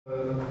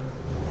Two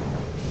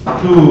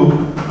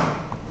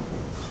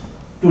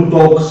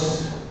talks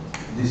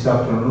this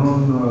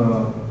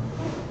afternoon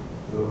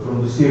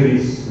from the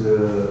series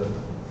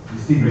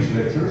Distinguished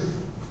Lectures.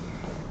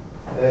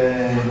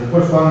 And the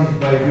first one is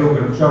by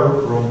Gueo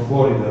from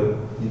Florida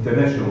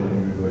International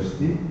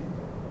University.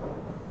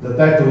 The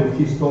title of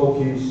his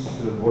talk is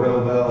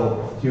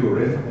Borel-Well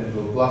Theorem and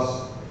the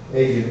plus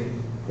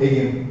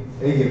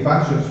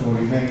eigenfunctions from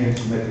Riemannian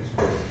symmetric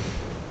space.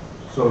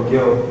 So,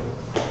 Gueo,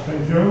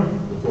 thank you.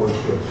 the floor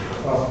is yours.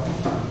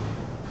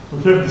 To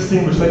have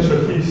distinguished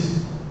lecture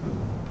keys,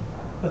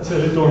 that's a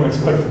little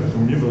unexpected to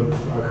me, but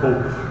I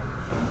hope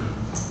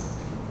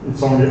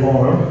it's only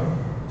honor.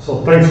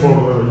 So thanks for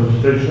the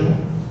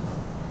invitation.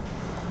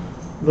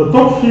 The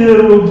talk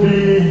here will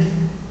be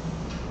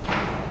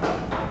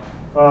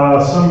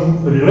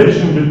some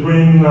relation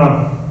between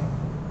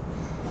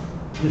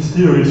these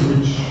theories,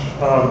 which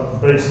are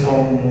based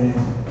on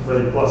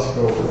very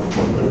classical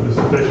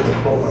representation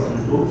of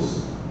property groups.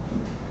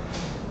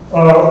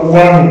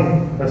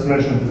 One, as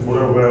mentioned, is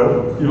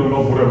Borel-Well. You don't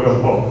know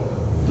Borel-Well,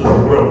 the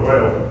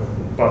Borel-Well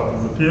part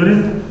of the theory,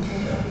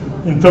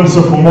 in terms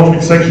of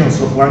homomorphic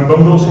sections of line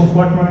bundles on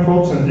flat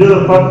manifolds, and the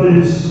other part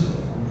is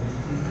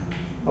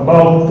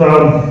about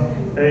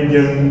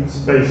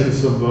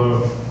eigenspaces of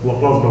the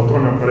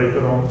Laplace-Beltrami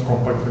operator on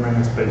compact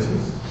Riemannian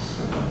spaces,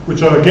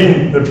 which are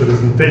again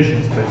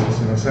representation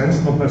spaces in a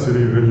sense, not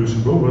necessarily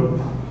irreducible, but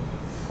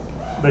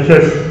they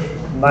have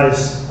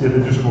nice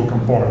irreducible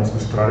components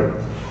described.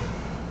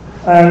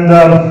 And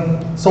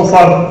so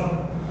far,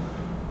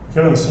 we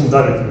haven't seen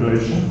direct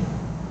relation.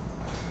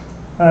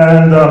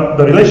 And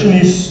the relation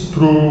is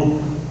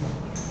through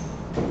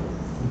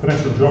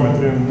differential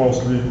geometry and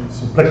mostly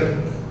symplectic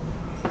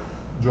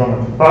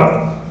geometry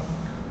part.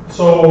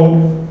 So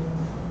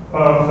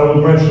I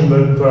would mention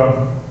that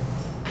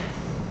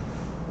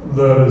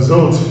the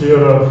results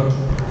here are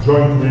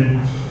joined with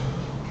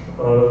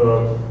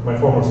my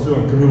former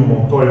student Camilo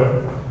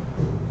Montoya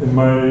and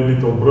my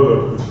little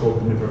brother, who is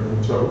called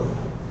Grantcharov,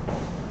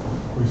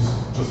 who is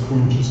just 2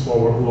 inches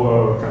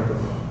lower, kind of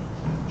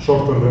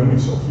shorter than me,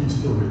 so he's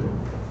still little.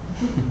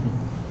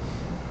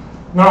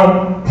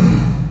 Now,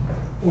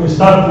 we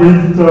start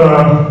with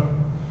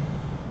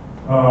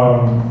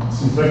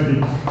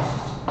symplectic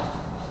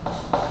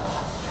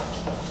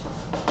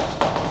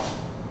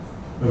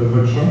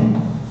reduction,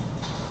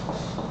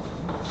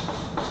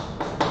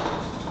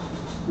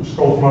 which is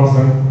called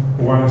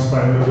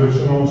Marsden-Weinstein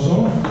reduction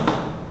also.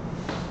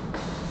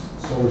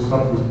 So we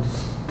start with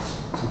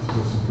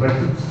the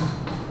symplectic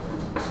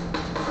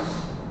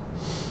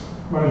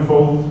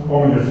manifold,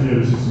 omega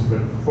theory is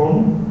symplectic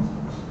form.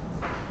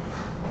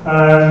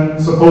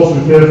 And suppose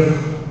we have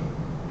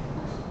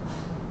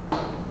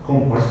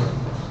compact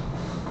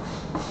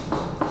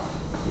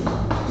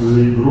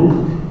Lie group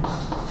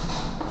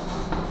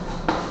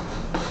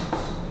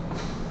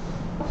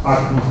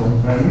acting from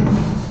N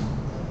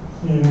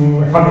in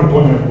a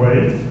Hamiltonian way,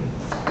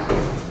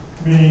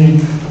 meaning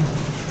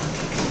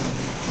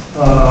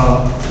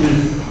if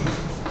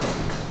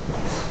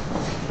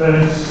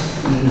X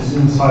is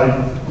inside,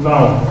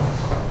 now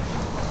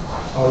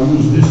I'll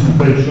use this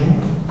notation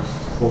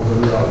for the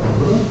real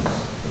algebra,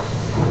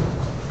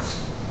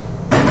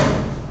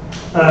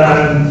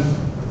 and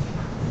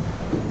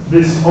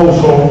this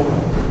also,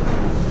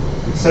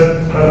 except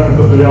element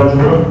of the real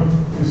algebra,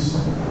 is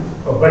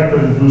a vector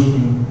induced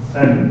in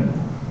N,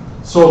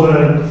 so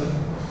that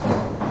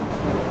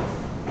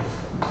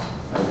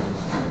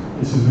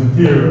this is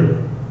interior,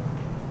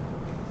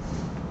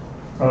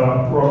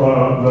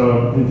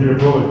 the interior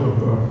product of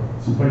the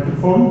symplectic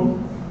form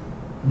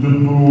due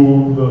to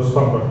the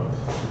standard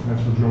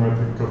differential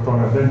geometric Cartesian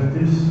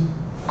identities.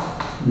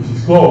 This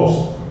is closed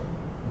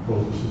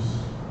because this is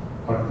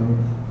acting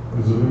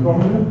preserving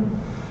omega,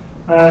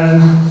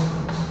 and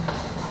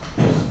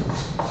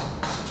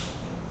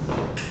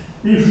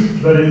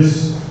if there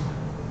is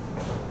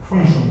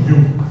function u,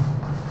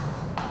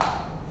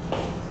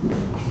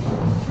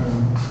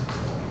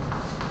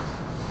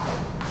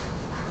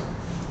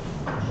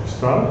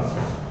 star,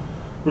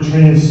 which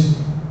means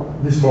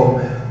this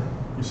form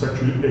is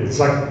actually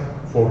exact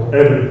for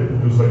every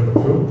induced vector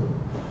field.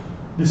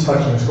 This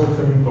action is called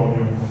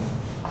Hamiltonian.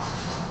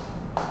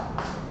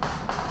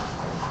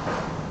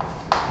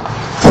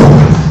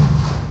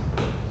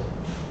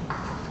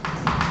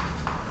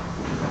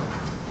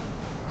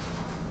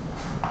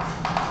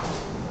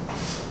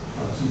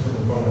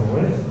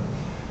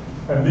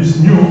 And this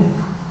new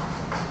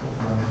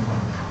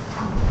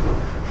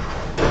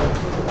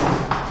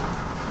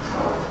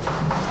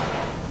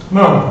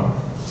now,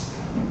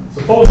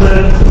 suppose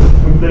that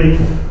we take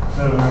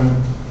element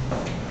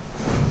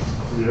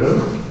here,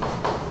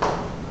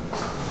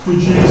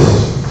 which is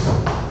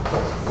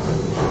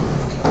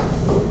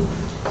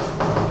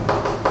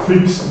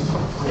fixed,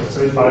 let's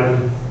say, by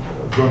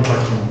joint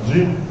function G.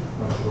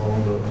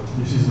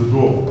 This is the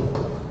dual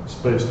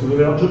space to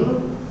the algebra.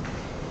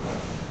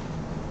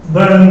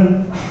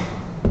 Then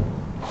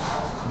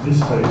this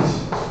space,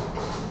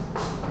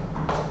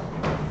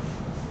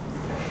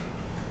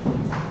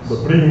 the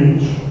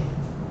preimage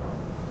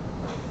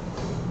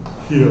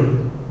here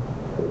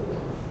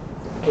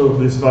of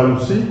this value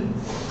C,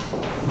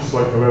 which is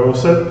like a level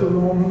set at the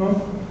moment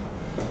now.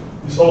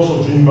 It's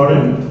also G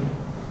invariant.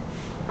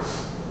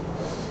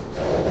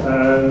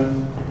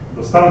 And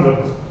the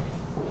standard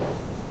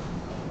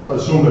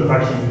assume that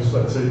action is,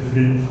 let's say,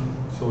 free,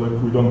 so that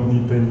we don't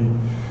need any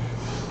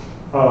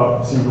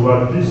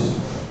singularities.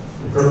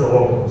 We cut a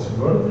lot of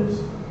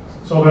singularities,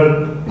 so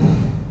that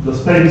the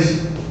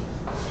space,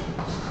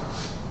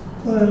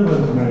 let me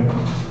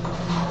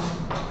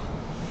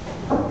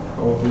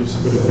call this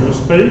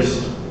reduced space,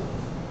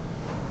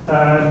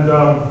 and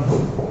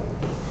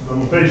the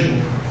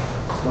notation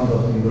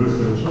standard in the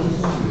referential is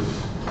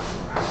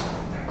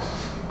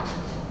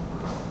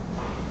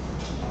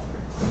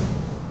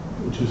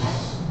which is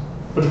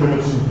pretty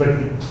much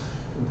symplectic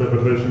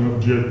interpretation of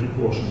GLT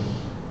quotient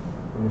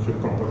when we have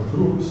compact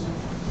groups.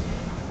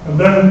 And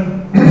then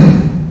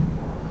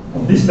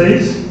on this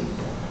space,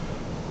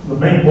 the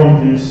main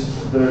point is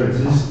there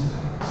exists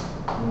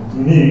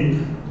unique.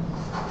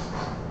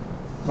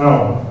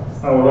 Now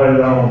I will write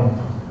down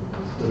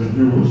the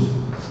reduced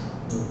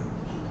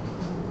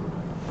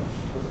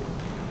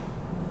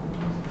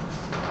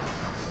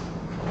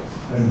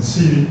and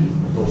C,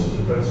 because it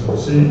depends on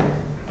C,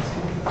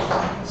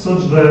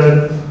 such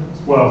that,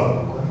 well,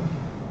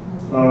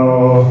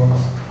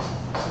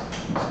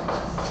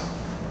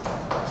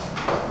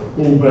 the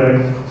pullback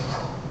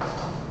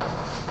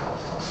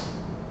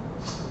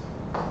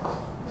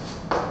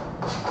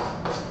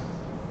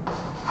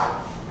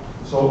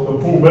so the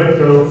pullback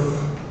of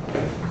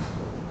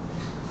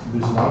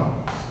this one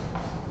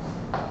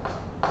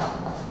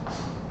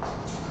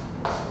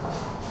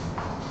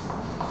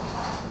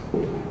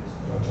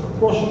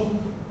quotient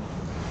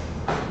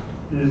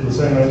is the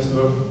same as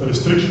the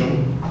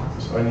restriction,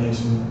 so I need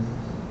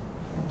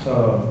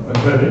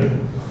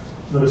embedding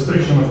the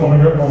restriction of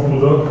omega onto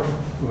the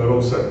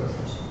level set.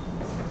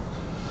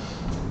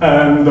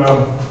 And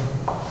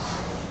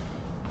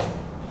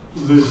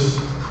this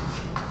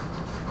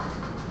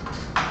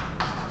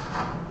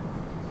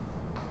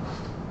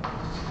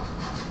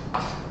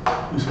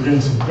is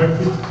again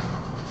symplectic.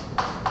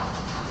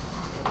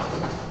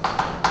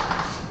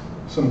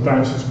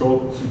 Sometimes it's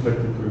called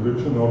symplectic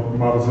reduction or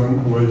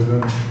Marzen,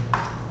 Weisden,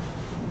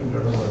 and I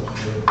don't know what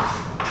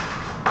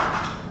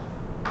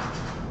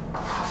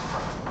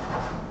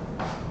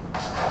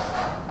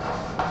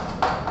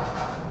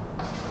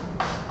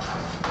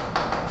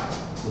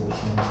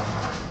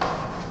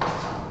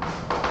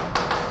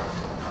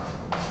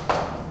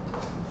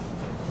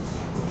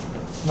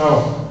Now,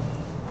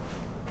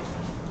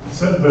 it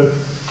said that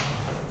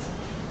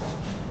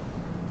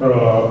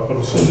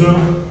procedure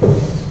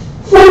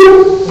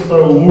what I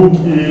will look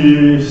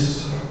is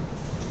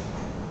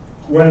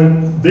when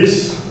this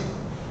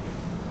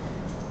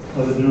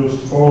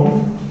reduced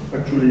form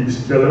actually is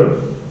scalar,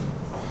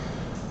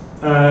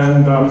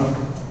 and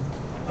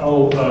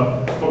I'll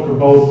talk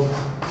about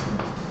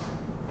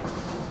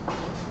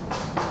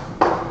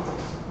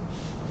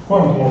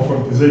quantum of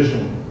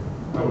quantization.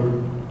 I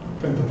will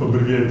kind of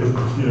abbreviate it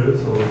here,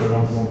 so I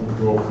don't want to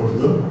go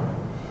further.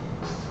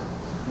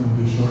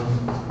 Condition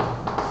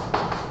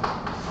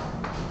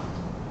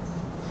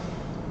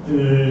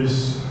is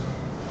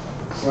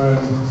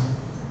when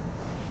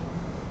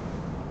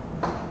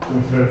we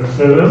have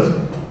scalar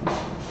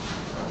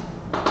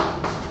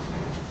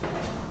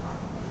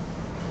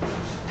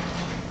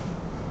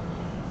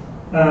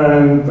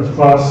and the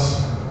class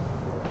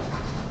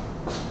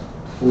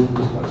full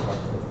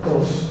factor, of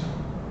course,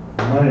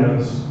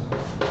 minus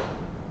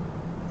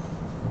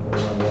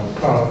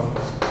 1/2.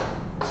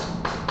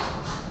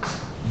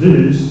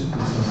 This is in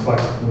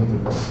fact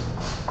integral.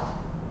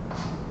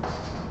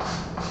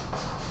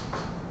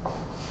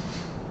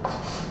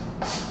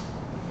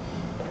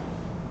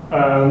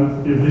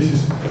 And if this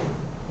is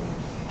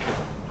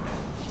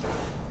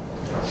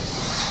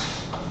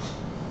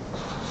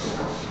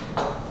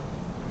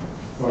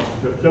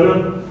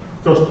scalar,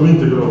 because to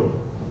integral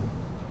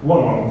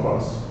 1/1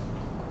 class,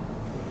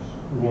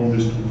 we want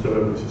this to be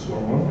scalar, this is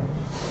 1/1.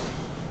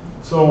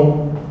 So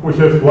we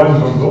have line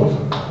bundle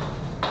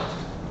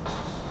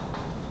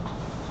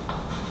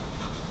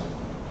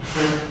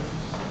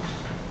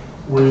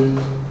with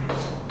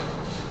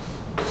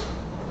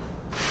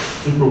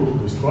equal to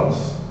this class.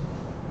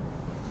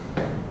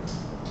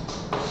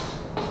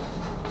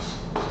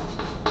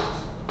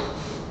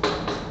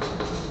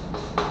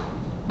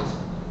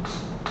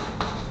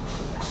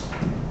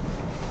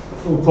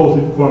 We'll call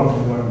it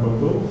quantum line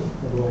bundle.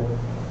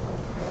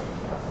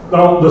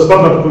 Now the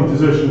standard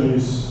quantization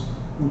is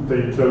we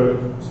take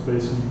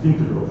space in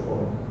integral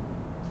form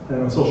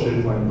and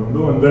associate line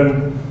bundle, and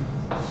then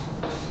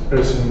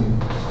as in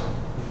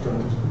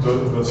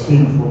the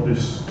scheme for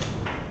this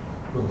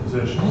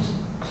quantization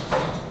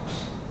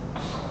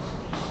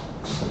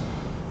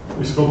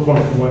is called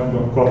quantum line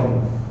bundle,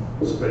 quantum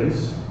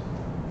space,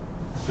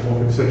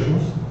 homomorphic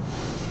sections,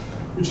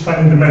 which is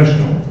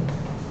n-dimensional.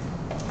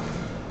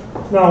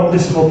 Now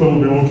this is what we'll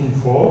be looking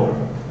for,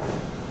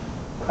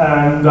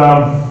 and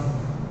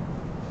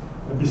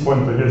at this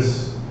point I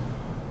guess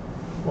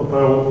what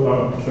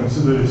I'll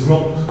consider is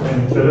not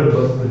any carrier,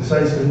 but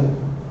precisely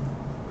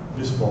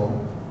this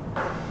form.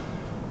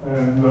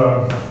 And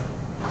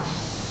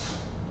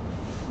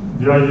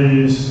the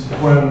idea is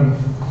when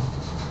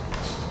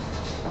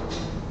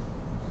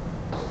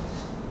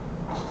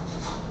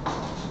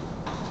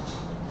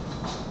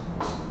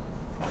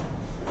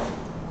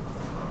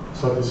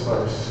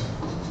satisfies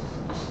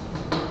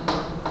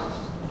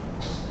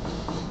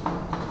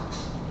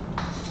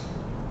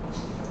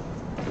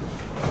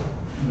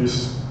this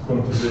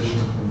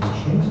quantization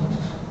condition,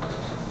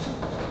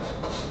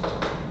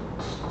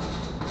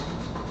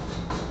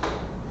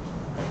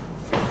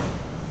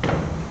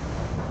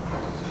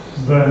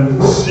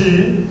 then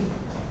C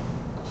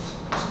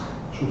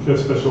should have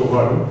special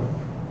value.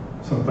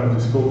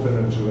 Sometimes it's called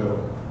energy level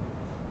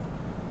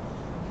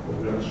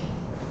of the action.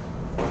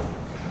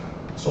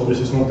 So this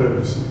is not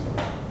every C.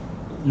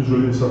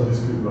 Usually these are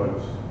discrete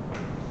values.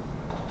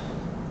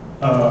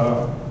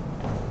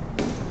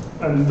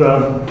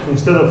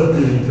 Instead of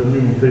giving a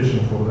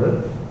limitation for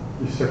that,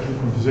 this is actually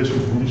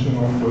quantization condition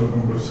on the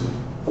number C.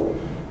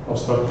 I'll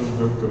start with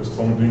the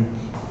corresponding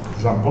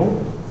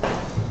example.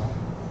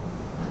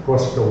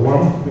 Classical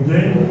one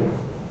again.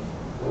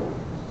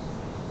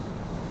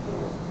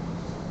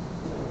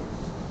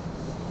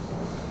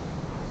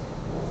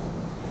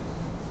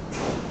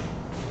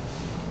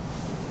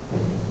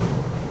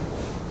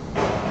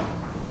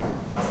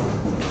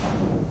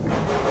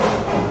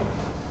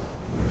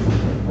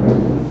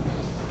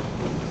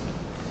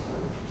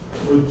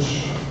 Which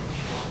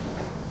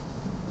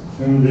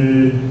can be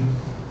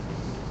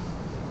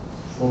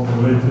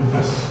formulated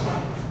as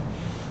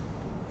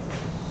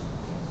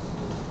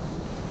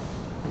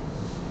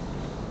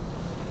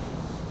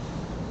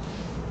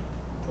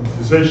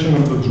quantization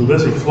of the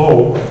geodesic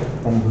flow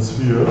on the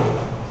sphere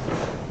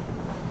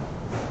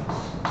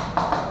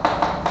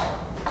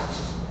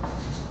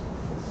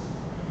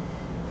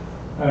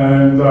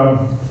and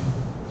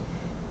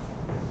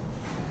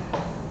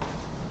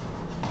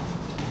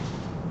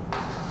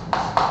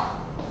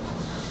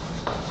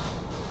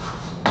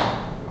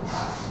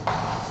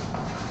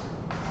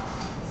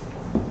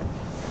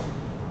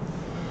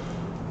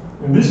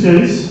in this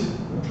case,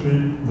 actually,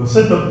 the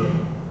setup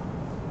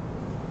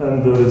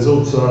and the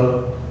results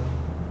are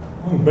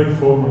back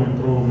formally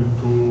probably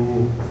to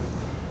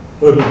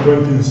early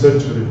 20th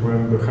century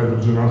when the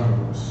hydrogen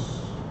atom was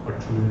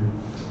actually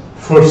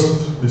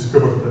first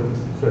discovered that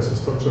it has a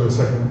structure.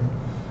 Second,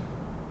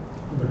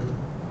 the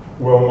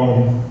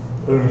well-known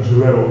energy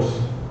levels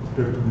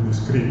appear to be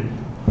discrete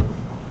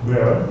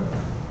there.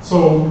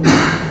 So,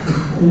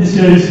 in this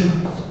case,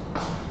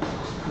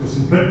 the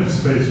symplectic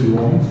space we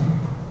want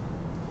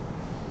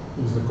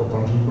is the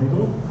cotangent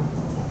window.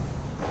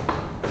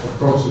 Of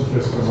course, it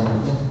has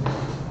fundamental.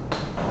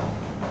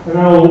 And I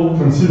will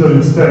consider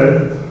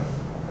instead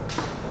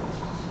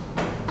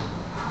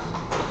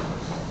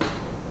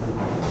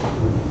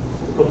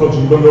the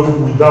cotangent bundle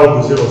without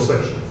the zero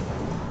section.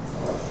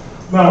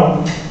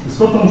 Now, this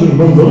cotangent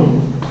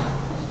bundle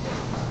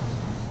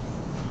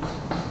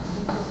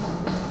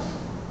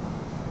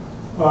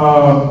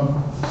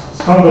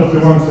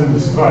standardly one can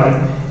describe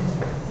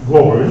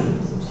globally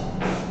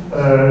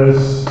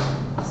as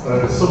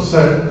a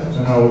subset,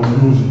 and I will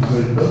use it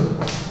later,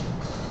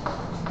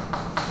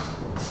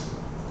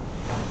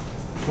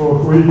 for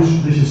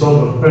which this is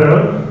ordered pair.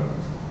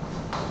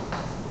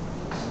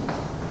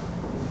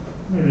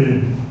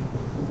 Maybe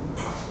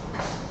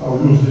I'll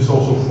use this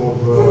also for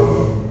the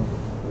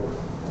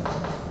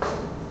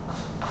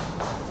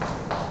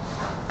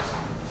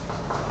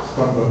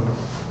standard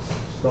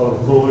scalar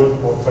product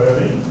or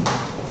pairing.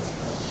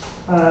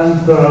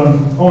 And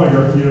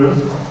omega here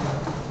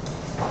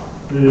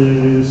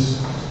is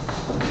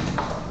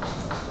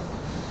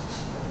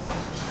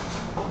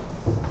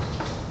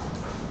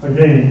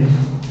again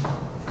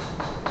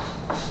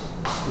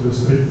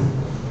restrict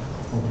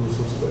onto the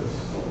subspace.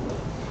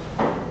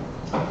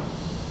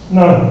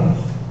 Now,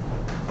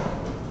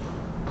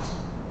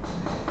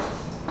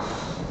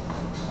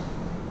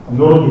 in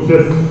order to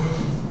have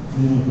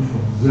meaningful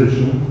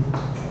quantization,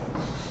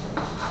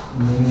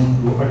 we need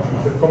to actually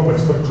have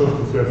complex structure to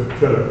have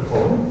Keller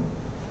form,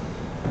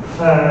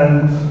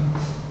 and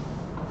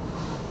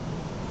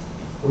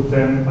we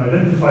can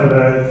identify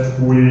that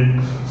with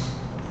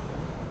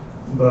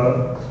the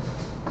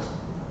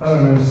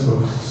elements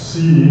of C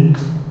and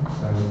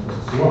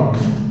 +1,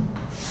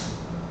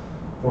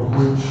 for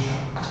which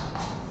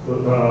the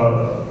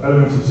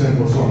elements of C and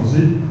 +1 Z,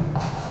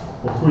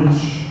 for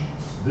which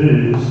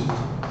this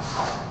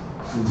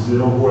is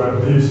 0, where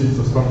this is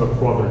the standard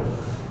quadratic,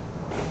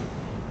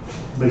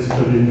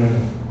 basically in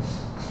N.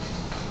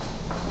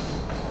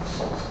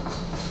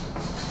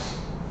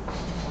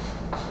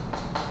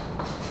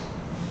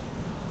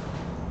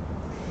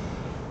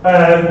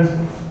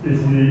 And if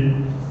we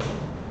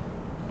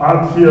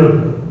add here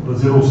the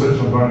zero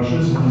section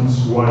branches, it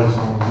means Y is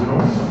non-zero,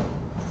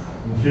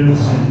 and here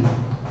Z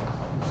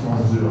is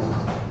non-zero.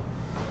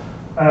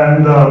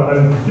 And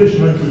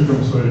identification actually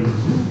becomes very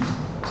easy.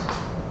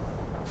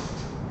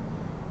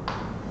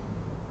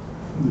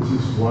 This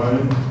is y.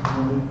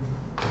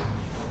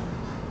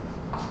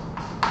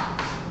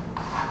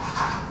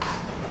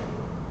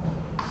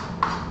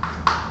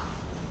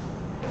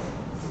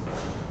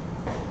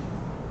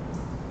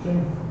 Okay,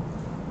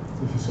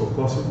 this is all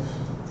classic.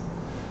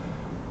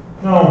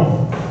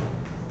 Now,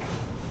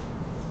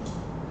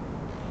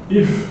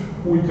 if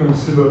we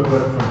consider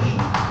that function,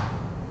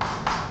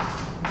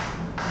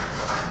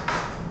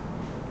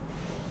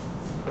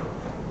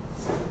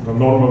 the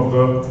norm of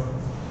the,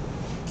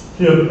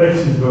 here x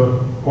is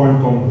the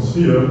point on the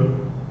sphere,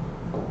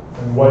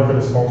 and y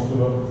corresponds to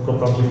the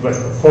cotangent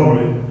vector.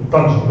 Formally,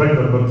 tangent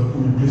vector, but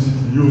we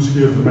implicitly use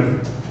here the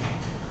method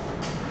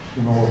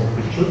in our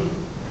picture.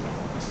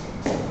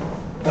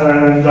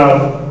 And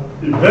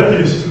if that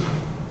is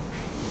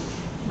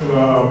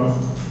the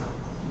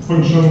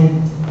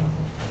function,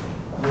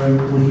 then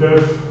we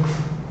have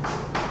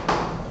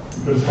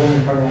the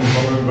corresponding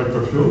Hamiltonian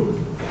vector field.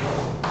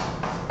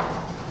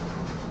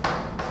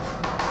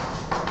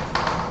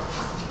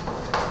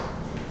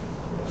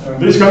 And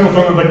this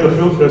Hamiltonian vector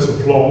field has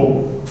a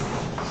flow.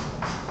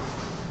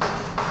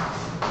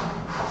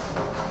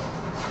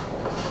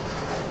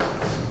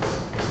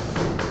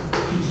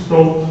 It's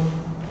called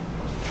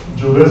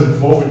geodesic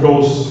flow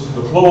because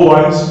the flow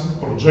lines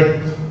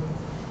project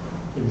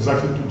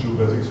exactly to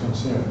geodesics from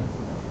CN.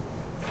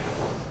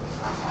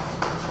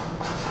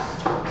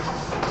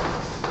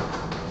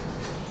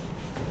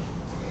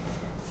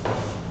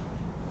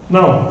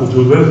 Now, the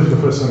geodesic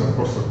of Sn, of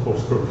course, are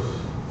closed curves.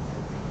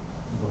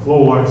 The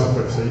flow lines of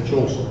XH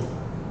also.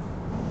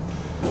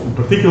 In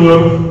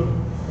particular,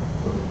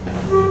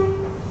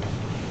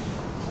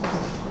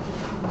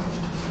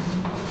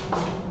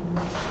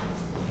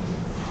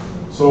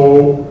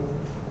 so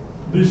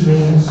this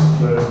means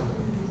that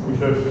we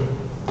have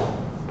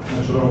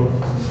natural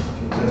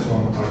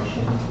S1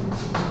 action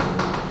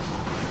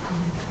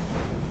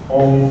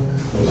on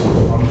this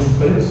tangent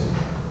phase.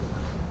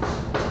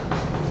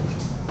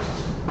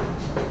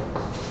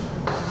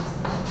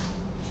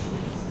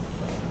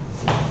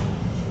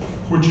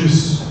 Which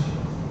is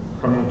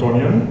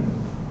Hamiltonian,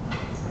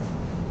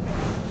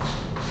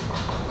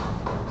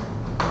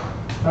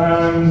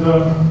 and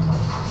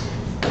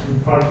in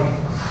fact,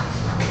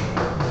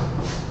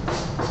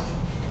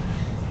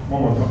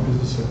 momentum is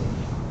the same.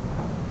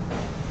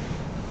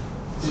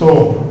 So,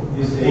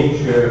 is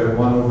h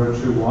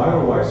 1/2y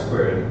or y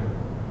squared?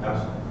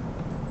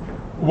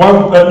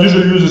 One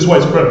usually uses y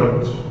squared,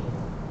 but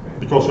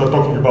because we are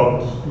talking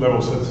about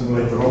level sets and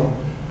later on,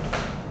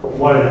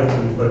 y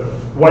actually is better.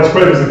 Y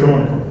squared is the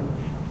canonical,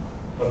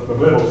 but the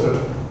level set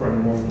when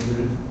you want to do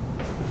it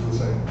is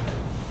the same.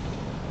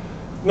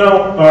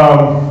 Now,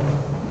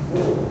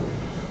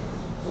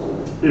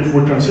 if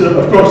we consider,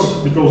 of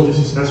course, because this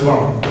is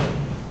S1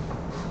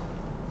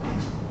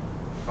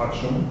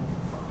 action,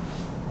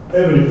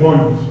 every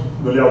point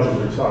the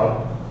algebraics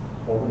are,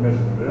 or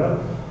imagine they are,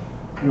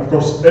 and of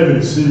course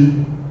every C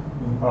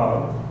in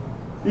R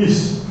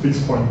is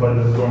fixed point by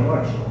the Hamiltonian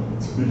action.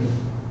 It's a big.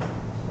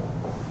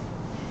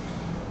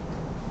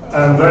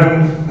 And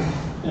then,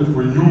 if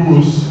we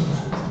use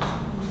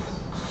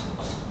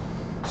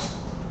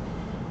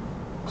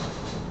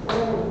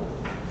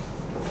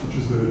which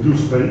is the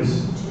reduced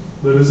phase,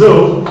 the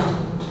result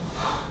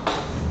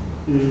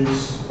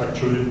is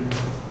actually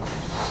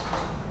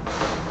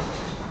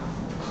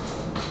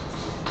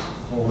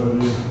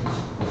already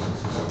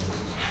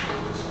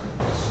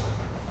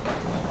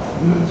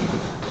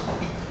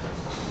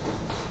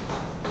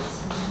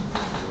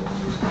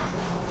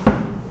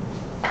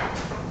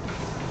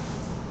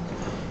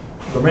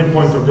the main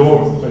point of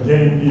goal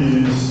again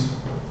is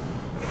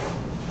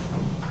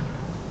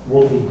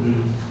what would be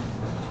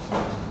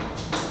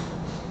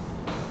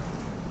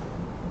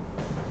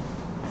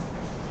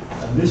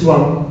and this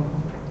one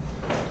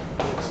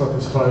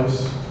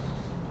satisfies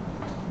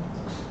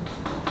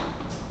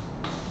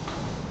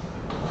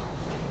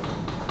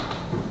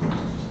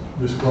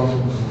this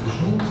quantum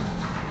condition,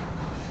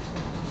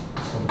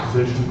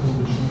 quantization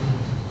condition.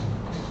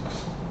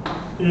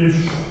 If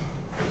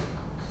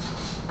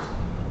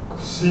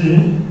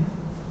C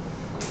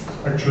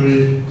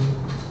actually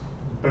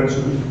depends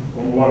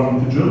on one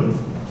integer,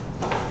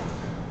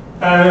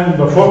 and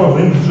the form of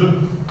the integer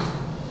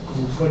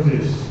looks like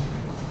this.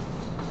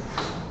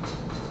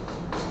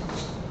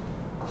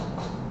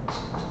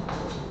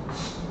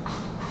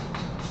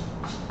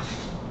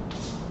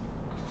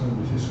 And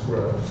this is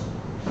squared.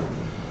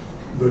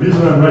 The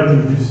reason I'm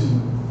writing this in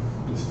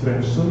this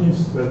strange sum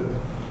is that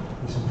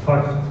this in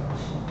fact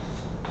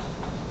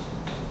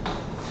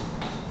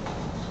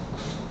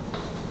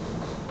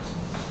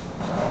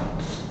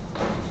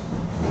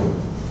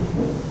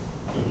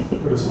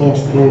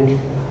corresponds to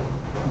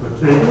the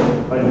k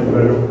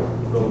eigenvalue of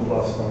the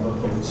plus standard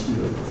of the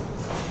sphere.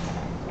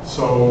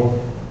 So,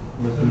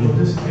 what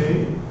is k?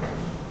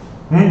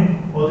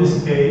 What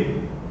is k?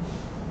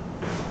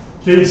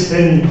 K is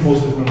any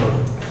positive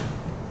number.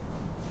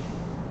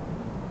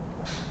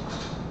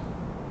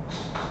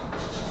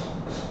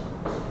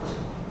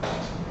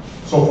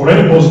 So for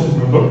any positive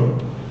number,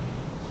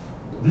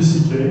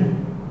 this K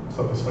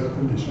satisfies K.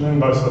 condition, and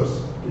vice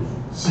versa.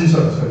 If C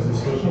satisfies this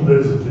version, there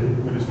is a K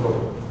with this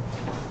product.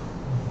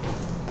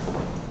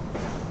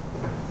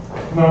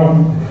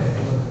 Now,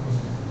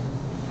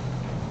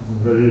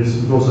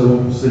 because I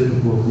want to say a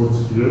couple of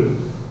words here,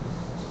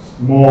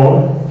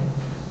 more.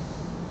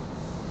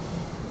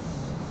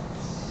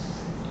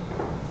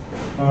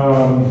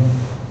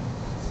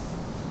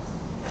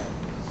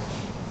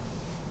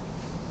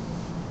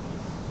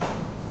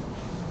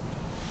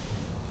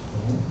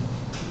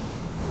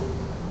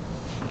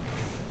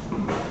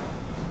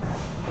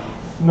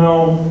 Now,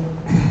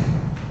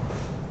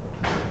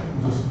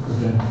 just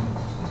again.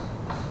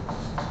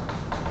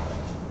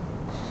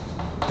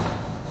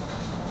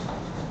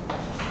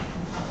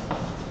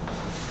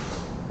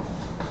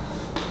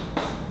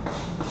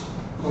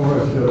 All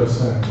right, here I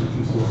sent, which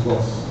is the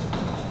plus.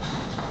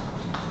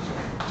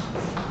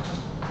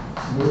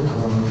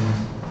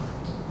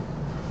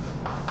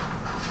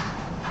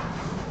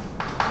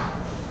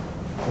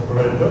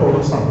 Operator or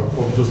the standard, or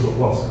just the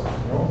plus,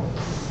 you know,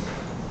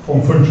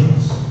 on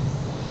functions.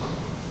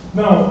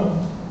 Now,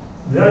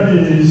 the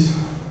idea is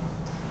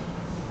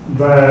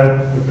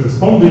that the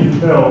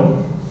corresponding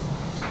L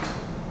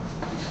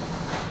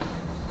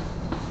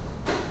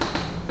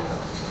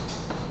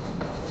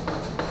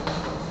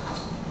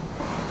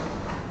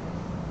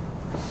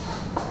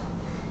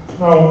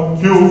now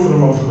Q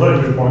from our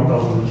directly point out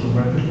of the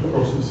geometric, of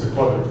course, is a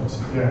quadratic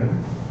CPN,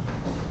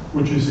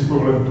 which is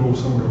equivalent to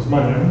some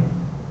Grassmannian,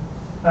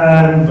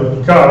 and the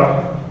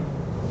Picard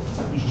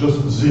is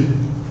just Z.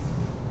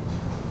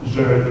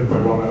 Generated by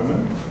one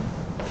element.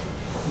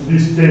 In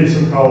this case,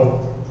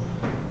 somehow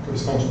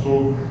corresponds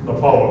to the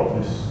power of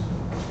this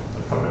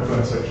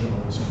reference section of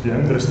the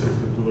CPN,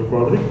 restricted to the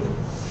quadratic.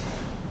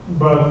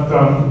 But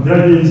the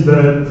idea is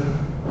that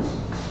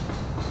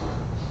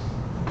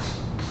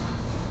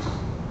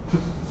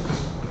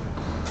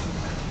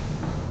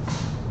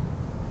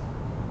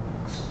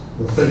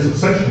the phase of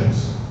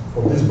sections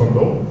for this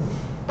bundle,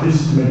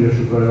 this maybe I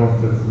should write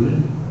on carefully,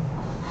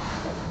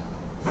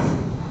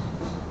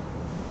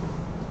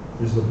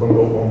 is the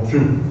bundle on Q.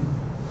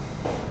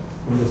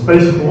 In the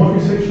space of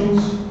homomorphic sections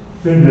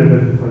can be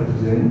identified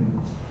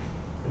again.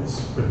 It's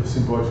a pretty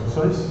simple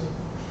exercise.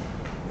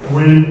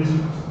 With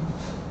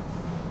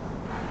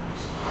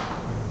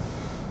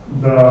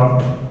the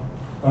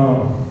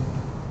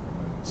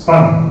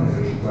span, maybe I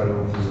should write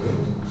on here.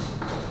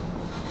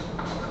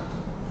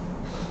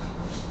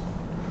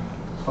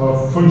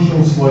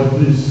 Functions like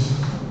this.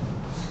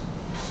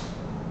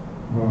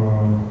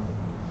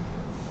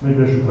 Maybe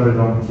I should write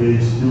down K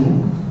is Q.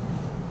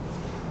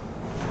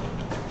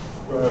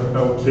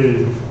 LK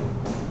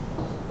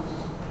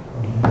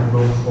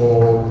bundle for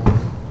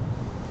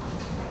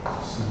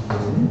CP.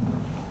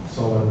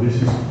 So this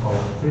is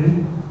our K.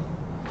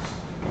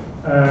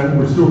 And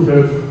we still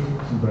have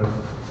that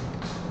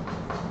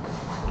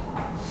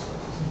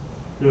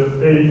here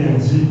A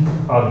and Z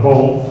are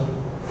both.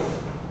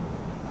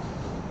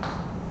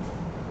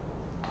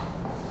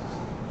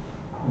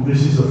 And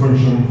this is a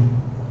function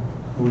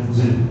with Z.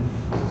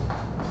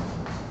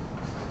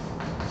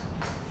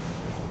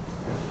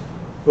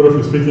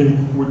 Roughly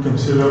speaking, we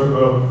consider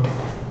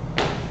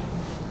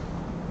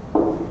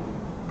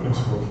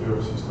principle here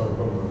is star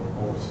bundle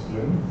over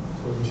CPN.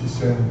 So this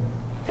is n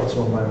plus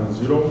 1 minus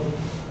 0.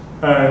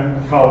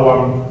 And how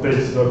one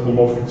takes the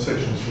homomorphic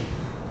sections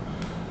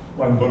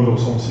one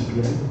bundles on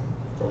CPN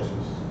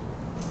courses.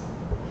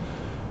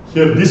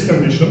 Here, this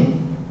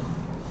condition,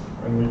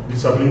 and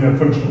these are linear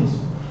functions,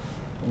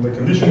 and the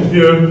condition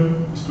here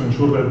is to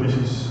ensure that this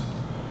is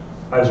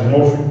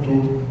isomorphic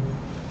to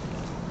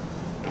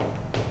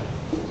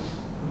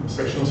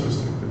sections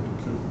restricted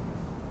to Q.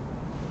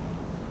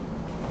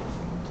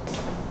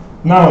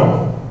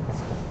 Now,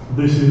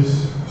 this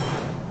is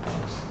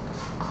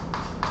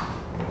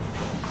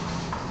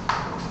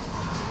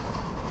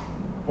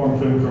one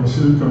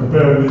can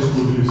compare this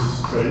to this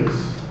space,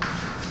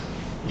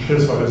 which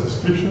has various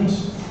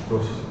descriptions,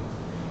 because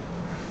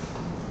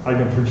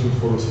eigenfunctions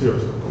for the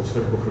spheres are called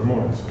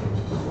spherical-harmonics, which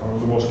is one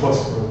of the most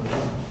classical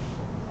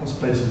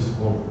spaces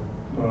for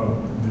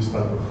this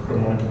type of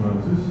harmonic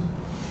analysis.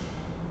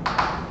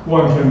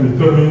 One can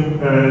determine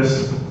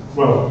as,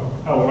 well,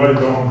 I'll write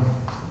down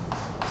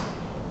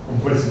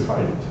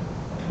complexified,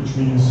 which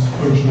means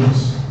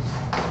functions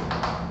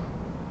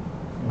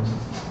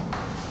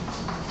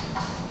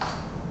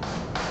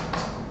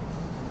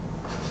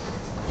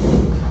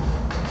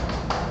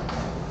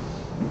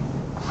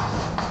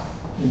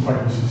in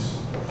fact this is,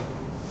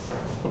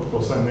 of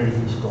course, sign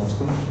negative is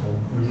constant, so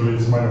usually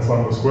it's minus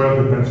lambda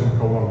squared, depends on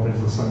how one takes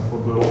the sign for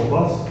the whole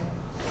class.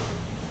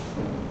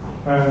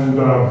 And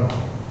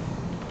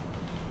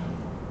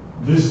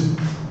this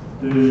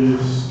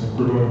is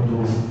equivalent to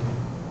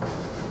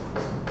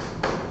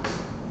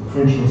the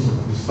functions of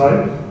this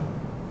side,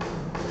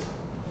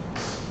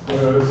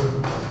 whereas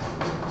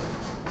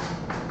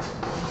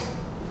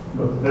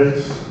the x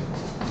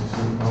is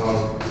in R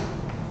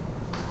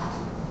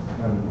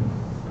and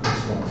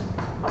x1.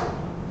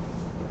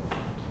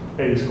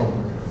 A is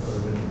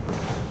complicated.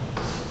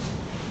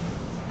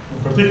 In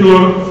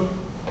particular,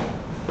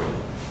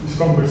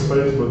 complex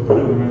space, but the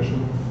real dimension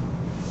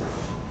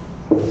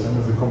is the same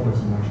as the complex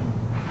dimension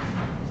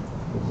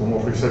of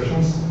homomorphic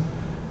sections,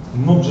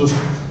 not just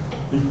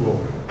equal.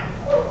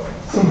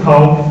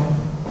 Somehow,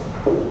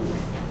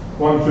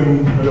 one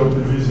can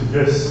relatively easily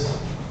guess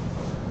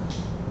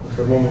the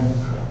harmonic,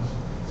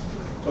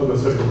 the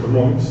set of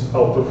harmonics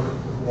out of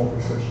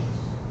homomorphic sections.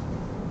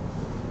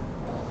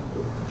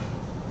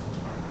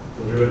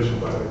 The relation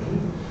directly.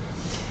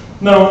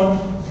 Now,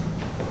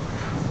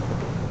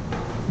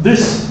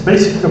 this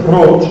basic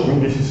approach, I mean,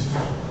 this is, I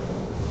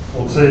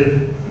would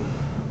say,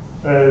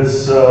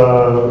 as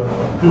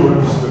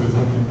theorems, there is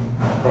nothing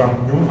brand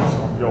new, so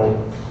we all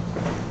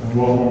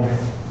well-known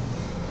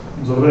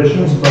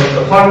observations,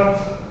 but apart,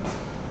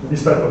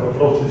 this type of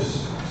approach is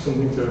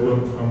something I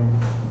learned from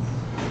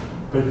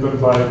paper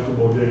by two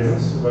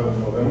Bulgarians,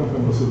 Ernesto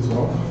and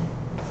Vasiltsonov.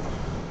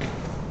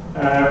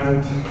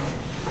 And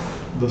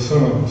the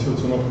son of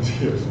Vasiltsonov is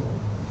here, so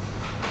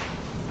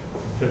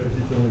I'm happy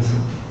he can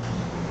listen.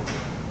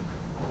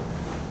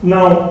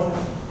 Now,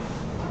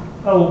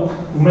 I'll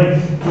make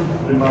two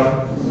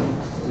remarks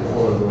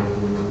before I go to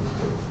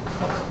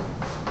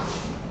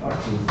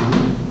actual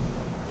theory.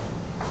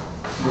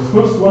 The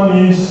first one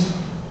is,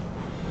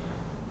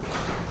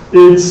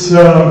 it's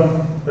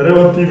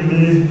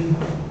relatively,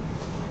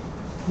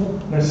 not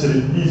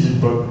necessarily easy,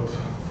 but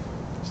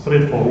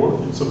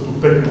straightforward. It's up to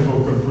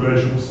technical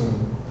calculations and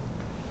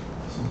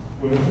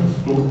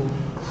to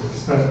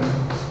extend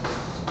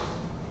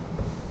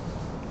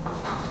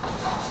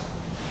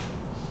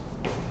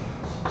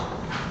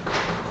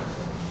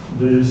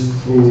this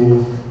to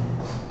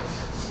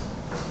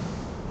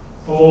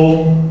all.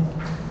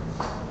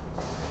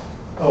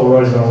 I'll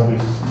write down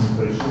this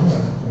notation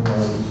and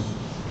I'll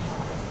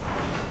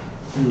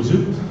use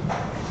it.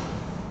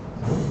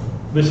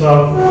 These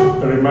are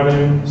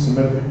Riemannian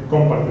symmetric,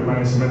 compact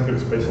Riemannian symmetric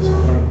spaces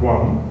of rank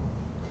 1.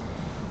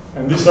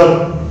 And these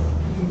are,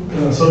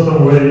 in a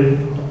certain way,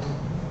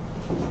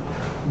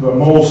 the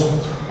most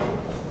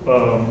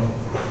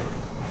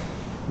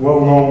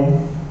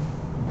well-known,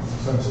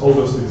 since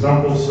oldest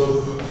examples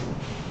of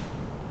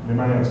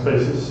Riemannian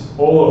spaces,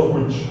 all of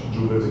which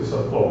geodesics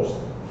are closed.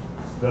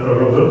 There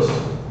are others,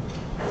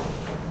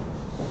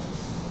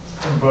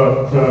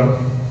 but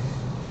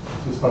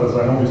as far as I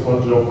know, it's not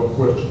a geometry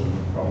question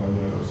how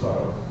many others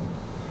are.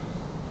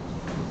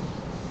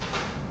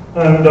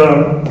 And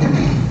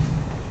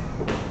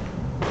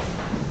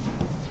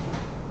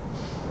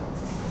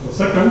the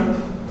second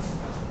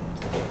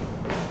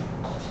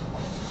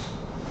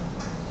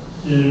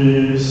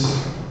is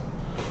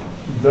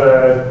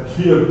that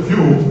here Q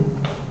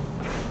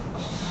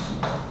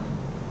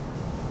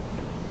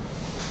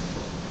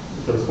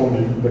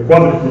corresponding the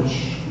quadrant which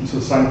is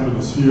assigned to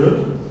the sphere,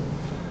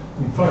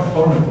 in fact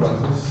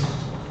parameterizes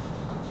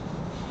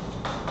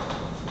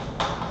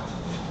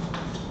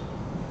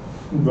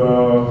the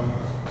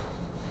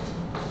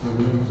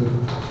limited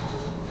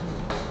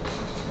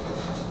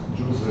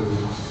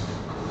geodesics.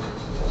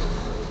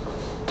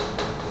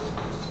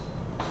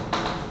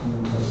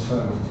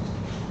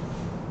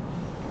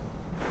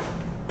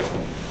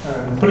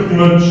 And pretty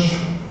much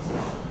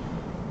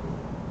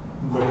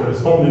the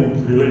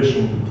corresponding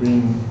relation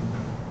between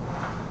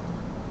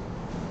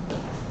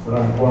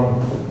rank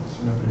 1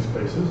 symmetric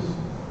spaces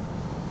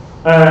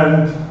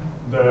and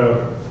the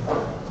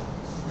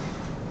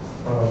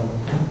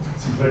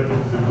symplectic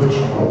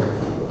reduction of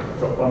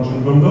the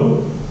tangent bundle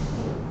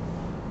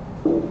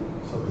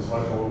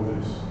satisfies all of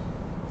this.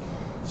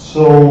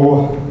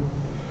 So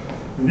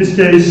in this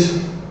case,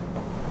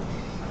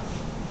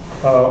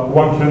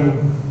 one can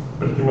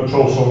pretty much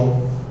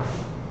also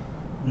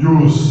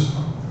use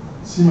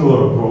similar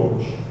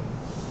approach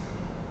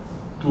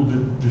to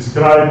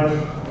describe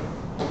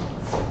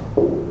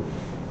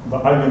the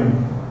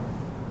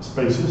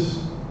eigenspaces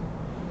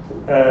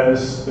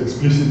as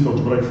explicit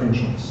algebraic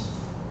functions.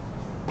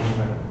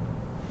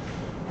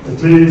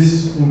 At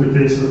least in the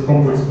case of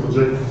complex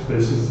projective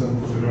spaces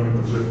and polynomial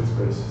projective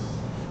spaces.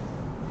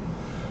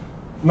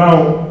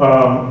 Now,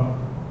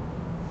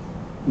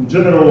 in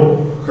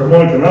general,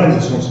 harmonic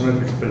analysis on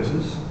symmetric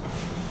spaces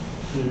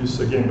is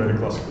again very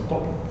classical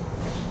topic.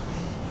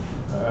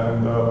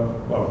 And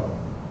well,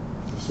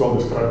 it's well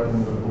described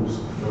in the books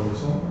of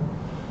Ernesto.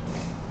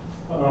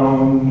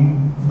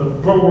 The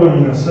problem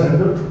in a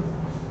sense,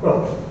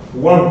 well,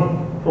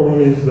 one problem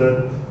is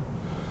that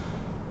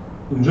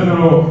in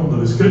general, the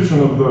description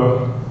of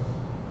the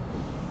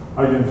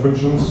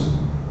eigenfunctions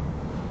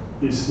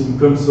is in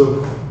terms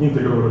of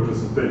integral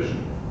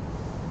representation.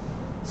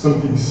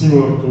 Something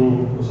similar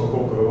to the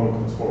so-called Redon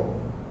transform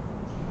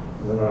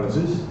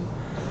analysis.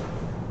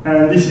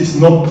 And this is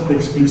not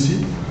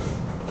explicit.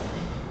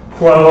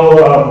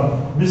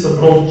 Well, this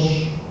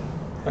approach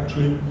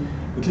actually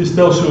at least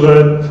tells you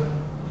that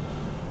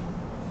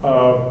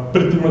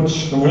pretty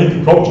much the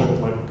monadic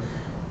object, like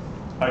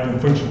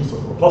eigenfunctions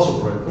of a plus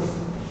operator,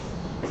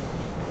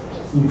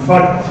 in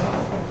fact,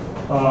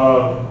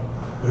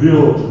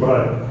 real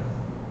algebraic.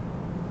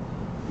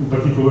 In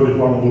particular, if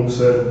one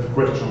looks at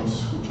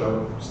questions which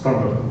are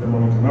standard in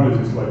harmonic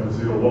analysis, like the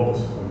zero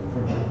locus of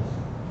eigenfunctions.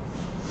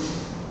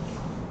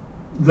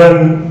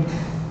 then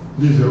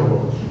these are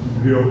all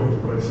Gueo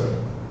algebra I said.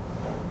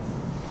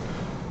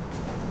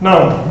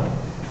 Now,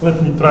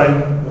 let me try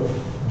the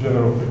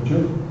general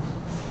picture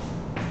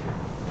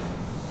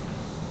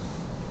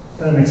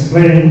and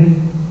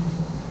explain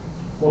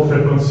what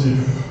happens if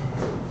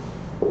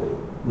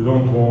we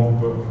don't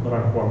want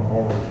rank 1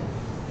 only.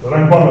 The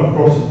rank 1, of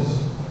course, is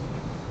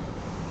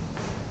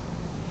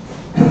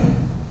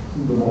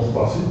the most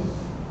passive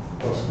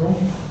classical.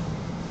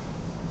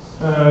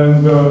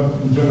 And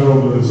in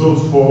general, the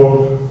results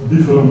for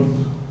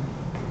different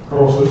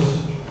crosses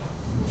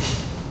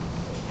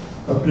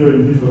appear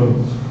in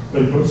different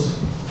papers.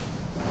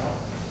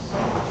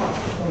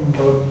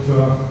 But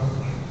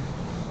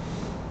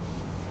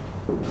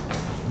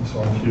this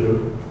one here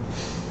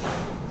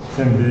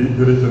can be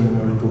written in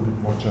a little bit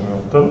more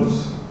general terms.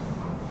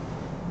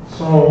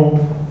 So,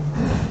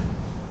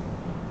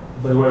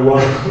 by the way,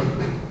 one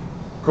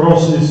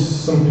cross is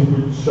something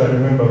which I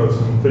remember as a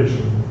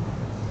notation.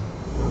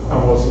 I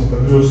was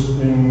introduced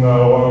in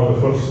one of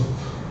the first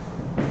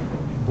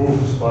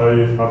books by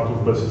Arthur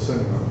Besse's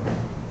seminar.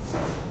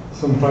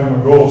 Some time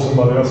ago,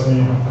 somebody asked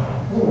me,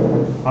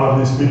 are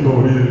these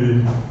people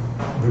really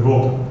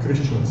devoted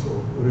Christians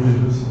or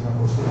religious? And I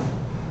was like,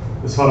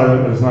 as far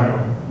as I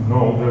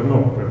know, they're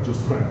not, they're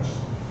just French.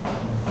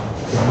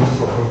 There's no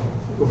proper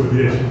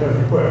abbreviation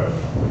everywhere.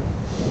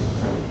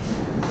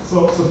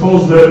 So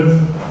suppose that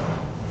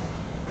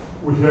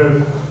we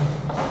have,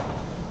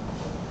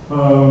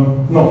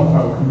 no,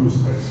 I will use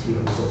X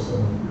here because I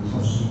will use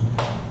something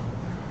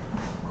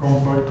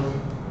compact.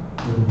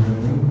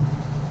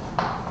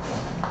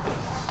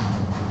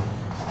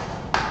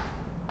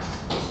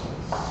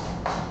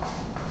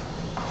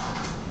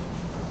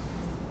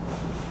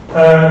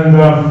 And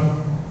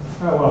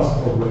I'll ask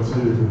for, let's say,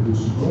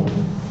 reducible,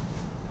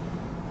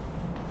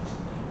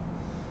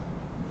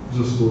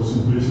 just for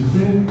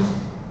simplicity.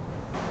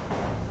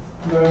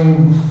 Then,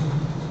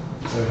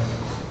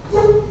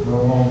 the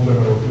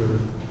non-general theory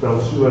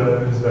tells you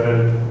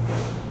that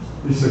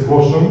it's a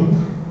quotient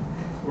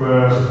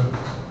where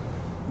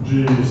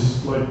G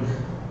is like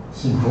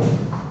simple.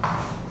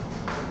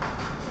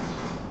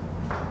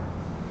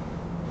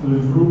 The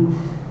group.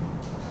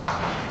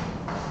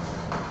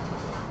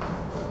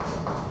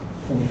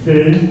 And K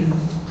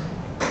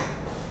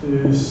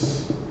is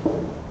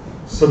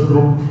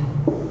subgroup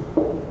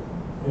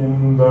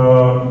in the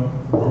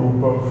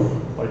group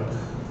of like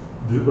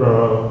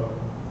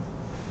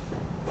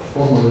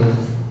formulated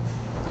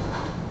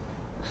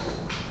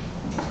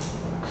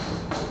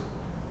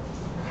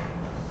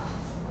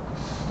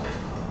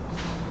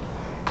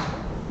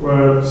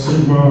where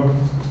sigma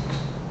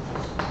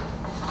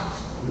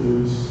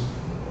is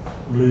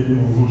Lie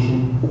involution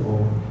for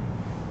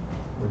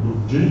the group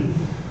G.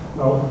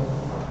 Now,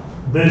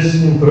 this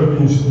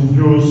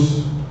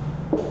induces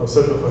a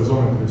set of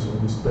isometries on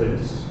this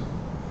space,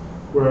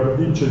 where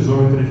each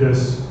isometry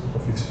has a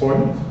fixed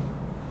point,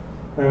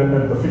 and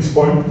at the fixed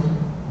point,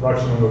 the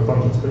action on the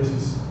tangent space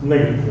is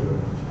negative.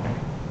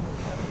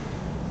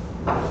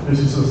 This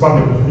is a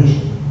standard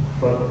definition,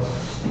 but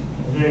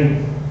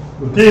again,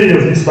 the theory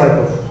of this type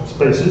of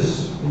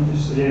spaces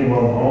is again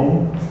well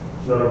known.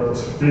 There are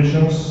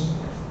classifications.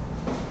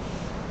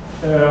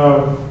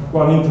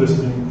 One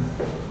interesting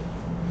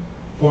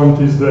point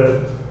is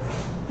that,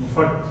 in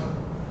fact,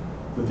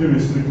 the theory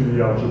is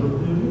strictly algebra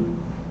theory,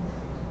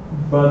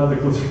 but the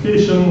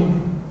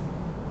classification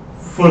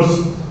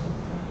first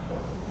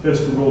has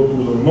to go to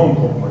the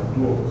non-compact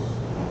blocks,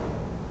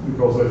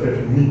 because they have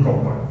unique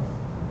compact,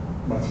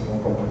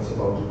 maximum compacts of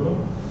algebra,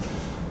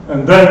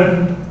 and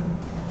then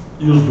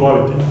use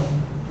duality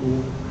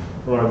to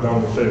write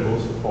down the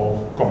tables of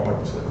all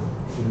compacts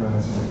in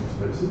many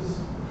symmetric spaces.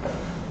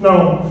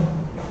 Now,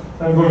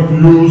 I'm going to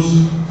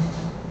use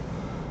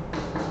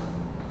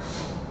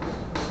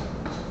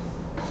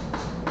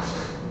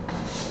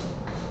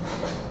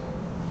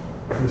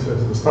this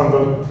as the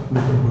standard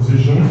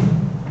decomposition,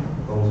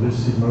 because this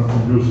sigma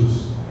induces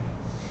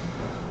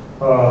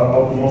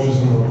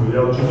automorphism of the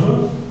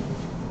algebra.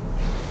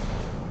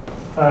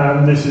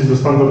 And this is the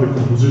standard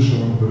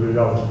decomposition of the Lie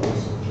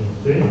algebras of G and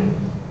K.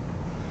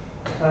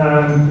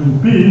 And in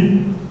P,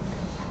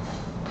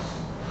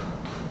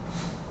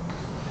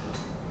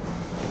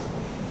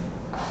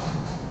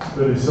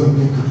 there is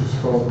something which is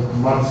called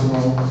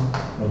maximum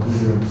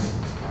abelian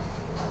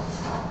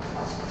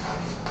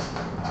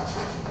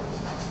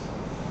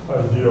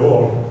idea,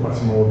 or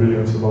maximum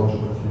abelians of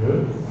algebra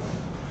here.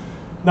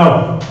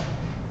 Now,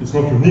 it's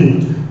not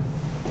unique,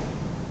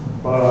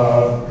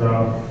 but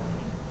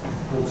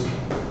what's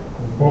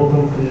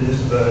important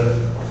is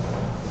that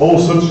all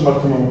such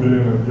maximum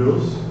abelian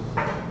ideas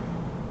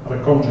are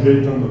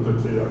conjugate under the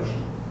K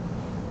action.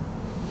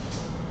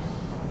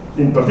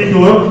 In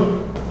particular,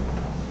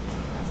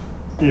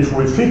 if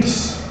we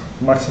fix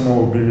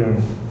maximum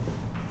abelian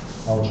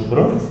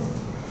algebra,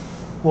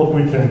 what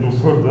we can do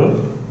further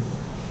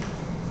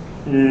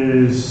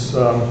is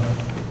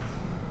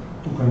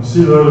to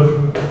consider,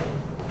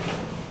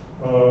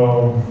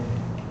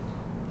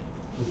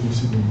 let me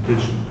see the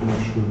notation to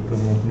make sure that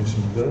I'm not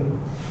missing that.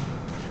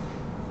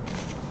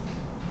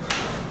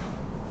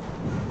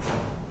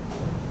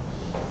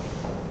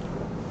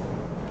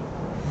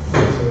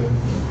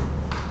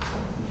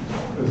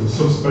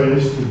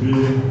 subspace to be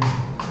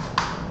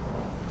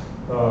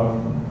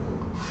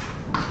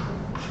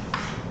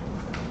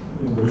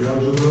in the real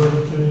algebra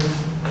case,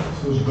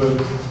 such that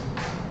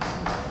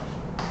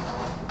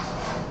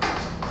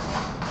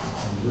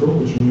zero,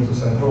 which means the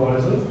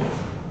centralizer,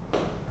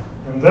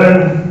 and then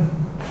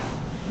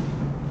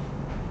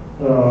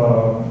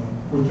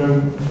we can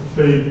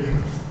take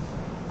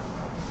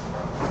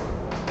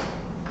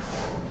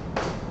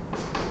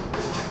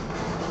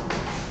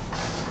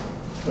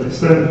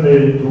extend A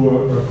to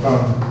a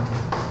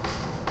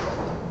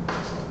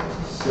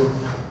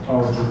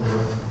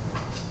sub-algebra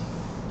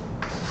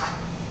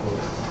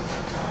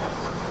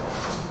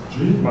G,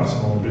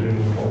 maximum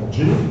beginning of G,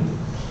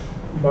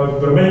 but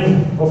the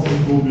main of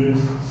it will be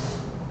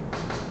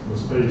the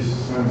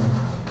space M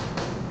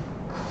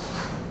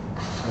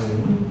A,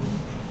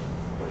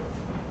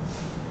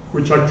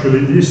 which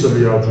actually is a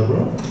real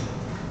algebra,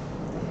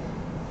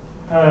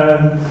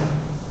 and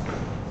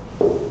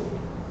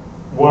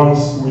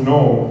once we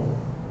know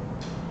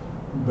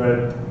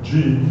that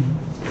G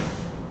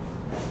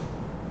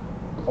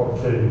or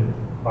K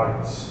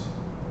acts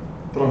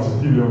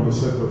transitively on the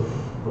set of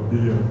a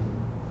billion,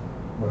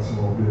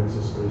 maximal billions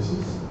of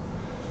spaces,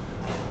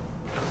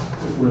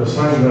 if we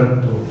assign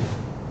that to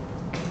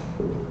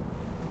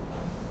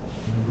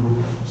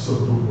group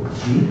subgroup of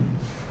G,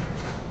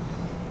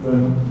 then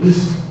this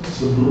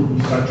subgroup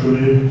is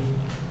actually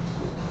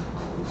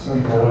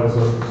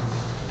centralizer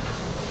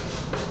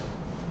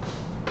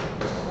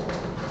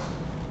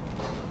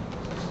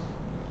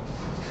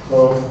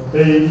of A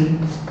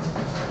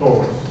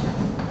torus.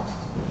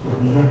 To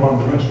be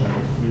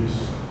non-one-dimensional, please.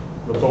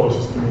 The torus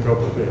is coming out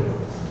of A.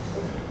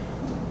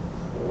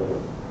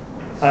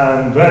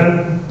 And then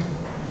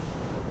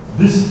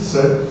this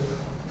set,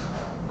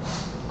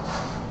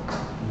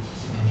 this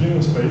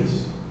Euclidean space,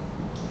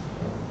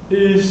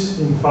 is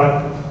in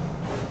fact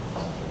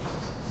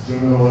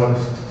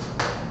generalized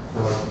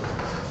like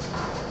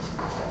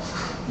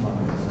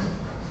magnetism.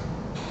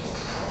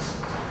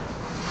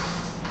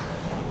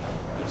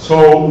 So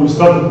we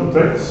started with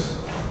X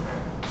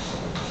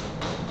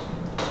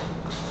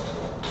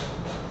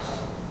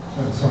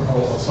and somehow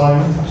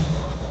assigned,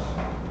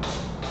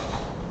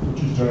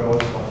 which is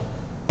generalized by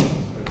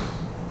space.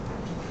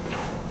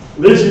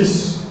 This is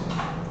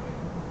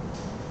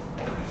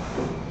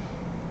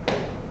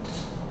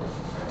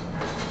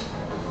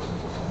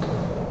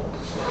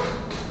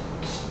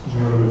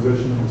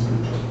generalization in this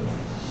picture.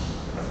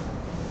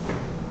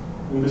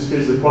 In this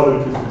case, the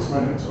quadratic is this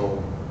magnet,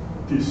 so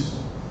it is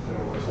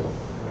generalized.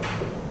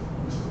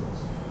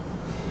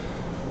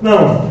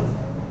 Now,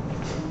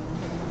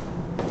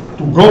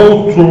 to go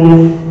to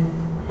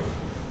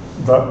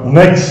the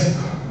next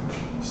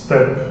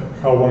step,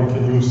 how one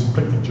can use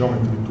symplectic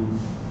geometry to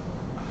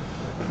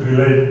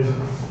relate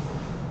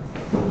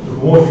the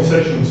homomorphic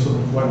sections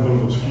of line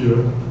bundles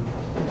here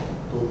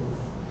to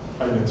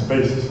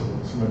eigenspaces of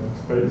symmetric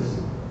space.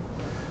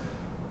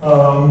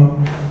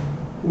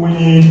 We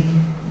need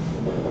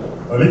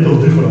a little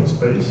different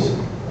space,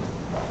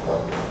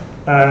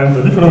 and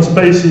the different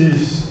space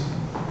is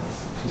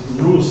to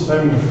use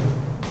M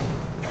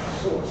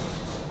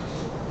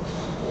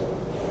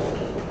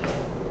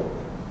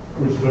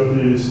which that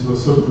is the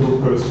subgroup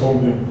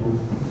corresponding to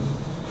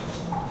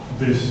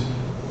this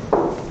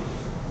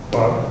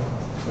part.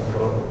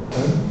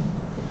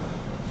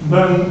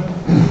 Then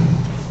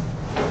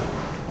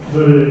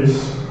there is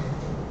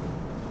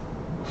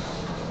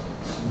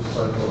this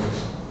type of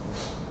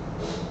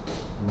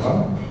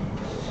map,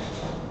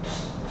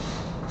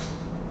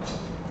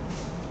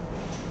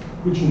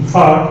 which in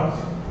fact,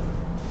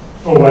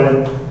 I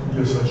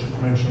guess I should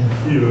mention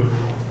here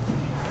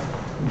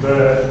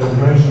that the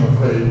dimension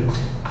of A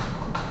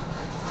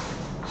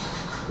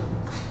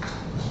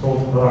is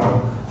called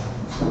rank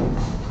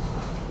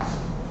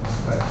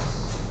X.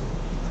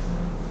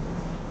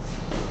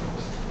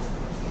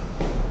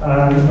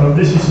 And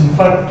this is in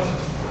fact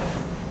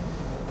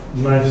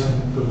nice in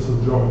terms of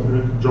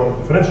geometry,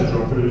 differential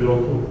geometry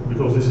result,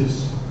 because this is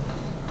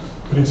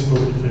principal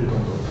decay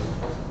control.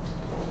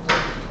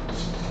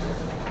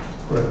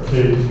 Where K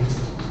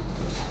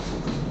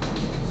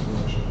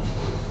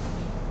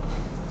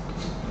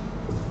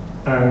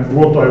and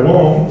what I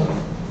want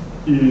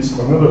is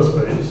another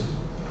space,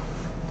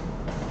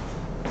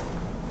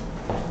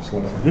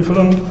 slightly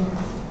different,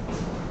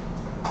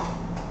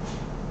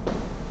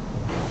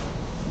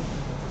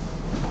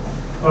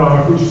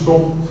 which is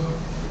called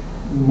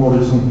in more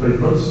recent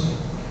papers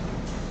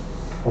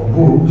or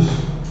books,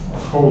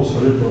 holds a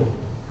little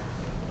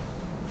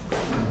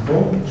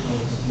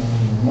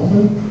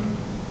moment.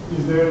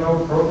 Is there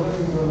no problem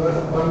in the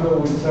left bundle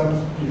with some,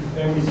 if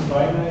M is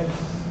finite?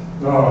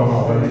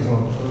 No, that is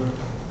not.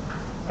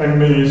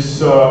 M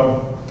is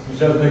It's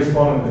just the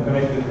exponent, the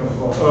connected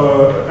component.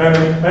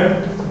 M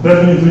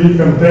definitely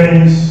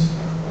contains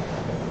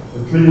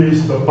at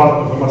least the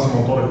part of the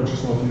maximum toric which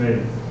is not in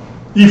A.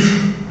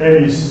 If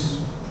M is,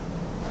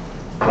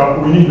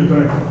 we need to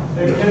connect.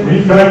 We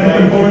need connected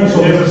components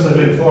of this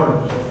set.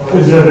 Form.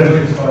 Could be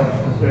identical.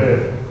 It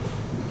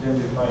can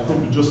be finite.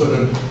 Could be just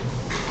identical.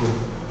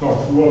 No,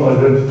 dual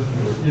identity.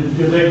 You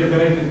take the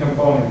connected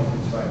component,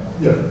 it's fine.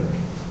 Yeah.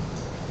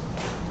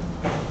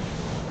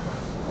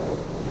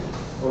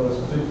 For the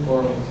split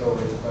form, it's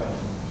always fine.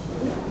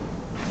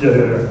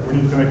 Yeah. We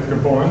need connected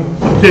component.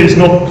 K is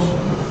not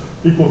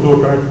equal to a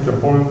connected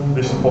component.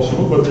 This is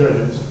possible, but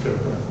yeah, it's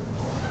okay.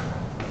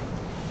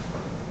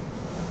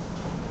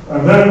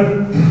 And then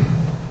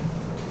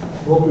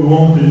what we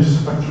want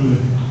is actually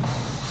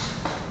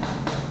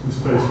the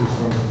space which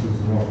is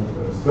not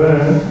as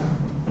there,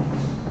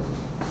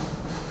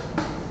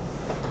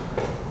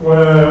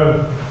 where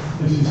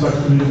this is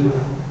actually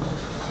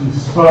C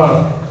star,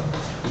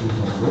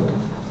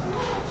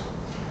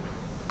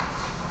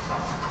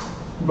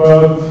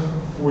 but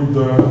with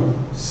the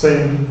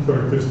same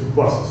characteristic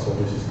classes. So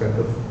this is kind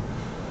of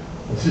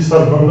a C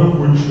star bundle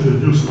which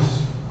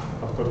reduces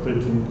after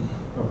taking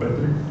a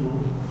metric to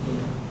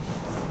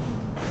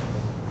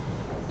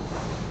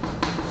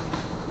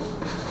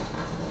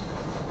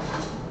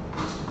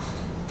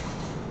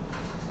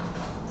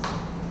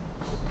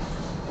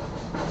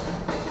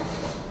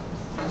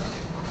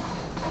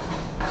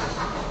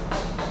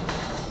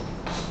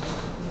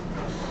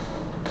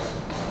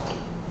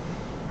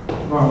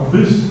now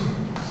this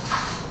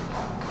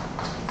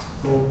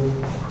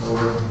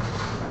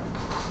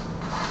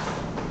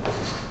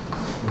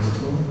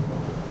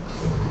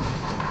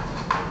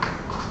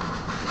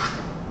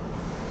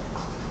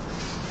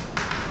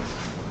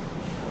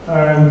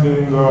and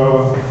in the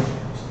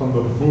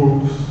standard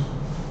books,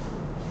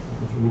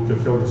 if you look at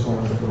Helderson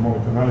and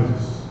harmonic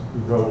analysis, we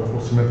go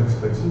for symmetric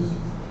spaces.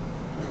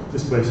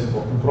 This plays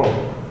important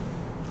role.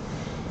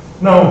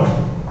 Now,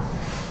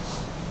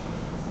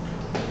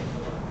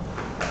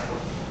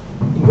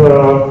 the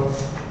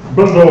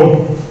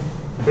bundle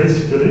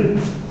basically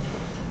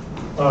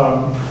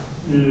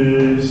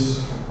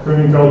is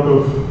coming out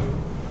of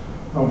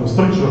the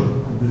structure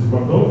of this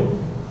bundle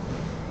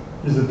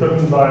is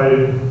determined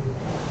by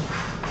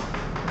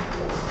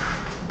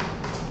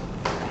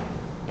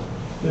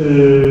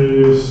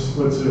is,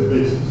 let's say, a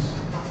basis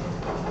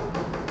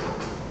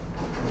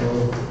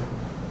of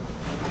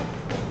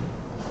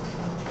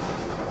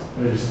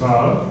A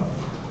star,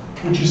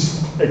 which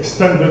is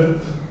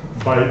extended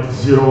by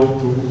 0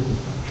 to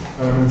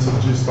elements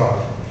of G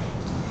star.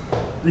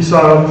 These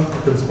are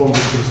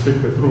corresponding to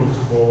restricted roots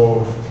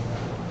for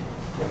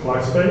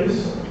applied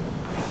space,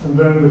 and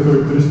then the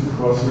characteristic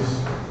classes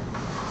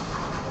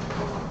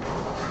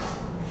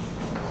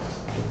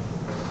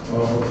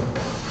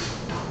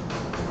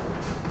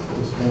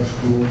corresponds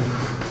to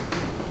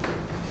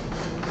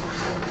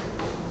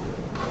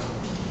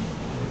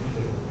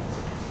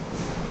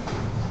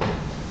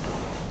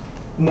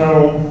now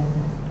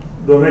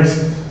the next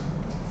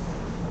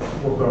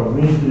what I'll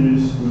need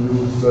is to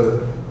use the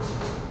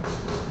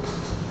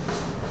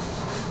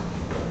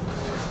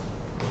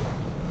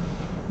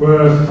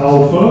where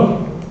alpha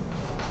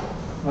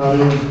are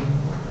in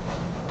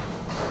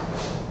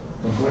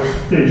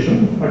complexification,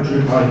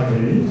 actually by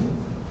A,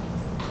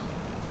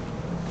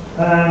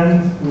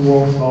 and we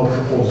want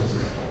alpha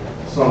positive.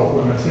 So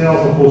when I say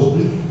alpha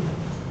positive,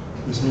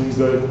 this means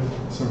that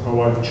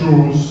somehow I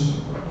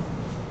choose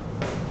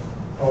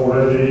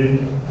already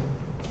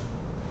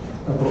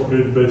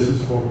appropriate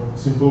basis for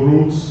simple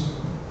roots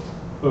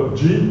of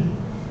G,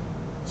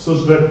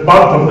 such that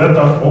part of that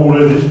are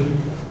already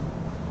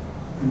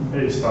in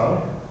A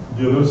star,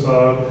 the others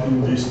are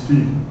in this P,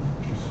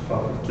 which is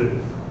part of K.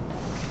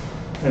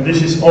 And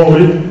this is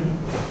only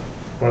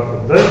part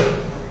of that.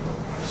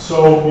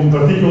 So in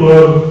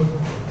particular,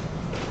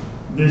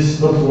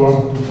 this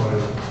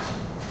 .125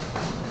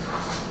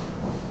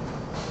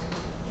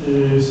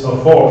 is a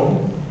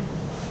form.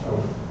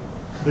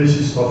 This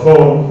is a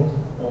form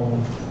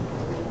on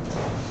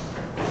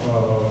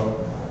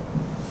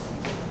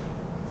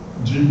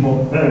G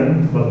mod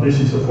N, but this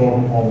is a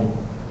form on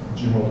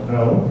G mod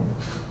L.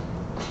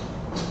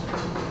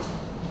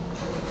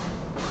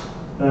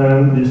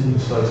 And this is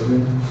precisely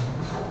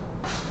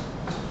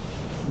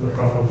the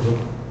half of the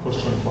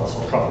question class,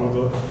 or half of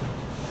the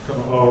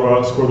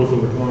our square root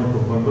of the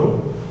canonical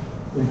bundle.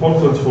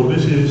 Important for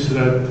this is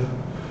that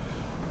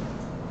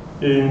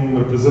in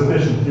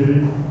representation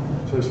theory,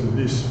 precisely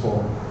this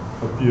form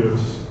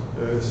appears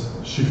as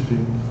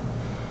shifting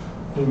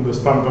in the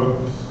standard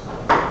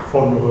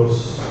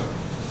formulas,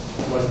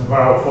 like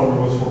Gueo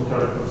formulas for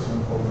characters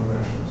and for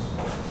dimensions.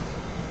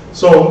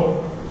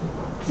 So,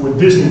 with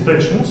these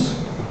notations,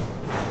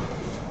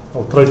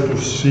 I'll try to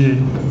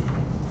see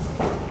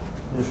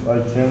if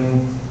I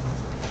can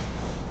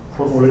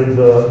formulate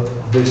the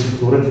basic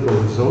theoretical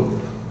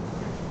result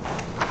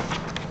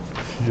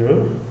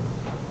here.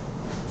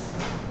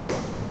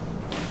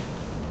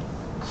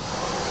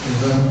 And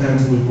then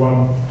end with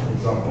one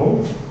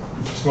example,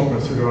 which is not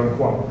necessarily rank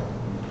 1.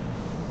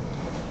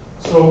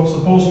 So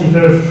suppose we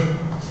have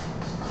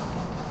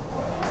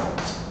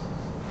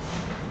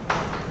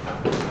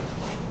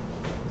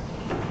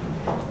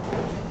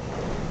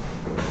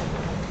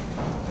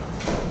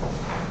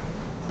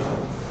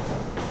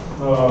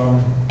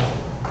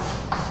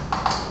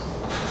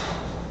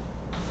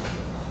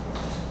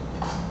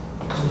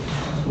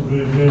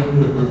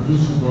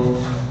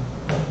reproducible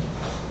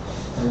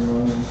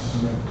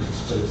symmetric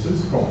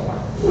spaces,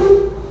 compact.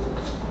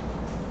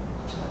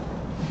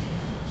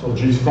 So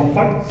G is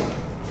compact,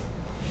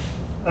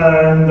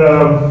 and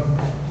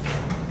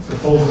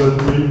suppose that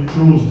we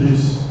choose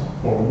these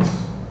forms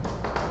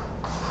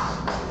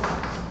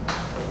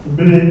to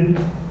be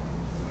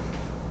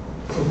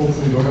suppose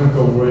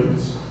fundamental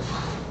weights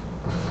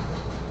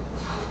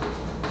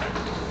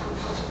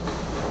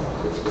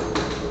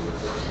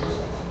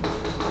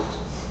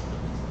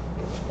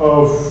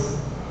of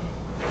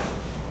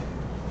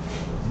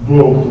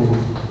dual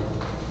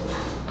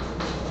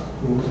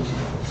to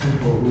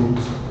simple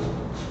roots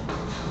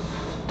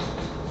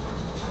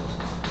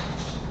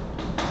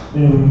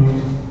in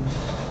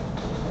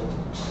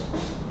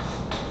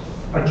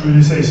actually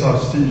this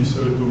ASRC is a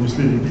little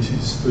misleading. This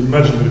is the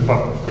imaginary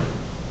part of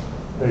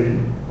A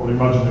or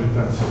imaginary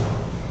tensor.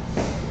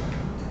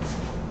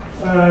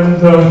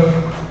 And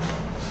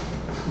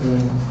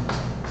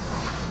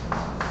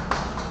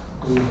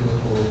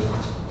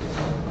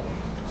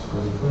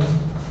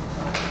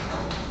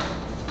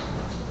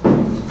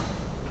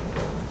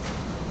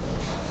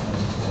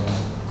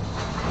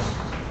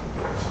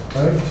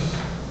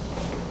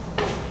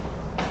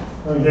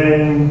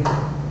again,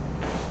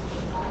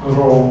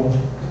 rho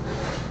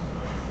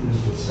is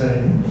the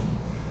same,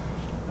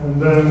 and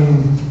then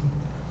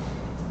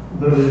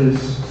there is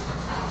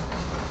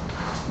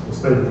the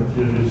statement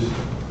here is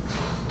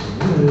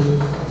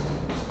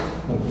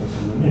not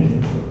necessarily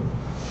meaning, but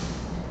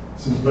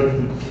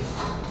symplectic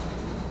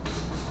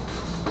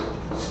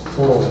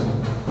form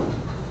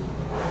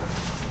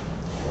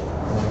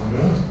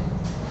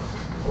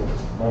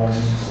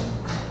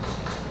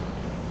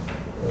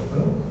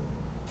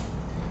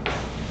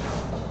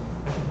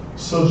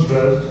such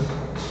that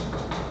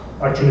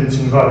actually it's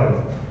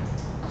invariant.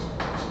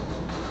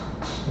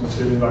 It's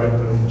invariant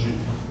in G.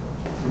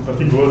 In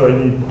particular, I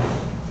need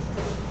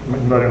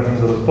invariant in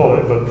the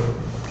poly, but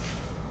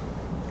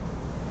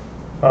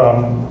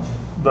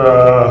the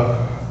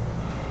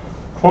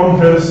form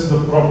has the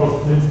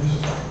properties.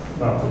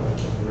 Now, I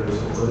can erase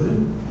it already.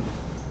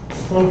 The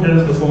form has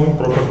the following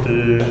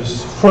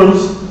properties.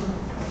 First,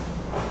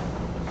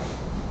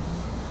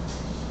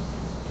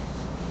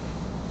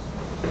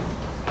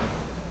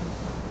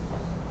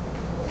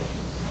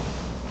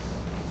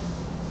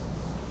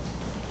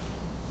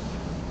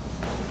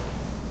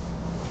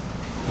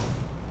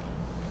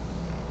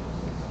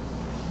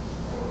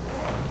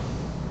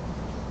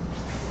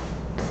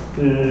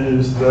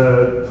 is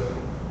that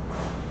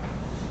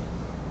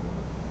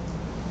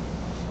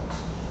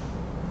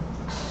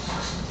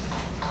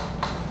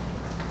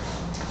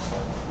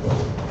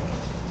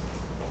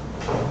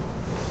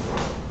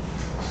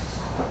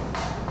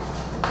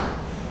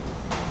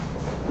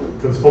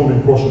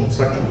corresponding portion is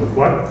actually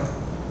flat,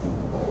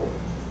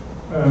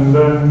 and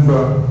then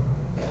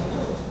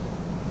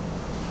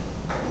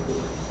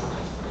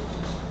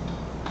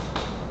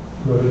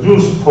the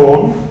reduced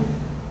form,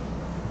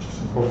 which is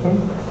important,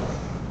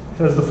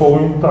 has the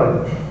following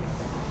type.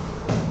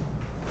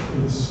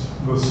 It's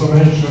the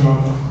summation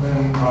of ni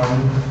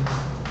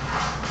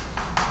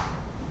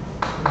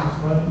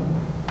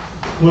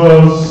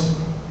plus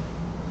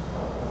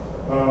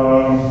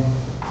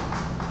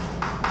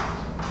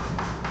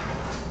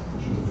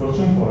which is the first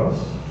one plus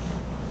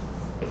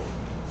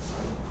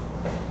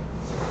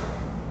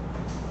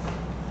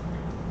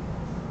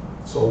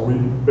so we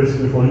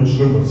basically for each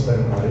number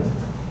send ni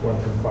one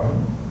can find.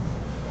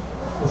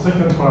 The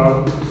second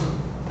part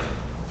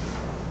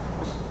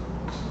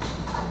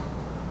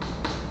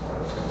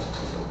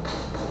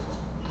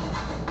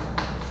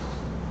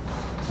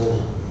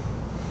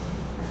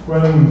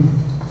when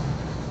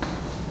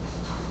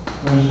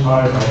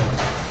I have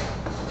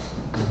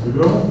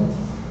integral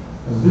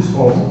and this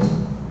form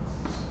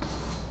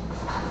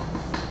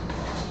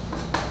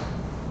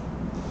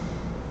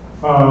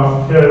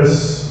has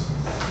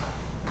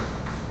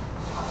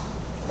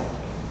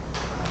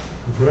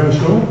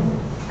differential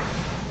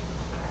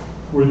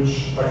which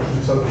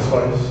actually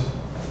satisfies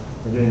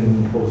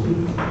again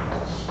positive.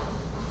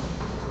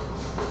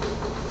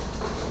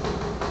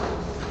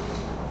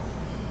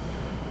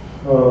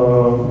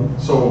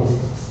 So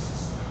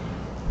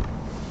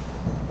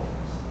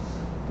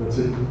that's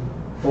it.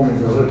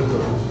 Omega Z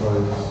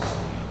satisfies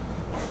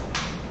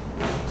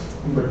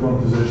the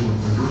quantization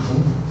condition.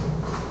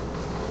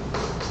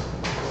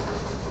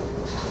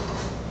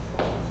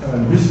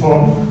 And this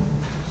form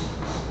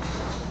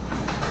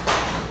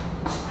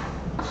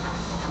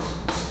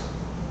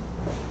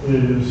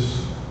is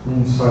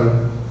inside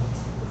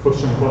the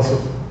first class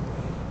of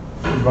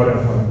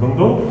invariant line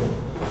bundle,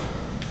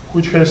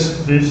 which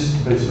has these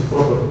basic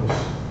properties.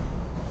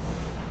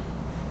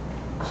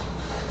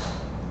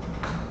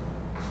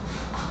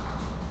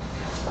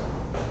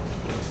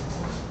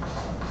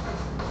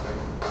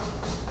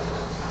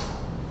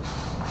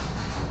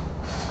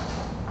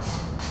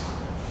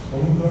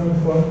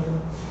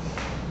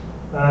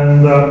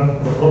 And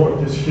the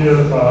properties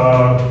here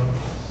are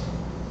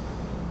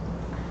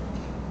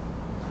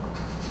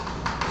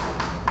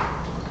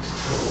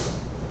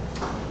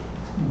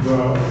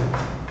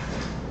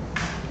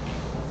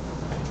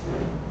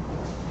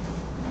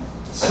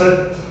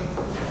set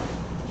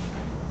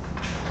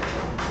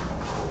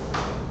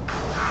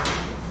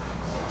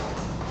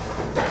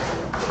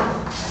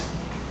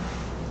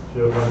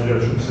here maybe I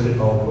should say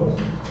alpha.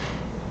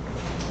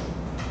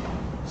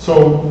 So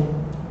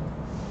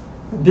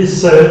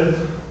this set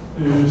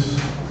is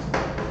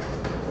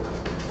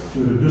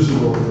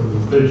irreducible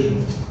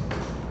representation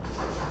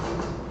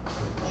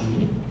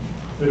G.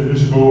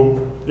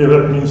 Irreducible, yeah,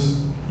 that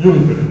means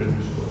unitary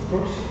reducible, of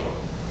course.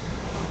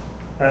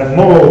 And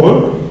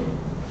moreover,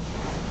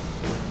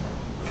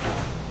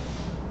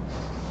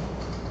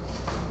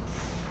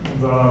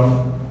 the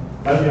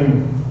eigen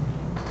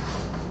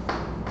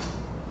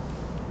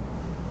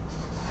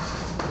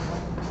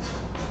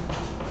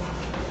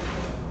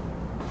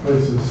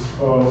basis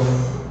of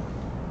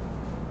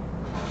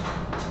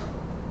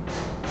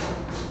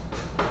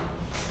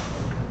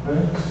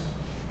X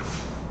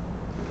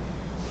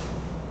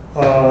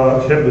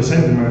have the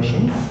same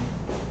dimension.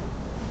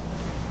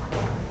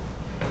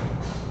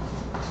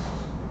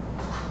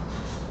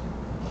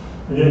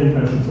 Again, I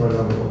should try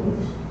another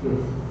object.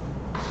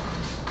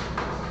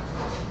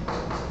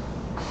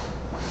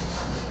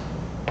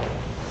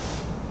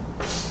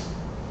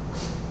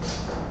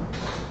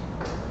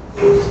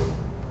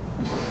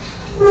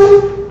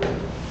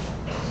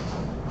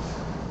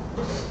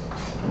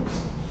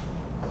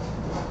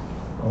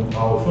 On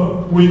alpha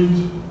with,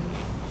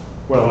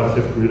 well, I have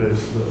to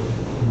erase the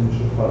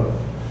initial part.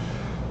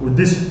 With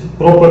this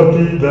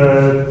property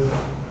that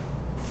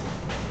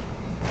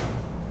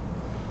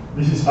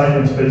this is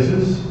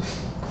eigenspaces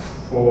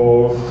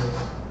for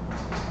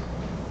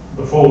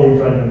the following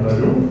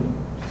eigenvalue.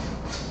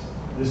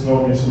 This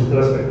norm is with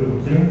respect to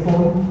the Killing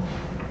form.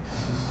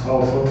 This is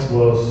alpha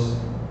plus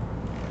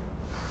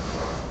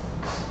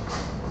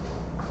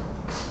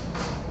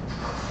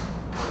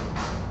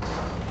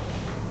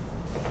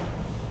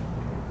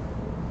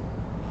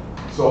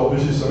so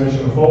this is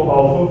summation of all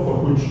alpha for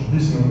which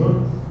this number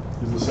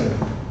is the same.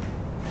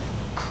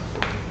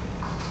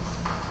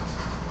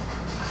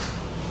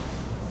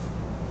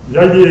 The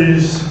idea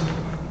is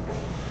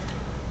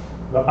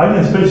the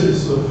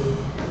eigenspaces of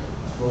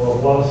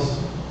Laplace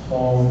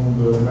on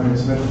the many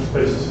symmetric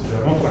spaces, if they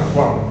are not rank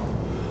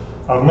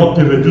 1, are not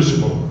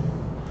irreducible.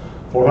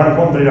 For rank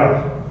 1 they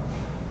are.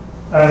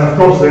 And of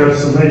course they are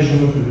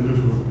summation of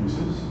irreducible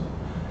pieces.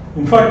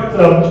 In fact,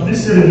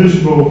 these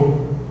irreducible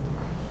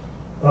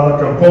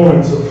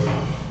components of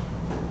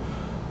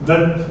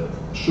that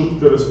should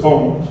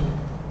correspond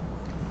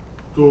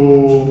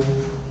to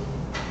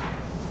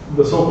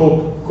the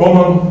so-called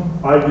common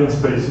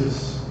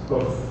eigenspaces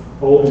of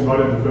all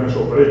invariant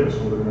differential operators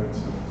from the remaining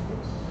symmetric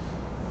space.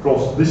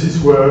 Because this is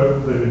where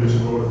the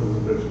irreducible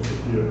representations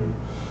appear.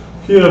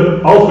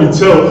 Here, alpha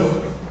itself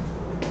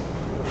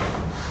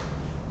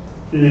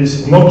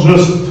is not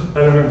just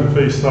element of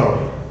A star.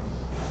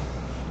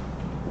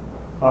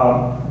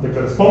 The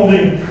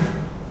corresponding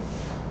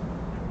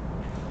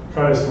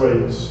highest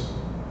weights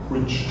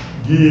which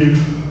give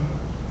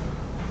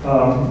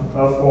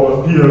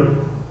or appear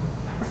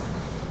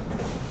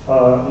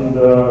in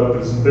the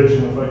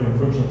representation of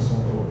eigenfunctions on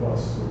the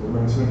Laplace of the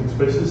many symmetric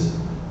spaces,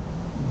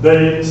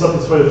 they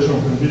satisfy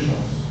additional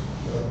conditions.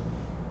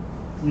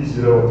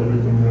 Easy relatively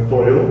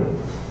combinatorial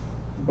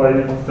by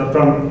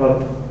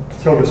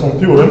Helgeson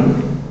theorem.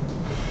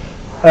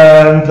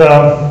 And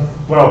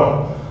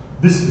well,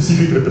 these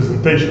specific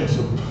representations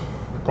of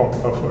a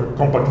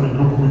compact Lie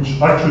group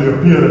which actually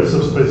appear as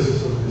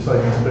subspaces of these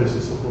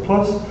eigenspaces of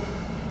Laplace,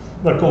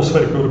 they're called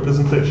spherical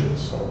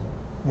representations. So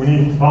we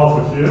need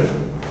alpha here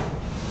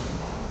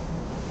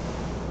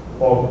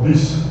of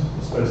these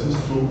spaces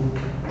to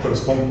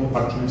correspond to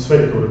actually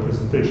spherical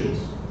representations.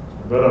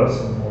 There are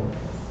some more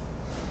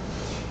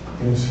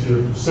things here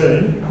to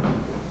say,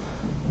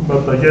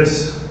 but I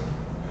guess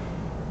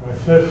I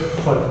have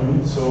 5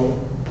 minutes, so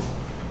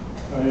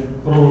I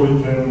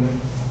probably can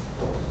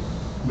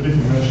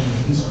briefly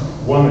mention this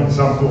one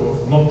example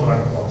of not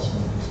rank 1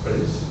 symmetric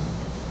space,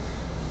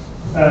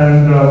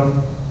 and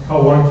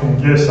how one can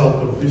guess out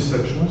of these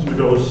sections,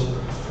 because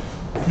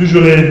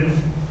usually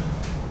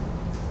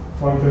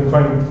one can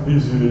find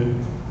easily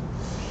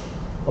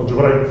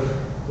algebraic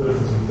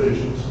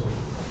representations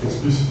of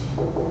explicit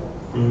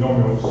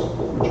polynomials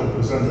which are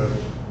presented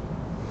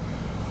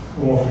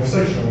along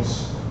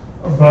sections,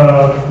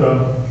 but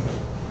the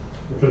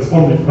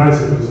corresponding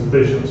nice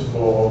representations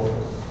for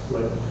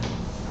like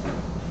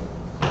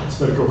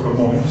spherical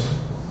harmonics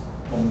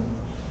on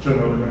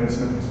general remaining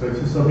symmetric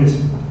spaces are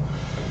missing.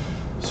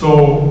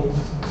 So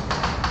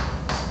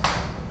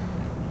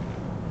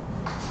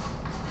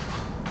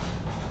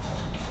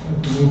let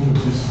me move to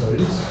this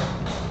phase.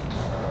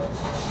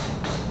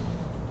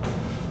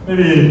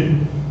 Maybe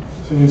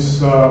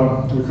since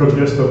we heard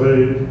yesterday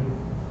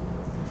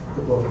a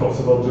couple of talks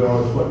about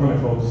general flat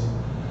manifolds,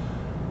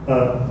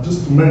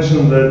 just to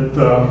mention that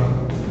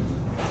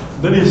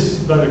there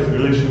is direct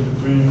relation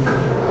between the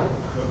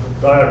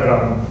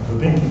diagram, the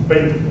thinking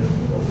painting,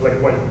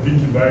 black-white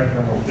thinking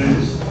diagram of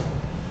this,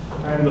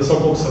 and the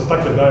so-called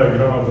Satake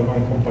diagram of the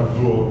non-compact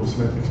dual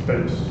symmetric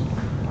space.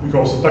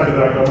 Because Satake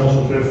diagram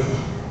also have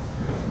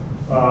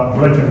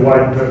black and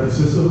white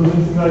vertices of the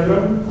limiting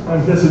diagram,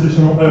 and has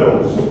additional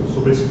arrows. So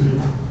basically,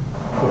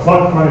 the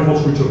flat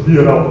manifolds which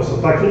appear out of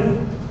Satake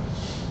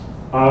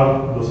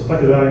are the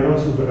Satake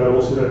diagrams with the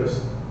arrows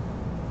erased.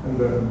 And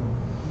then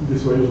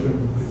this way you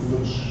can pretty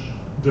much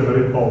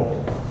generate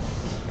all.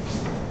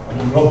 I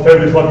mean, not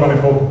every flat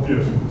manifold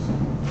appears in this.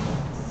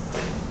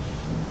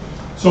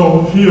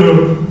 So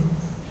here,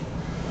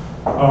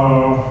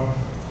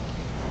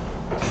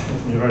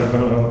 let me write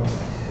down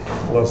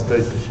last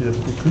data here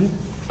quickly.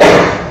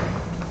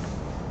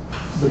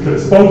 The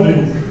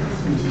corresponding,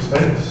 this is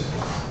X,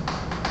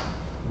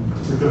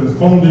 the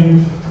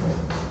corresponding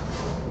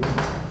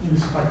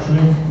is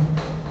actually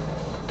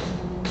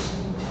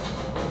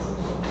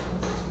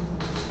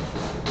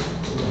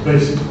the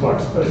basic plug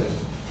space.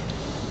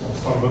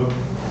 Standard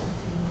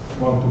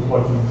 1 to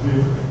plug-in 3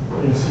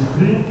 in C3.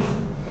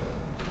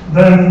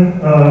 Then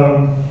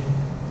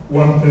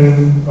one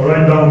can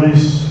write down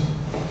this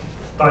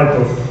type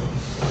of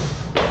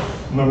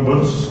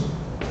numbers.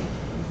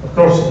 Of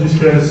course, this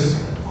has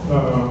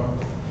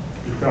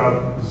you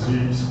have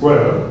Z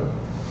squared,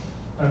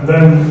 and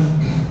then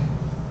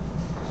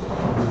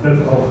that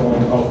alpha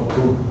 1, alpha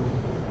 2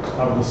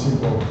 are the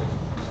simple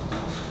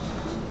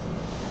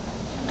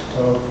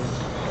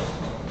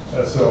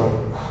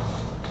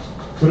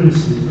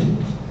SL3C,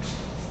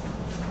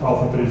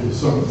 alpha 3 is the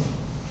sum.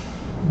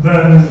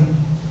 Then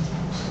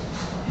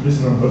these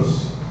numbers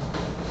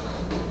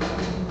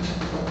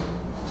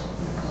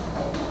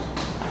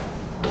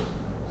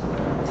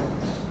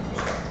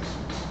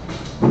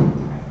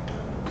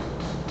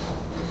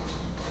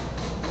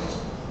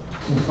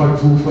in fact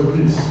look like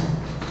this.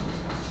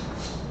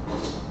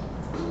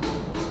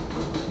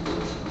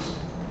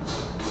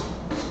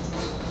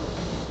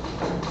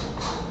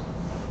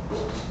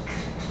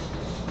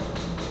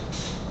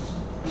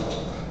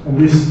 And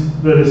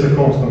there is a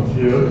constant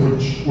here,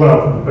 which,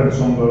 well,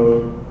 depends on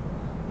the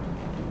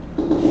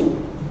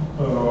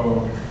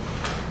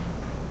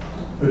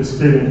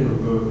rescaling of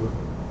the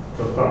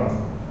Cartan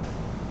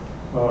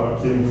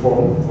King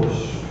form, which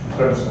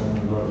depends on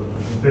the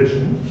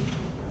representation.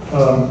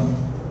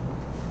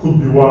 Could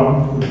be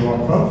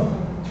 1/2.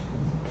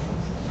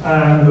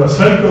 And the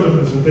spherical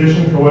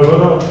representation,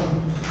 however,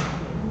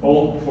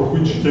 all for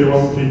which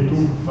K1, K2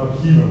 are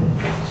even.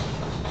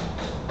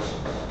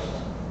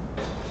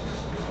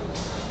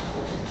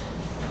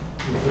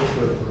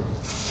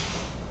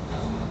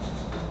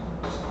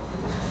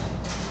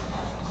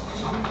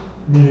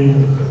 Meaning,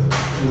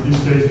 in this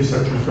case, this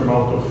actually come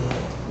out of,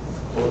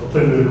 or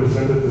can be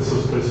represented as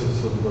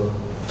subspaces of the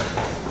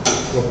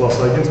Laplace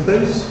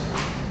eigenspace.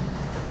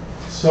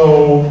 So,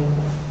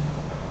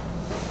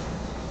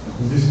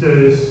 in this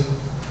case,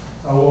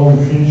 along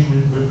finish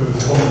with the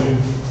corresponding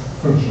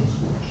functions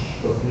which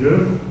appear.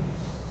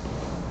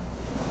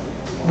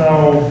 Now,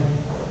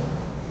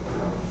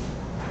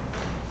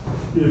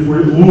 if we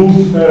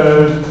look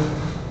at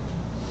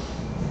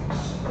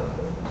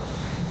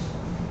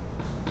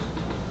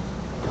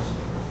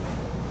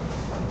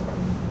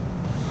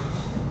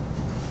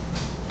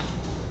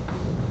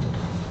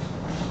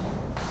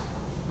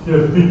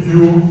here, PQ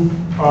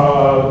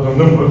are the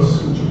numbers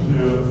which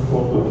appear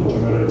for the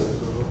generator.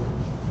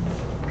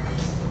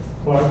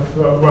 But,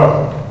 well,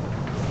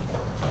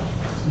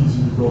 it's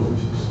easy because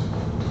this is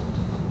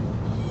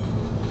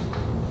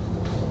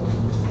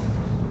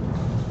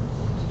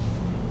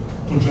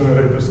two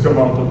generators come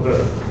out of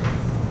there.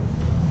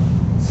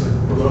 It's a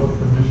quadratic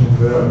condition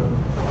there.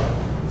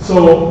 So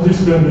this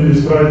can be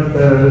described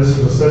as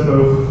a set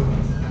of,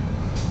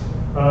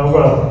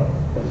 well,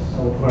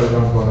 I'll try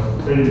that one.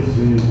 AZ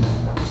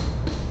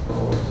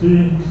over T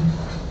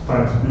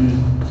times B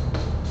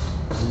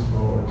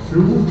over Q,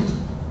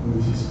 and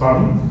this is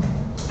span.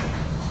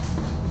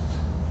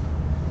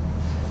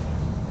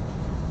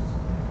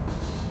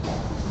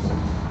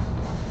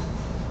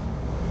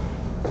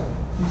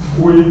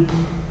 With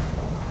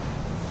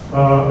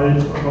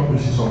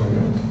this is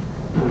omega.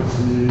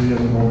 With the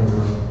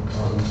omega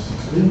are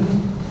 16.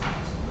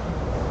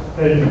 A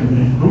and B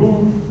blue,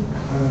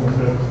 and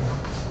the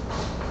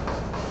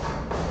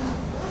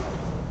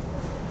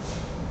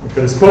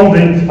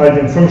corresponding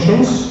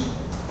eigenfunctions.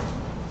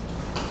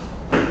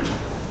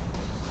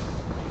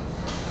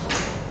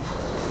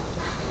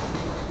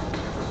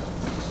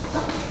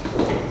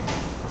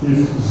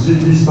 If Z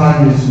this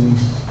time is in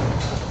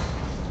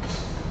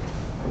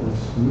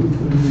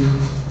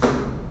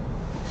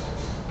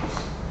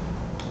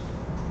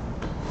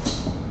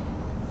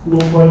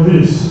look like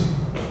this.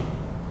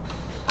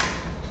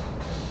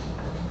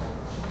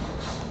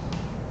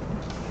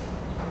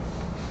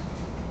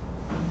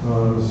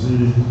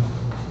 Z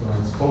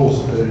transpose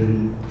A.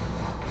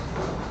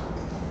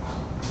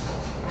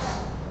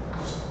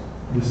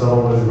 These are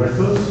already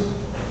vectors.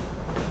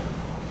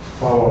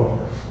 Power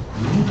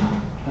E,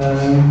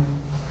 and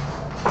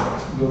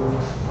the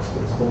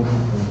corresponding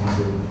from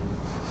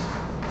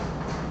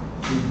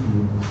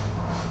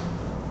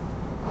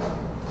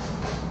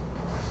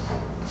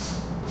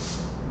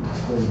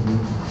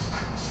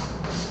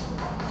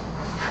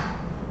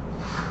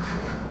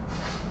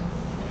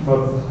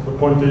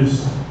point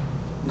is,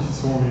 this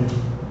is only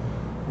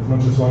as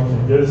much as one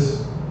can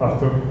guess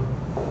after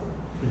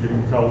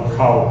figuring out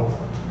how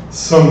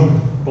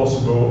some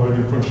possible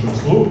Euler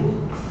functions look.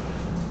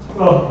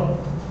 Well,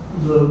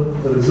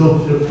 the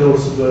result here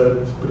tells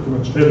that pretty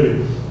much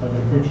every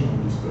Euler function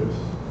in this space is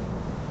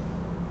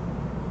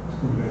a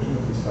combination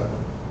of this type.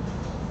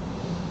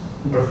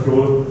 In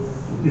particular,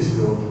 this is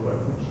the Euler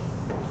function.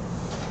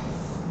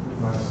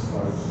 Nice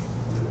slides.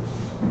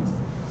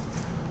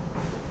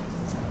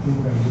 I think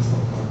I'm just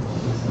not part of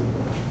this.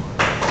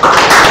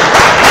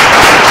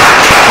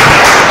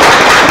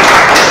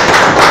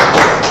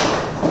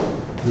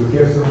 Do you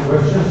have some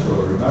questions or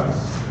remarks?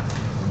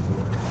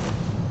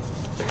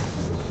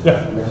 Yeah.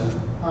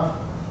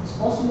 It's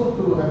possible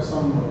to have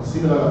some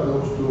similar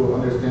approach to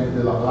understand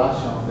the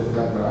Laplacian of the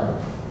Grantcharov.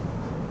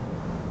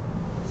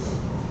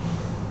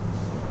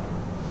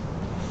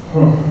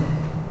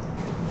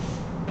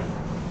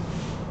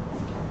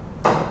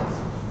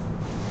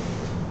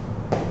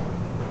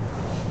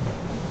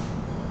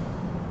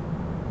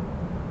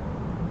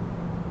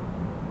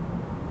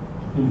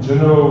 In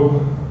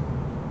general,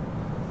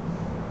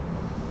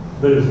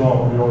 there is no a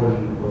priori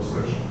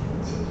illustration.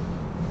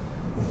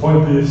 The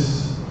point is,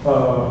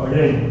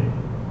 again,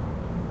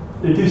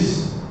 it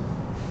is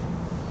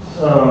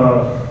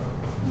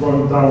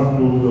going down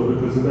to the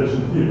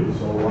representation theory.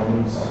 So one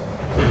means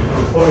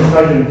all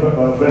Italian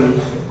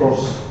values, of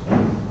course,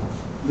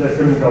 they're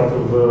coming out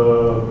of the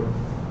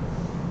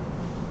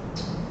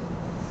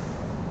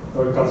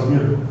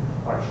Casimir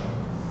action.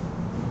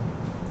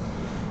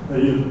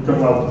 They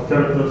come out of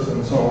characters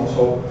and so on.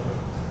 So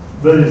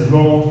there is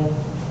no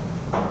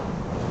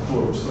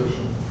full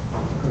abstraction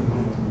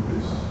continuing with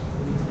this.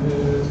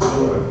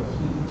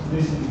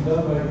 This is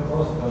done by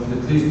constant,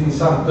 at least in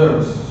some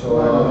terms. So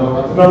I don't know.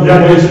 But the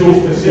idea is to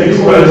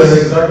express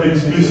exactly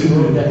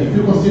explicitly. Yeah, if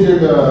you consider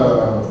the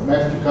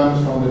method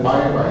comes from the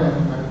variant method,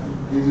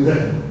 this is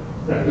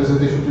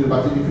representation theory.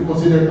 But if you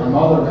consider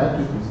another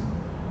method,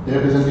 the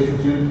representation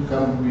theory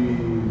can be a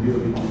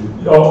little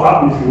bit. Oh,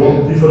 if you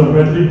want different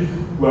metric,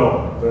 well,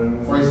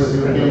 then. For instance,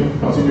 you can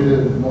consider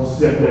the most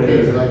simple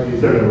case like the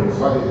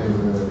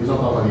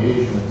horizontal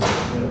variation.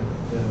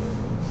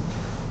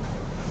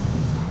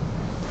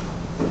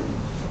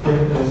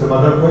 Okay, some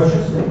other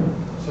questions?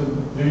 So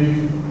do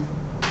you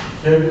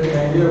have any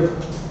idea of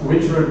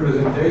which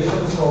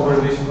representations over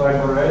this wide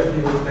variety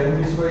you obtain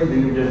this way? Do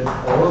you get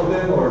all of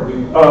them or do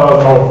you? No.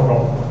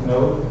 No?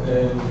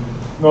 And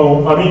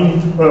No, I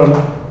mean,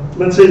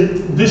 let's say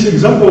this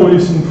example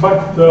is in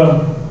fact,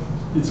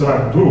 it's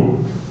rank 2.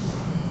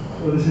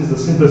 This is the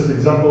simplest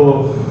example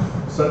of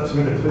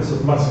symmetric space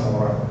of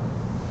maximal rank.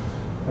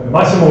 And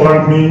maximal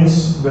rank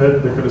means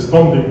that the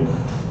corresponding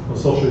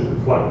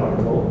associated flag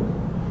variable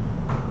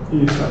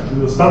is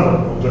actually the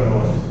standard of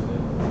generalized,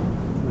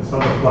 the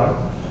standard flag.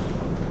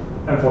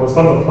 And for the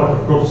standard flag,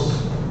 of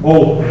course,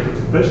 all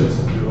representations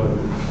of the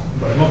value,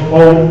 but not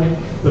all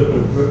the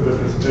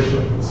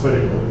representation of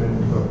spherical in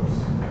any terms.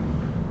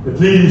 At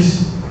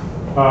least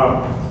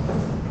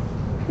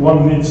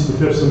one needs to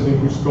have something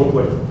which is called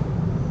like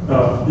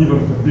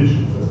even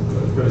condition. The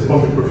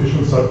corresponding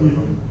coefficients are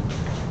even.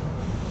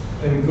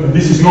 And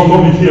this is not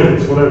only here,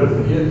 it's for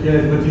everything.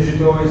 yeah, but is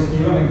it always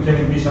even and can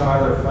it be some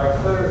other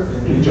factor?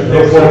 In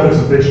general, for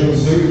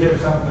representations. Do you have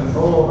some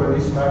control over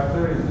this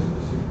factor? Is the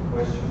specific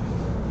question.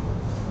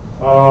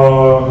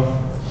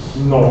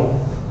 No.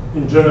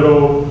 In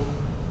general,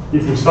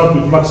 if we start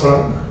with max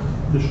rank,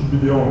 this should be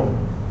the only.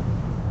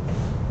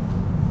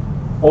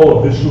 All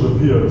of this should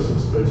appear as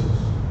subspaces.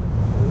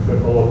 We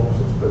have a lot of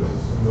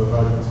subspaces in the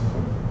variance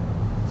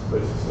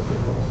spaces of the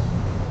class.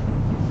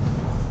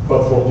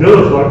 But for the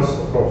other flags,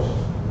 of course,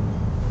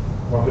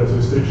 one has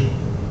restriction.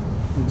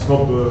 It's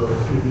not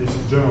if this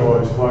is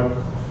generalized flag,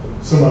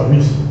 some are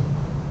missing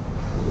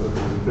the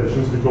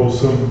representations because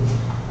some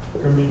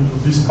come into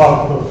this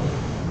part of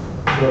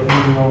the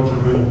reading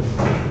algebra,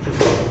 which is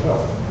part of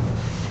help.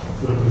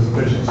 The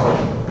representations are.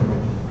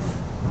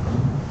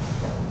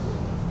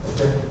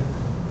 Okay.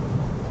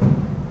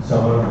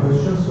 Some other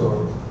questions or?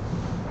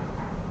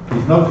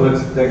 If not,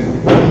 let's take the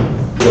question.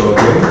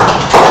 Okay.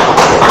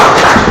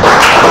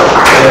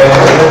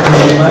 Let me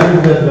remind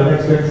you that the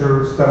next lecture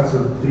starts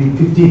at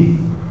 3:15.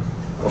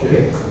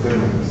 Okay.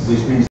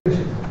 This means.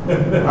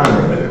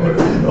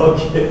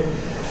 Okay.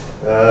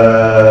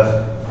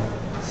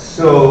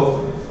 So,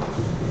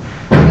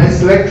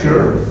 next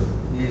lecture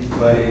is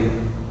by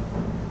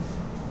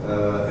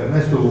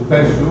Ernesto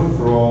Lupercio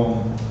from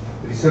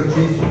Research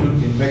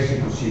Institute in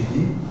Mexico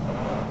City.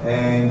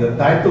 And the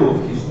title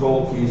of his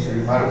talk is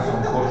Remarks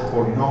on Cauchy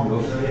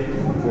Polynomials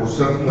for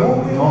Certain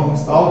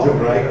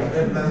Non-Algebraic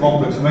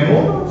Complex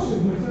Manifolds.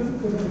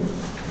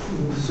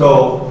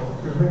 So,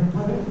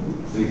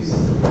 please.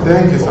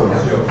 Thank you so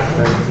much.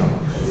 Thank you so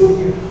much.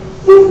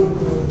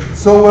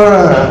 So we're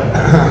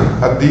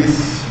at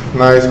this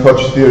nice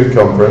Cauchy theory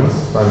conference.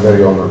 I'm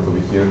very honored to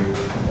be here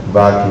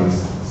back in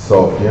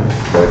Sofia.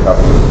 Very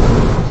happy.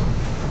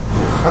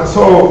 And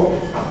so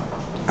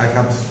I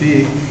have to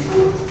speak.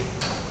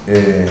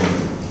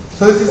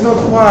 So this is not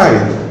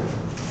quite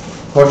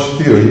Hodge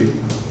theory,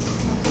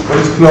 but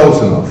it's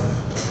close enough.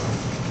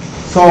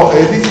 So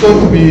this is going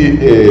to be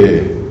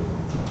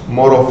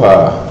more of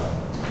a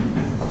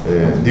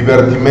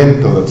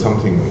divertimento than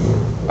something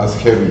as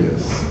heavy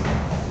as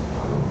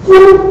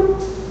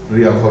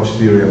real Hodge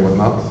theory and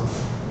whatnot.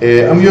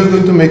 I'm just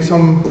going to make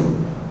some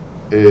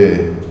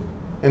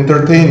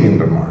entertaining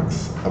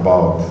remarks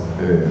about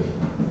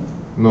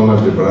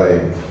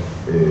non-algebraic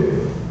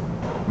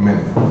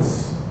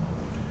manifolds.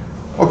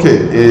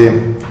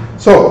 Okay,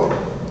 so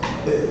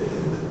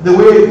the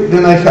way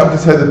then I have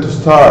decided to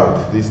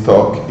start this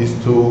talk is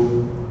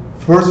to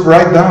first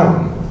write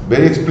down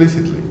very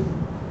explicitly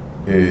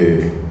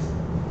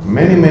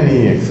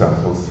many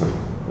examples,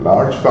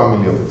 large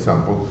family of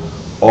examples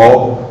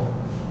of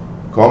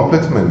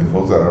complex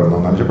manifolds that are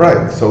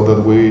non-algebraic, so that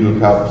we'll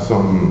have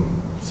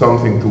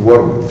something to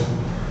work with.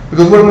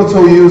 Because we're not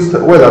so used,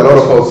 well, a lot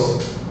of us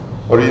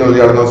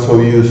originally are not so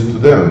used to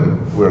them.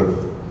 We're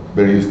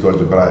very used to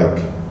algebraic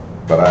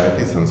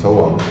varieties and so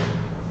on.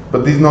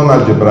 But these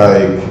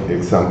non-algebraic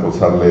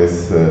examples are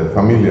less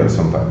familiar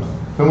sometimes.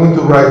 So I'm going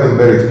to write them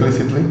very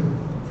explicitly.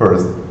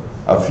 First,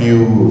 a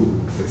few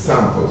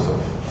examples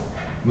of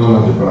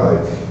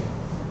non-algebraic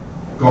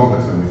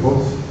complex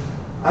manifolds.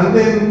 And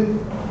then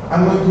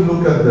I'm going to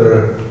look at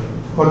their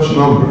Hodge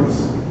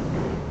numbers,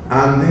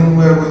 and then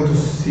we're going to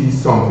see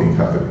something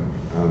happening.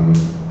 And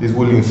this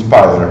will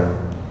inspire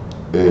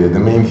the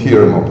main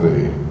theorem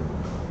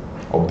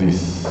of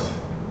this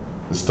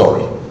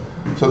story.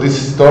 So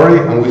this story,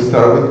 and we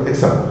start with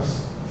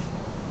examples.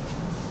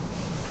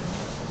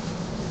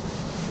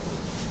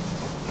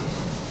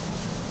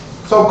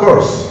 So of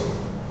course,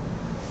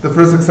 the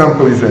first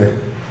example is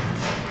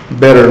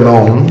better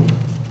known,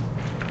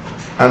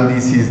 and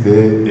this is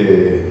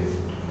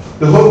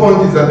the whole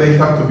point is that they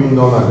have to be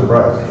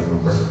non-algebraic,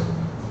 remember?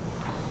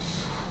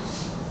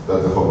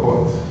 That's the whole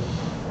point.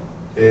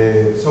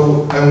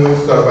 So I'm going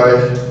to start by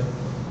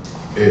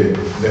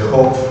the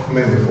Hopf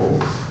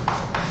manifold.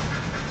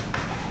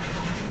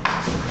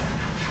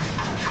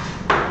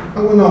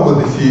 And we know what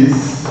this is.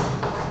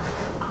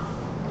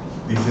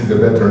 This is the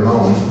better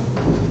known.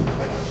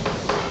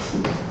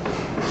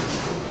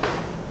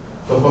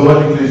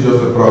 Topologically, it's just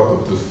the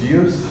product of two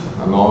spheres,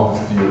 an odd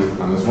sphere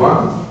and a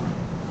swan.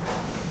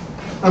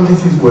 And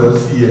this is where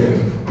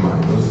Cn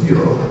minus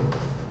 0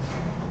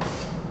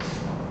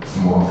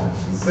 mod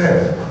Z.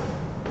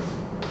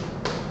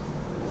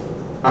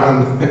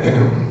 And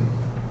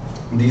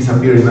these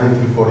appear in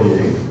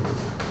 1948,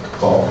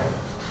 Hopf,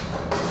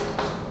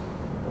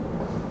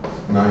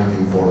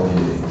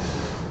 1948.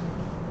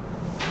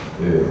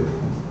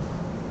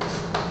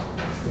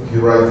 He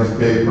writes this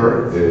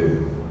paper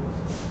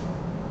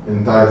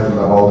entitled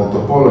about the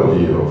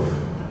topology of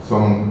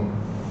some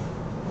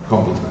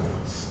complex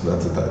manifolds.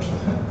 That's the title.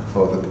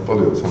 About the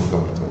topology of some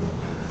complex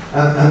manifolds.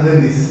 And then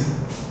this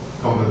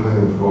complex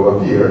manifold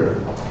will appear.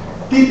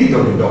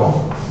 Typically, though,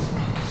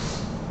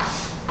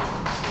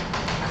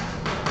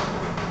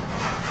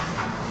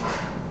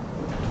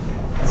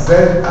 Z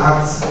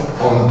acts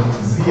on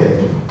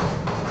Zn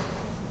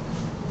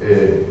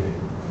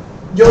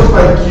just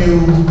by Q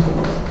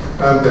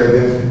and the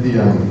identity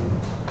and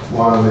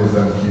 1 less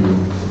than Q,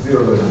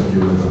 0 less than Q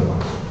less than 1.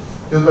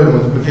 Just by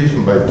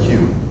multiplication by Q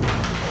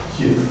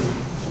here.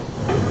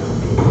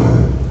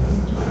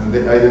 And the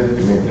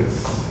identity matrix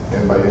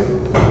n by n.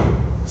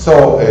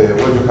 So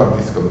when you have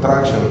these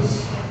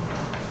contractions,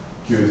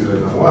 Q is less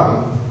than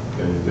 1,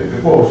 then you take the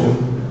quotient,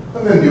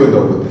 and then you end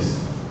up with this.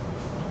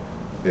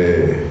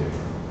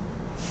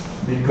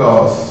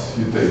 Because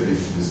you take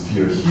this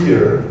sphere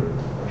here,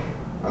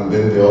 and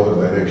then the other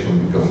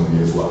direction becomes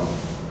ds1.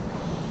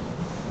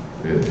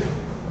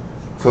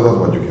 So that's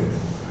what you get.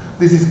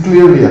 This is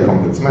clearly a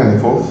complex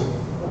manifold.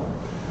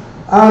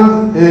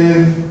 And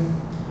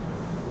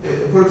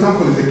for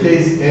example, in the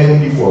case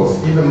n equals,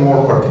 even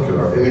more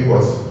particular, n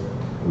equals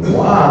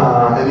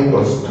 1, n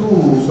equals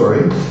 2,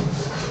 sorry.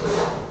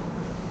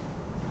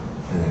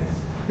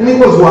 N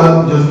equals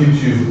 1 just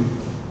gives you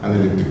an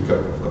elliptic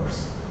curve, of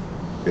course.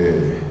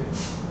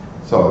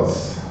 So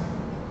it's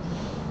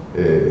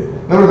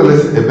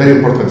nevertheless a very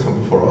important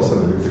example for us,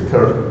 an elliptic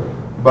curve.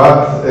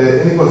 But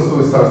n equals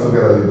 2 starts to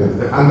get a little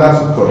bit, and that's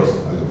of course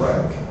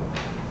algebraic.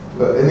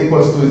 But n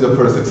equals 2 is the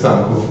first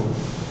example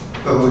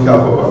that we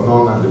have of a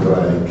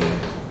non-algebraic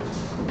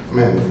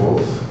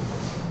manifold,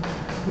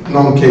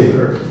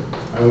 non-Kähler.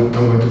 I'm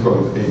going to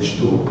call it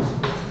H2.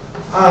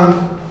 And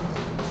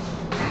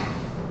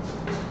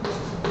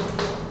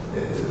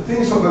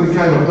things are really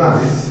kind of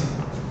nice.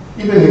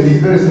 Even in this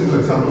very simple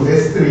example,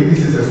 S3, this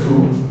is S2.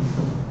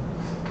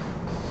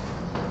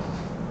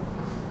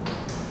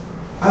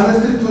 And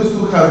S3 to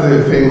S2 has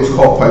the famous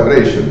Hopf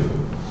vibration.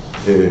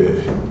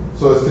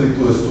 So S3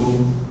 to S2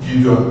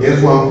 gives you an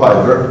S1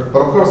 fiber, but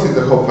of course it's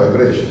the Hopf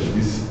vibration.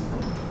 This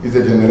is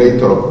the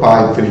generator of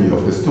pi 3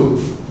 of S2.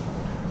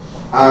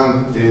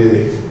 And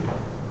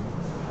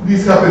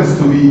this happens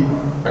to be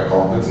a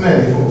complex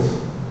manifold.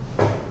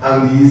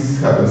 And this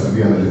happens to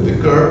be an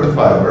elliptic curve, the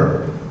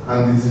fiber,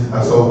 and this is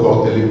a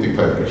so-called elliptic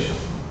vibration.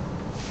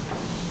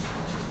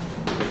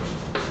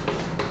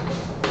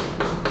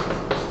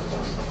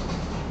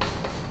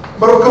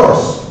 But of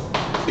course,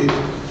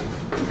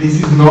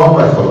 this is not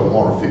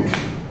isomorphic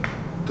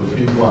to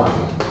P1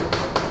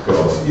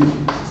 cross E.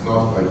 It's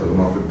not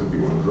isomorphic to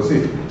P1 cross E.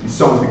 It's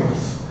something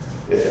else.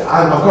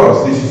 And of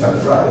course, this is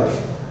algebraic.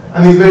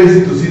 And it's very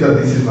easy to see that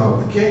this is not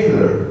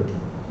scalar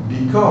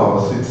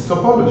because its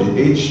topology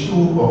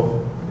H2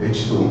 of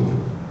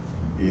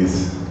H2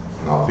 is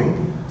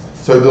nothing.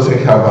 So it doesn't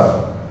have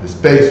a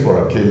space for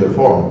a scalar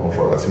form or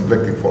for a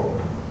symplectic form.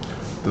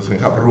 It doesn't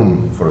have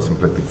room for a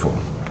symplectic form.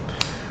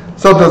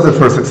 So that's the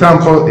first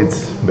example.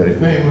 It's very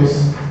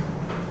famous.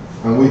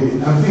 And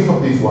think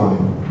of this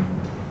one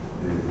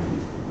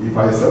if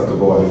I start to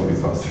go a little bit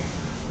faster.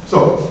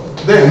 So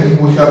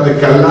then we have the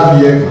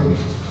Calabi-Ekman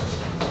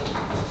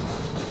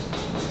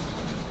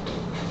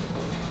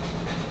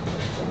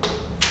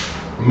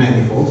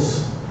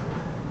manifolds.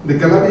 The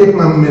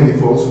Calabi-Ekman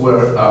manifolds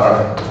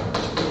are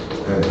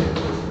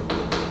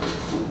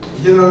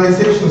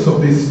generalizations of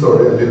this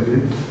story a little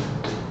bit.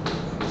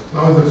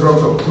 Now in the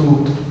crux of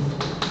two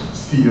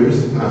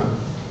spheres, not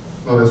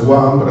as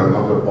one, but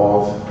another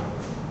odd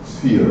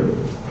sphere.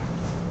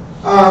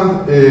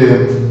 And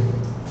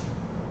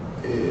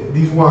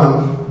this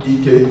one,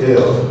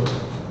 EKL,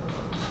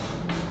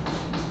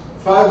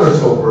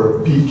 fibers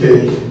over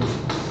PK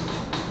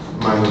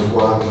minus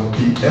 1,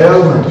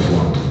 PL minus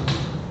 1.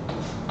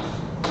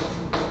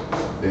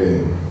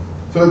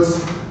 So it's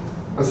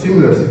a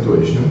similar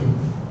situation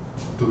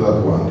to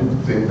that one. You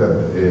could think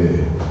that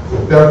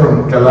they are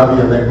from Calabi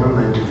and Ekman,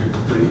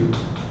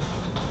 1953.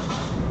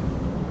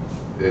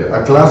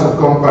 A class of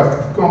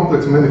compact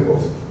complex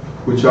manifolds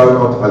which are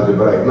not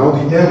algebraic. Now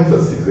the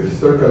emphasis, the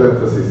historical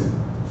emphasis,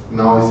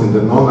 now is in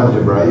the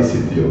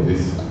non-algebraicity of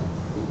these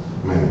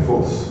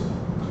manifolds.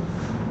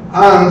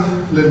 And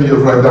let me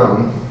just write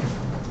down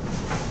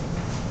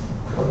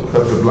how to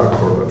have the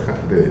blackboard at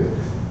hand, the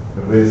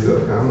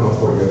eraser at hand, not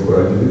forget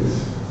where I did it.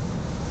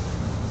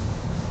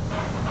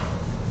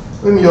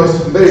 Let me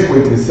just very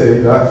quickly say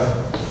that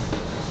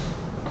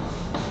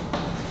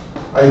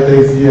I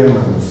take Cn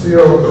minus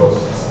 0 cross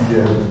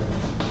Cn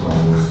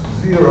minus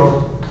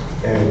 0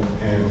 and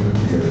M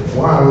here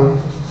 1.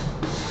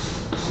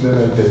 Then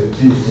I take T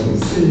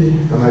and C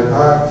and I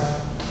act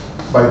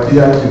by T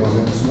acting on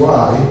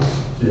xy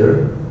here.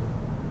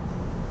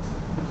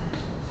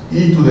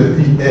 E to the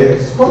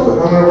Tx. What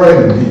am I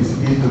writing this?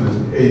 E to the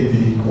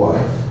ATY.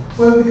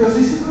 Well, because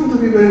this is going to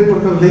be very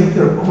important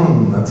later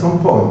on at some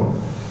point.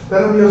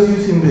 Then I'm just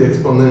using the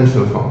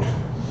exponential function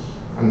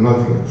and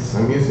nothing else.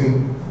 I'm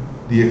using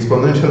the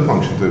exponential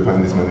function to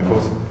define these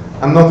manifolds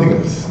and nothing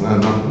else.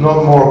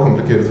 Not more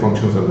complicated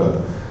functions than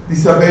that. This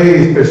is a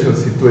very special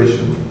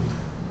situation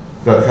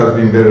that has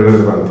been very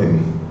relevant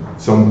in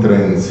some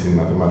trends in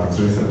mathematics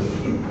recently.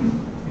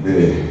 E to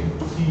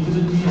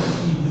the T is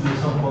E to the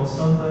some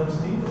constant times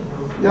T?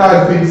 Yeah,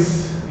 I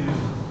fix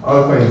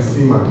alpha in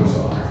C minus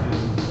R.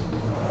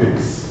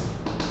 Fix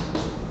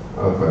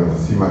alpha in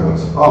C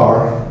minus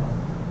R.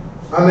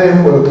 And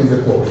then what is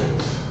the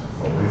quotient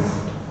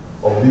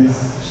of this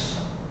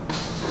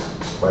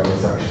by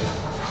this action?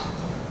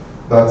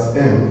 That's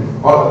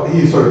M, or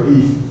E, sorry, E,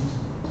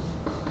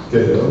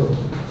 KL.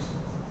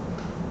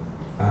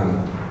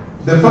 And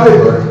the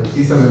fiber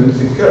is an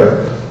elliptic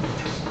curve.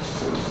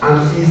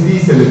 And is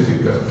this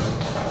elliptic curve?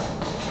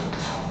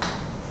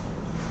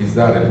 Is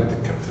that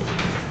elliptic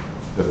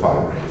curve? The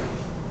fiber.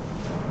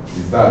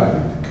 Is that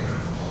elliptic curve?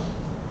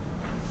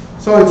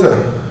 So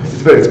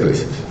it's very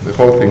explicit. The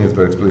whole thing is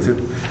very explicit.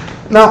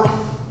 Now,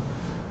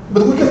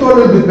 but we can do a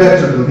little bit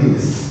better than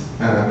this,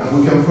 and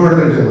we can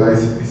further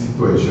generalize this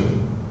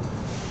situation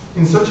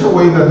in such a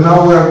way that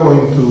now we are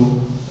going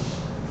to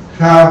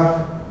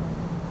have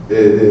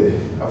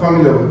a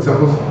family of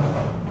examples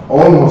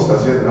almost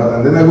as general,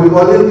 and then I will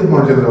go a little bit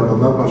more general, but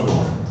not much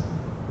more,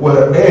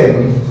 where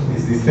N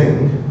is this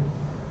thing,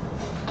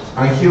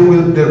 and here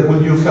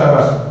you have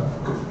a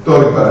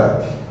toric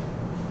variety,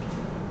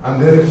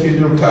 and then here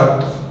you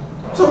have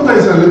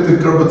sometimes a elliptic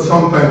curve, but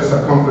sometimes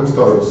a complex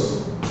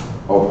torus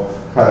of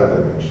higher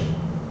dimension.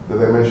 The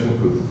dimension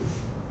could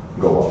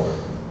go up.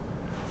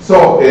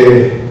 So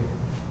they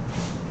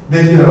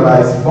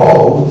generalize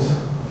both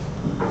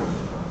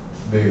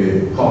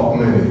the Hopf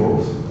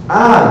manifolds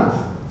and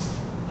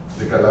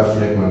the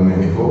Calabi-Ekman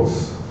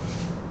manifolds.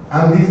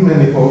 And these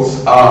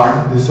manifolds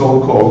are the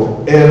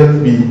so-called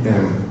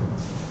LBM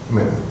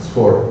methods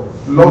for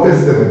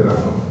Lopez de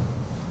Medrano,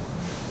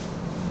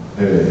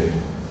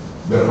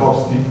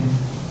 Berhovsky,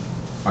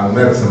 and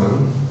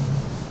Merseman,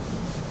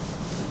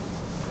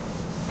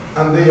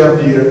 and they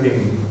appeared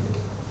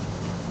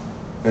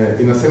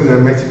in a seminar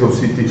in Mexico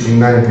City in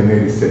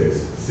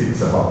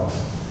 1986, about.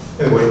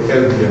 Anyway,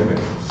 LBM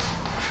methods.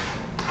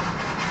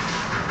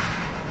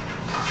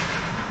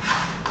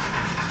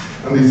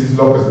 And this is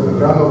Lopez de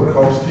Medrano,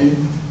 Berhovsky,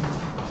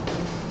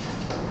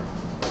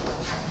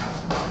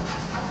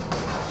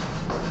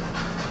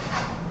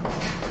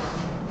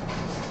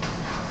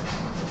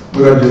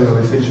 with a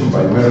generalization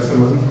by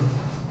Merseman.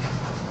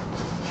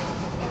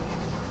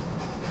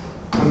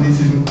 And this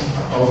is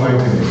of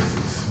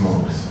 1986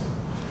 models.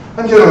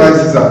 And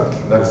generalizes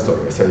that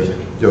story, as I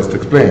just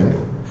explained.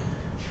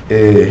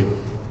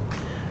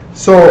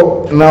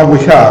 So now we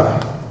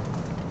have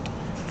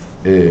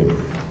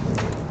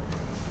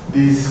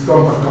this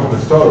compact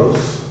complex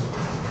torus.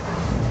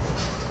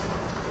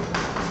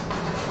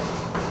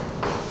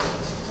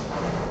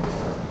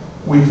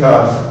 We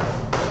have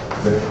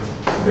the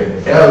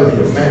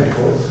LBM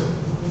manifold.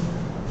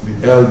 The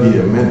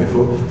LBM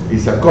manifold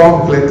is a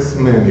complex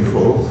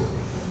manifold.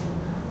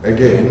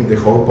 Again, the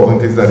whole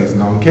point is that it's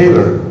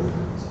non-Kähler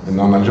and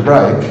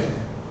non-algebraic.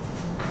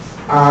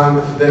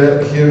 And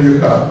here you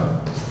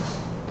have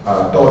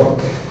a toric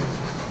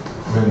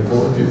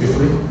manifold,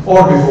 typically,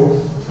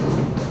 orbifold,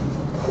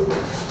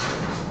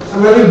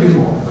 and a little bit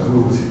more, as we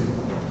will see.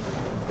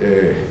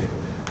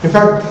 In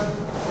fact,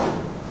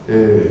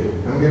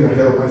 I'm getting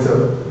ahead of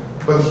myself,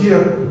 but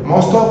here,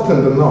 most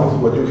often than not,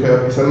 what you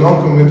have is a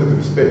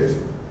non-commutative space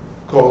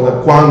called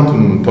a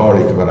quantum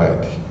toric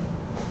variety.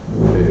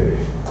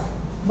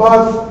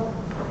 But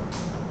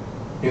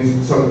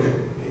in some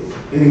cases,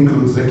 it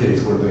includes the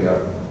case where they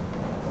are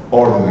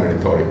ordinary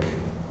toric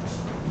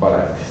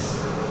varieties.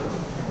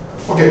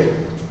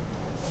 Okay,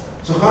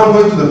 so how am I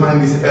going to define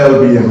these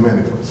LBM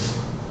manifolds?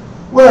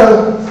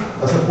 Well,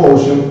 as a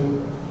quotient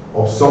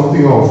of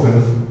something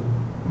often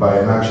by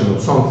an action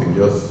of something,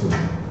 just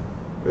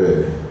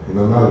in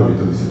analogy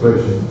to this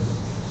equation.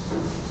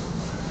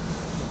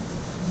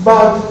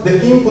 But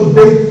the input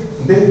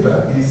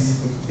data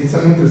is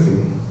an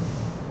interesting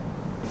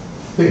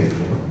thing.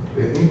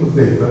 The input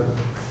data,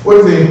 what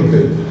is the input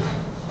data?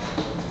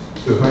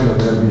 To find an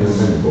LBM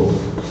manifold.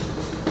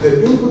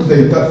 The input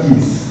data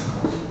is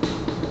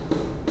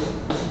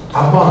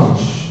a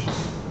bunch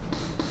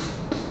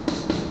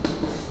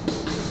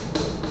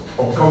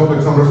of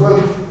complex numbers,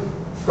 well,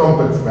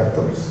 complex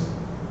vectors,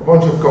 a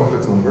bunch of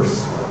complex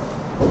numbers.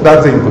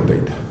 That's the input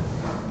data.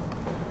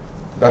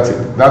 That's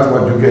it. That's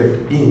what you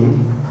get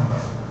in,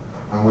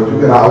 and what you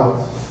get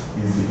out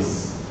is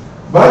this.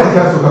 But it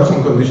has to have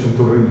some condition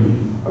to really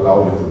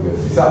allow you to get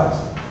this out.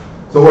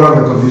 So what are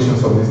the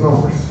conditions of these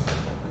numbers?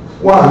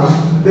 One,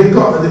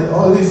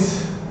 all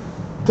this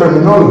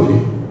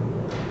terminology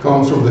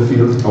comes from the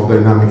field of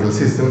dynamical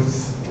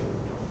systems.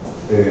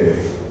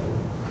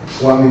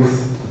 One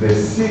is the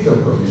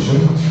second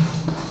condition,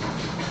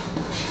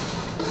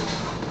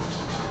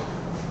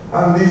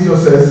 and this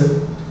just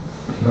says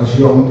that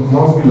you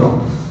must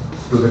belong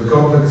to the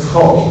complex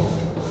whole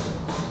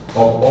of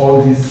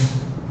all these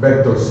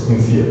vectors in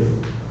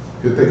CM.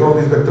 If you take all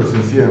these vectors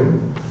in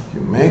CM,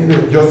 you make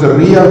just the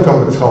real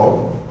complex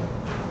whole,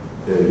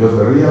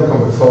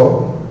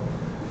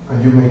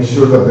 and you make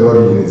sure that the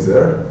origin is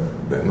there,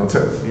 then that's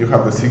it. You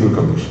have the single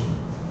condition.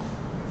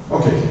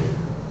 Okay.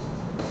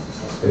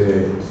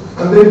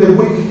 And then the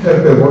weak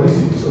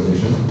hyperbolicity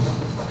condition.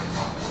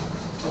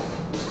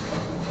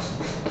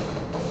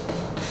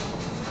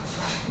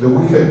 The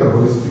weak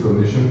hyperbolicity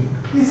condition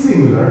is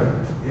similar.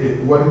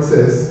 What it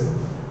says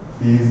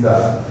is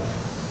that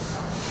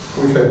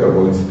weak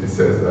hyperbolicity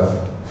says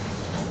that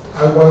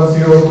I want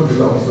 0 to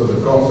belong to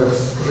the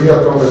complex,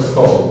 real complex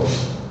whole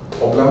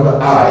of lambda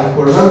I,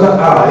 where lambda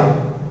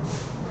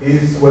I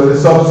is where the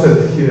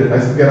subset here, I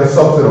get a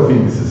subset of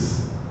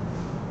indices.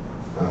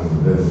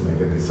 And then I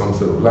get the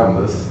subset of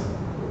lambdas,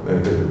 then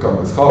I get the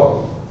complex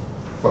whole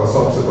for a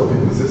subset of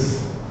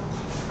indices.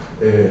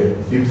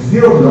 If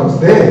 0 belongs,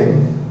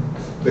 then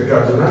the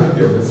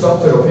cardinality of the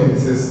subset of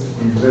indices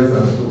is less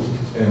than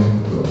 2n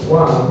plus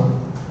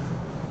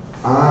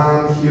 1.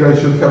 And here I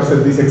should have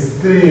said this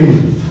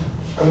extremely.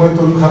 I'm going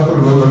to have to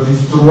remember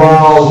this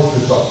throughout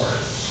the talk.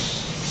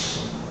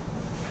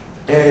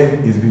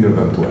 N is bigger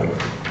than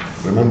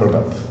 12. Remember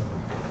that.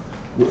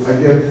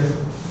 I get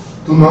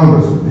two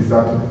numbers with this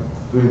document,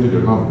 two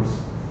integer numbers,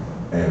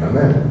 n and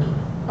n.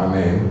 And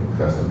n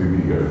has to be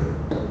bigger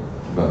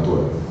than 12.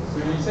 So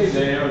when you say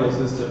dynamical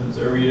systems,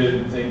 are we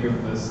to think of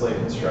the slate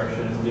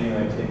construction as being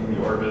like taking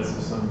the orbits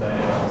of some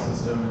dynamical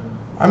system?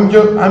 I'm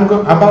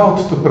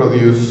about to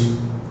produce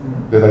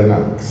the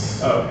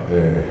dynamics. Oh,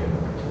 okay.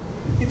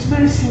 It's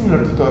very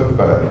similar to toric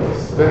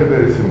varieties, very,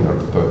 very similar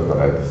to toric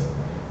varieties.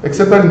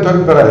 Except that in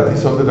toric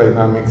varieties, all the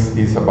dynamics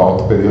is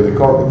about periodic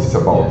orbits, it's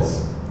about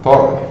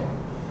toric.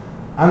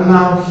 And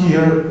now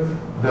here,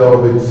 the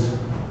orbits,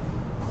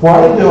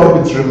 while the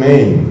orbits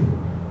remain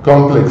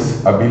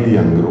complex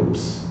abelian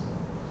groups,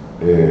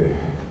 they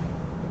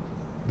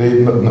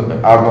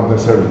are not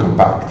necessarily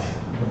compact.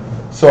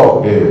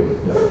 So,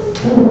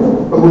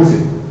 but we'll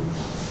see.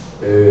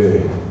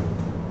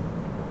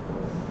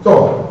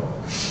 So,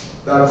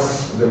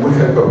 that's the weak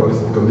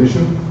hyperbolicity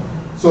condition.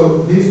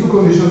 So these two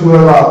conditions will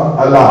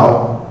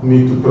allow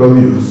me to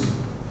produce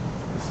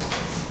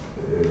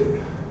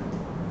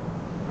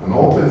an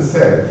open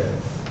set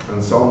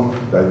and some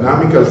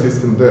dynamical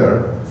system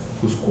there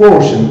whose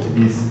quotient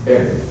is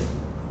n.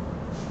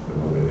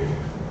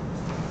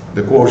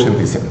 The quotient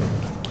is n.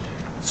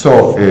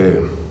 So,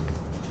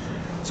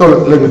 so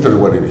let me tell you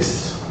what it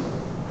is.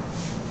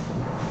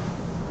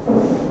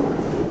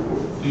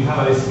 Do you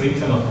have a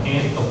description of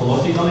n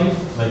topologically,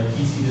 like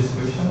easy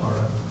description,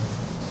 or?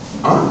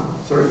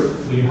 Sorry?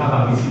 Do you have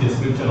a busy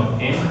description of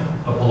N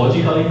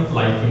topologically,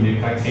 like in the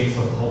case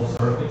of whole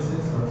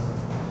surfaces? Or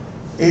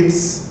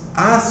It's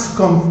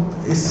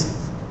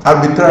it's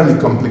arbitrarily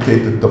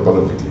complicated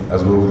topologically,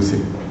 as we will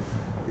see.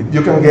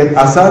 You can get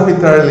as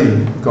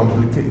arbitrarily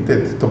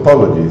complicated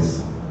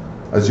topologies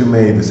as you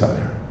may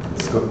desire.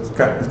 It's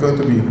going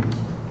to be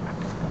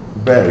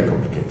very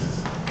complicated.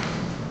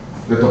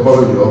 The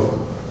topology of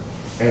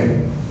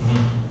N.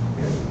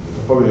 The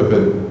topology of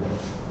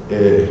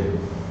N.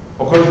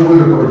 Of course, you will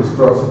recover this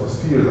cross of the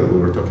sphere that we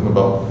were talking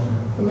about,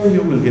 and then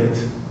you will get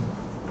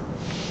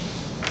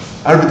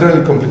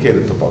arbitrarily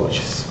complicated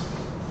topologies.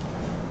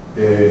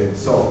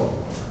 So,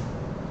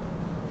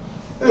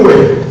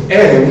 anyway,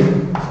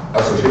 N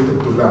associated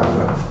to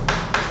lambda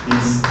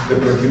is the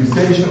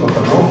productization of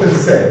an open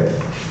set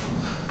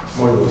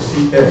modulo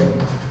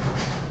Cm.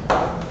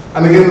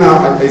 And again,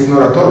 now it's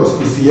not a torus,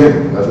 it's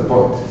Cm, that's the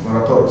point. It's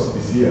not a torus,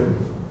 it's Cm.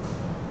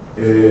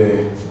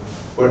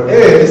 Where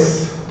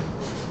S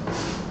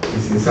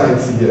is inside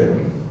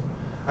Cm,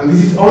 and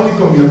this is only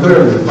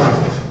combinatorially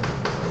defined.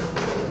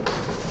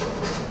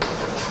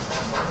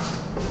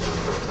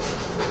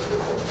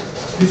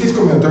 This is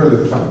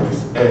combinatorially defined.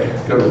 This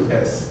curly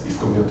S is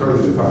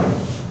combinatorially defined,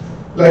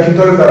 like in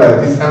torus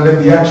varieties, and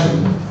then the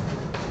action.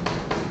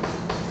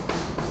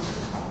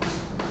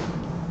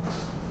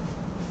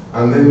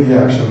 And then the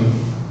action.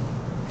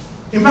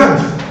 In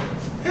fact,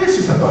 S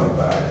is a toric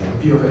variety,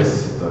 and P of S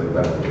is a toric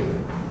variety.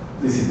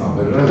 This is not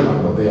very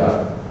relevant, but they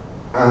are.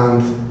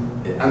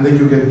 And then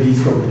you get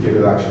this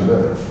complicated action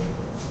there.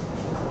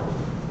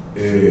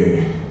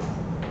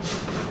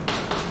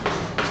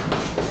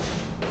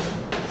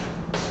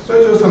 So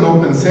it's just an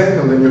open set,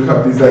 and then you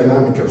have this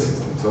dynamical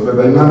system. So the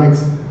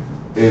dynamics.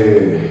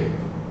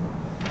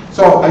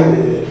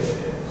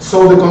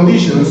 So the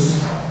conditions,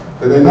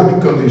 the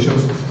dynamic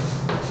conditions,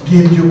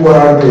 give you what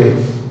are the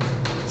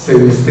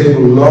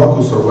semi-stable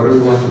locus or whatever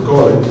you want to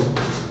call it.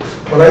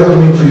 But I don't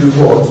need to use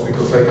words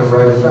because I can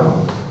write it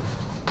down.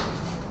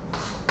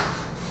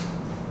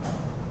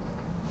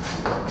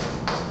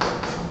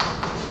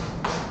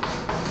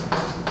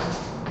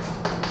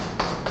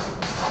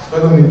 So I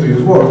don't need to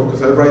use words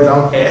because I write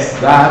down S.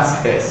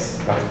 That's S.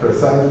 That's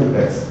precisely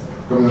S.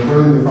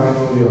 Combinatorially defined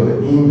only on the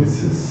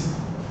indices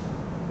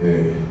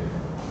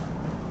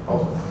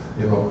of,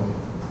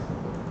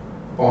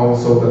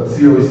 points, so that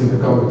 0 is in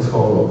the convex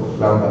hull of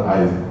lambda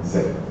I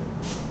z.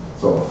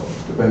 So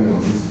depending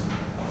on these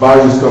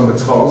various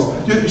convex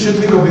hulls, you should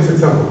think of this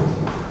example.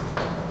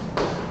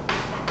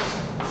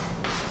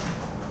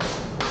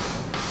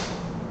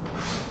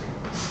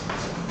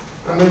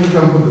 And then you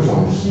can put the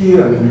point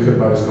here, and then you have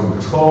various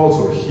convex hulls,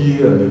 or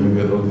here, and then you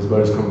get all these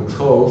various convex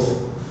hulls,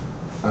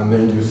 and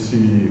then you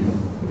see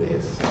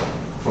this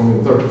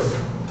combinatorics.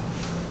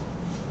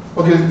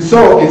 Okay,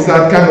 so it's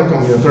that kind of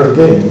combinatorial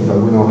game that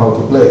we know how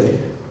to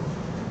play.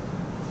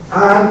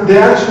 And the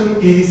action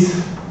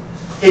is,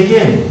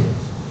 again,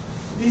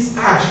 this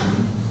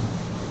action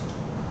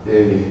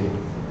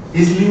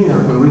is linear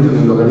when written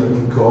in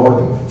logarithmic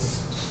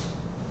coordinates.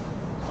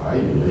 Sorry,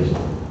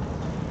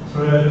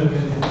 I don't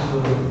get it.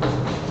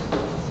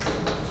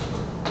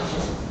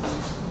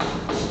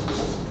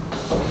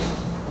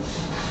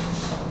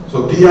 So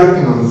T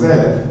acting on Z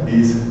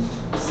is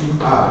Cix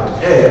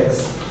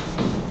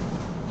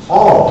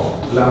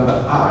of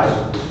lambda I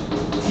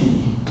T.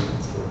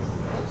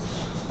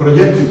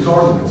 Projective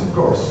coordinates, of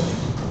course.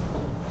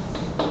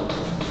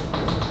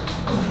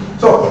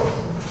 So,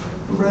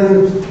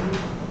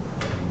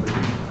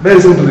 very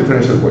simple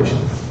differential equation.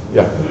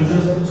 Yeah. Could you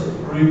just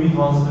repeat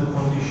once the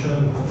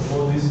condition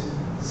for this?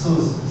 So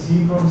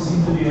C from C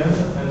to the N,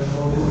 and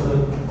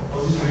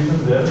what is written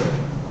there?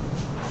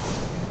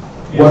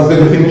 What's the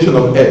definition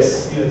of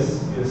S? Yes.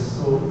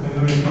 So can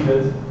you repeat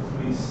that,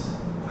 please?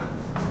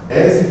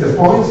 S is the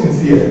points in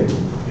Cn.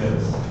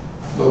 Yes.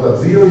 So that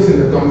 0 is in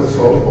the convex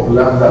hull of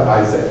lambda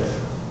Iz.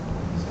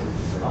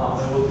 And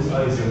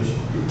what is Iz?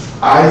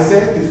 Iz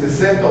is the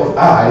set of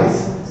i's,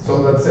 so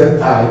that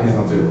set I is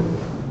not 0.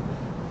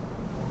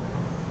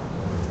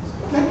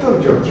 Lector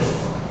George.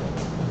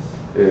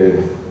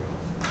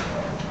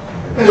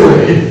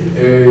 Anyway,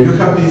 you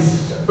have this.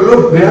 But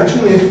look, the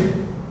action is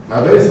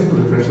a very simple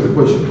differential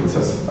equation. It's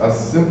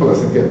as simple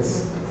as it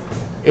gets.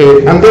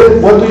 And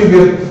then what do you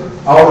get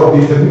out of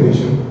this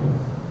definition?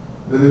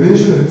 The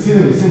definition is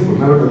exceedingly simple.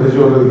 Nevertheless,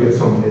 you already get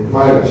some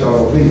mileage out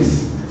of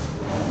this.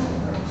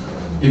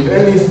 If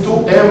n is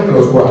 2m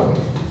plus 1,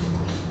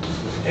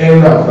 n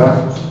lambda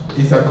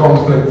is a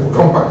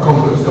compact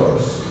complex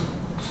torus.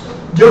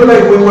 Just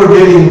like we were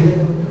getting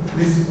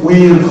this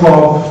weird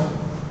Hopf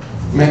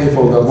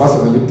manifold that was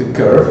an elliptic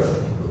curve,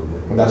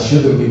 that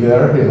shouldn't be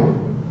there,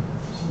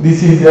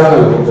 This is the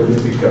analog of the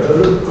elliptic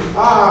curve.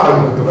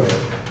 I'm not right.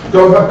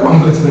 Compact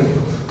complex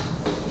manifold.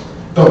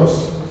 Torus.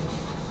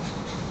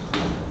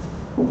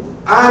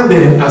 And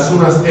then, as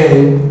soon as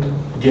n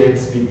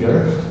gets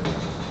bigger,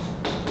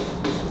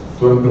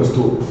 2n plus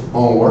 2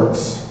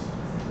 onwards,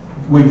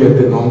 we get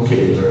the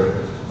non-Kähler,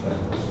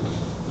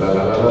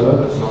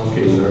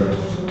 non-Kähler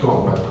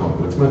compact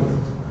complex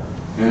manifold.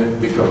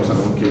 becomes a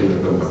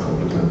non-Kähler compact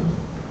complement.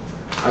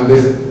 And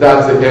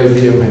that's the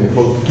LDM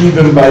manifold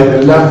given by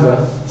the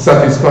lambda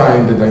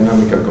satisfying the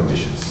dynamical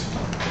conditions.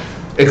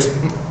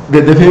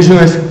 The definition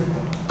is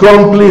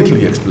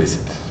completely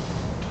explicit.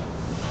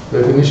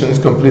 The definition is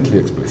completely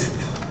explicit.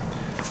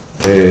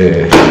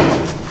 Am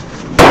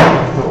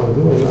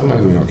I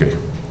doing okay?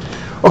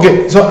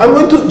 Okay, so I'm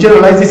going to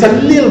generalize this a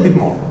little bit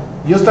more.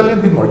 Just a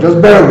little bit more. Just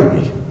bear with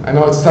me. I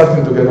know it's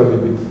starting to get a little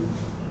bit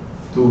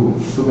too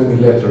many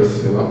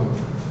letters, you know.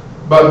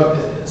 But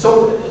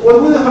so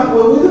what we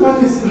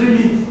define is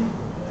really,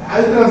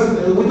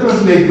 we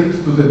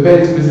translated to the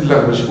very explicit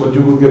language what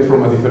you would get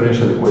from a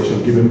differential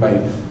equation given by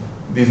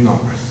these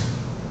numbers,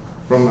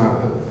 from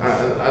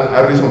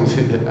a reasonable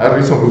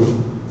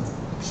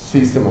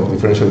system of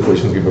differential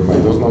equations given by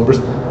those numbers.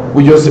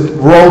 We just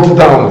wrote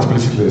down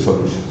explicitly the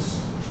solutions.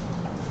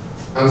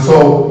 And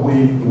so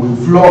we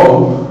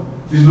flow.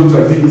 This looks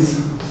like this.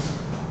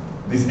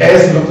 This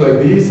S looks like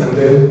this, and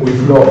then we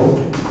flow.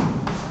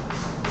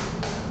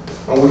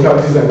 And we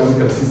have this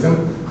dynamical system,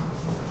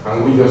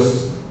 and we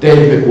just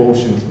take the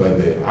quotients by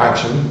the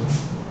action,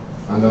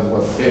 and that's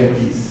what M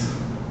is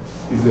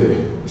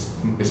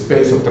the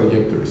space of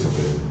trajectories of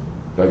the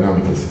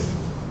dynamical system.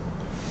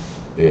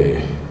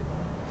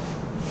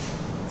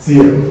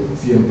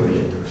 CM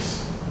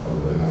trajectories of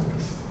the dynamical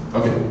system.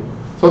 Okay,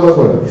 so that's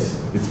what it is.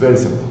 It's very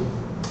simple.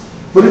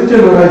 But it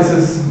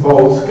generalizes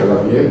both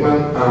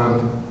Calabi-Ekman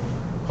and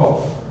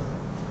Hoff.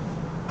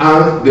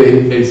 And there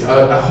is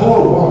a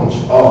whole bunch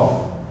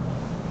of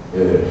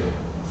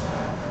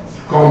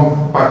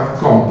compact,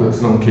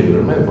 complex,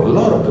 non-Kähler manifold. A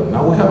lot of them.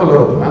 Now we have a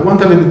lot of them. I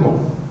want a little bit more.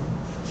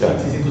 Yeah.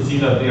 It's easy to see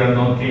that they are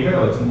non-Kähler,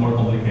 or it's more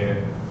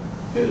complicated?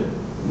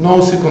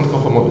 No second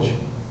cohomology.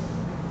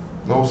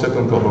 No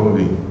second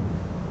cohomology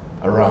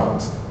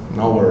around.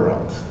 Nowhere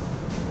around.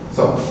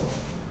 So,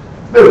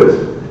 very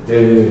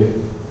good.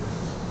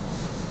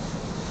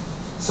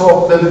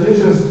 So the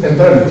definition is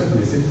entirely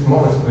explicit,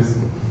 more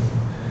explicit.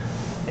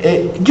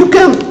 You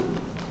can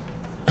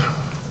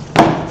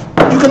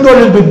do a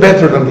little bit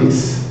better than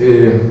this.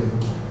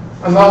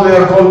 And now they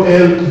are called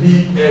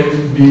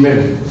LBLB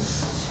manifolds.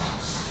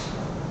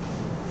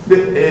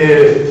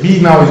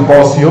 B now is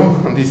Bosio,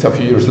 and this is a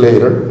few years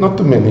later, not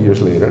too many years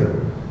later.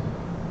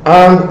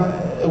 And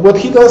what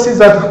he does is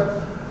that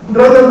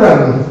rather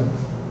than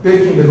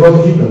taking the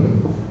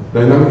God-given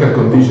dynamical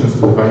conditions to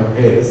define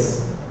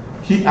S,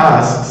 he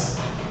asks,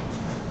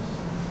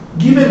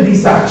 given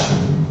this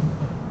action,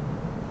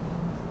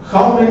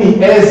 how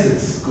many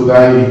S's could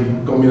I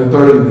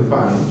combinatorially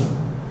define,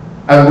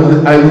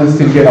 and I would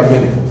still get a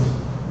manifold?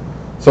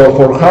 So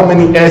for how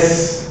many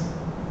S,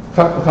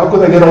 how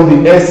could I get all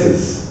the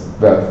S's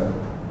that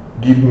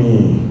give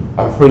me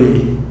a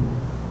free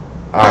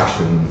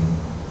action,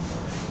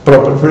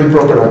 free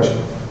proper action?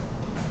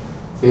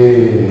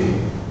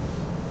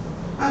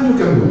 And you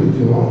can do it,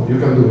 you know, you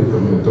can do it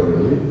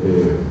combinatorially.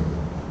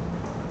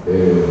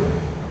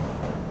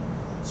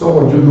 So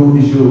what you do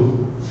is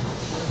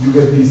you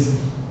get this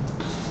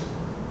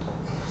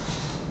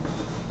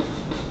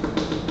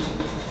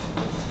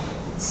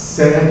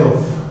set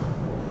of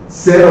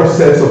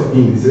sets of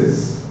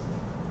indices,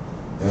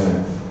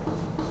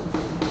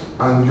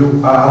 and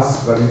you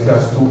ask that it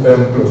has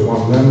 2m plus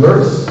 1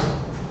 members,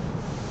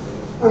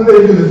 and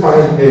then you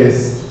define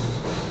as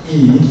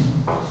E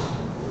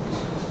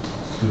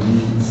to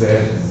the Z,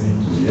 Z to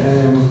the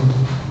M,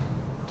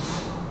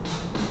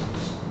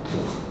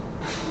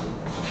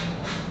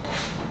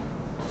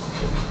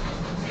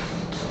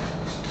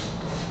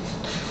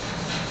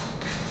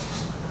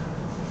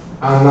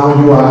 and now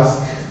you ask,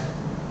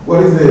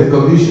 what is the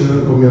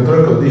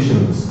combinatorial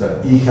conditions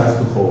that E has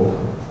to hold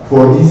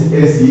for this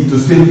SE to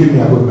still give me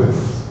a good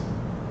method?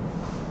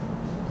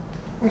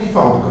 And he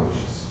found the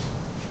conditions.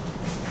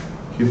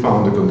 He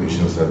found the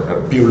conditions that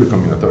are purely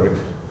combinatoric,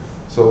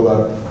 so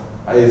that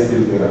I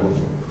still get a good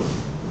method.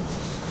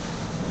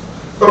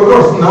 But of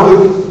course, now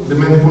the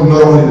manifold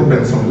not only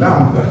depends on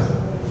lambda.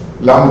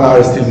 Lambda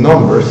are still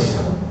numbers,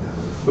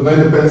 but now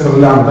it depends on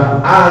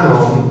lambda and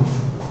on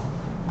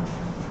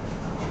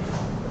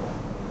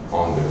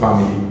the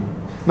family.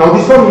 Now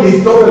this family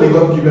is totally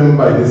not given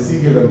by the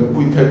Siegel and the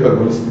quick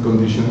hyperbolistic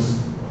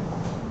conditions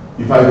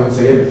if I don't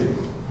say anything.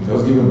 It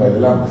was given by the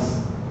lambdas.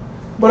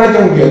 But I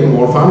can get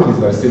more families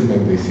that still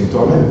make this into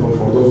a manifold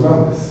for those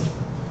lambdas.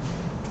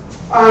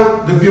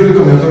 And the purely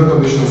combinatorial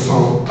conditions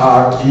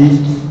are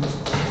E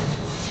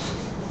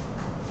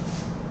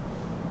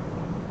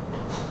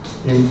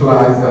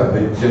implies that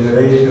the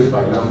generated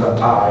by lambda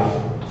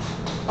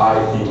I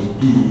in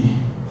E,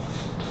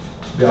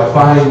 the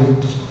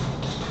affine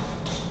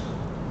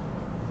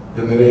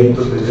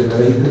generator, the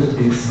generated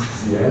is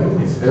CM,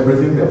 is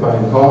everything, the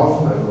affine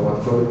Hall, I don't know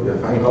what to call it, the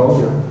affine Hall,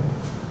 yeah.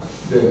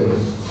 Then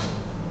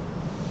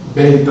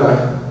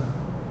beta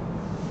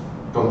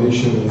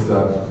condition is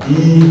that E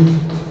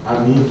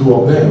and E, two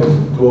of them,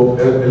 two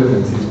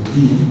elements in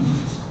E,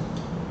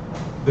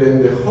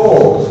 then the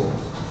whole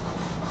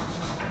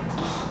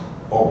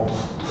of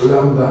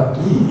lambda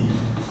E,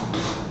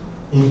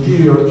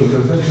 interior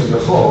intersection the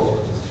whole,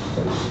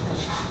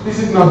 This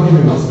is not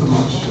giving us too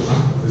much.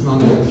 It's not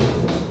negative.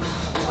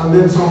 And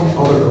then some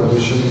other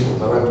conditions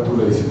that I'm too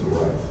lazy to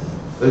write.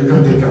 That you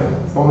can take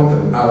a point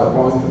and add a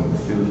point and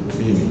still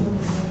be me.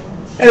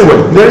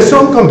 Anyway, there are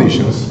some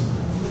conditions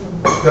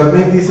that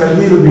make this a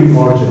little bit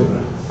more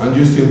general. And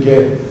you still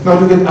get, now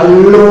you get a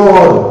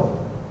lot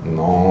of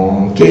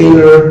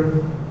non-Taylor,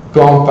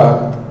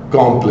 compact,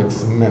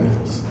 complex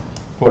manifolds.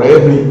 For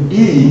every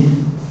E,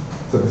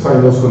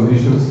 satisfying those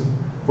conditions,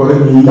 for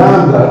every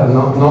lambda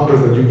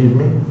numbers that you give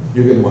me,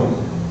 you get one.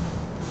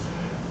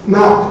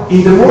 Now,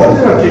 in the more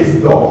general case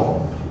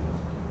though,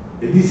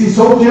 this is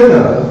so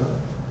general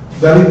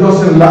that it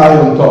doesn't lie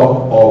on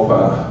top of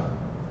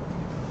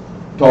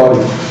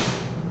toric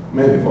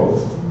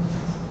manifolds.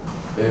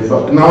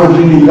 But now it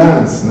really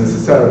lands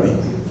necessarily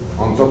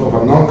on top of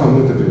a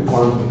non-commutative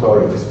quantum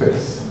toric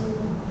space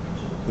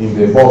in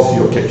the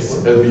Bossio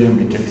case,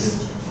 LBMB case.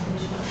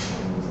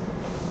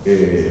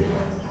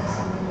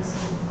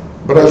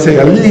 But I'll say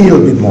a little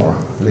bit more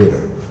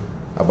later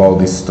about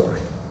this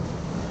story.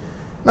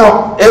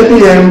 Now,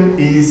 LBM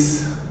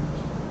is,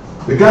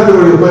 the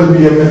category of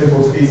LBM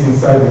manifolds is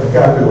inside the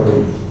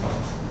category.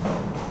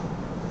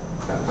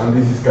 And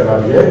this is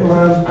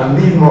Calabi-Ekman, and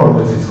this more or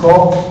less is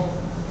Hopf,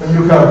 and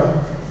you have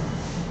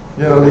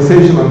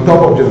generalization on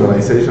top of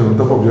generalization on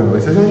top of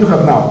generalization. You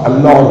have now a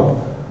lot of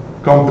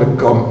complex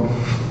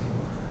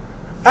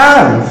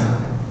and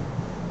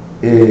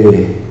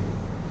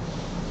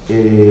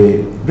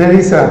there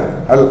is a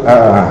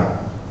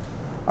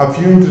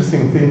few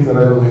interesting things that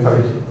I don't know if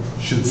I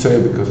should say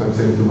because I'm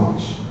saying too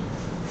much.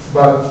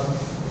 But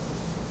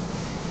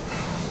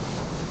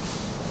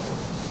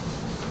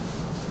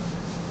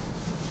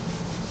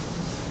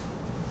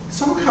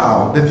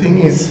somehow the thing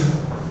is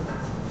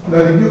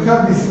that if you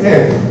have this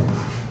N,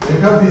 you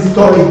have this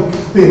toric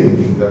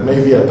thinking that may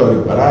be a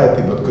toric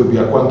variety, but could be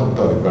a quantum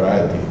toric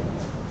variety.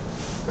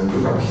 And you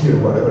have here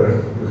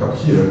whatever you have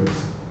here.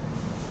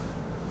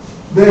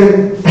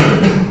 Then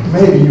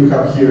maybe you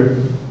have here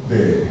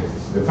the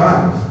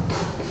fan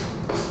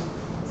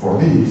for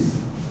this.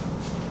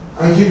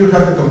 And here you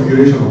have the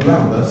configuration of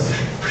lambdas.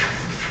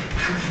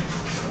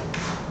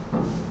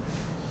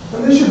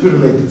 And they should be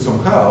related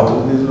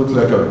somehow. This looks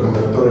like a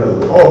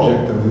combinatorial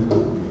object, and this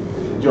looks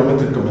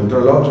geometric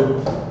combinatorial object,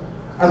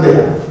 and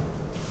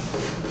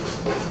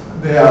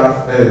they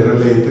are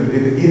related.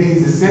 It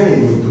is the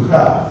same to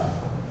have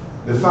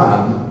the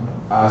fan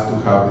as to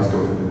have these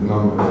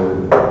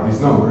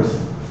numbers,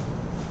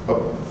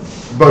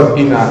 but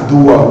in a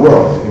dual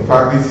world. In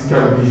fact, this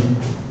can be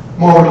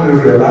more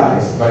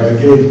realized by the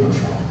Gateman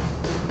form.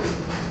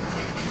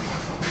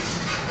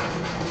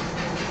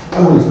 I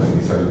will explain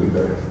this a little bit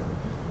better.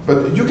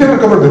 But you can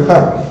recover the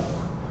fan.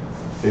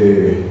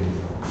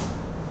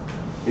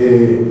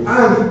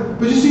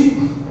 But you see,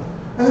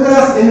 I never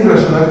asked any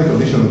rationality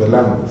condition on the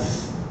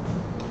lambdas.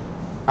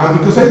 And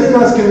because I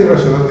didn't ask any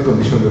rationality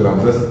condition on the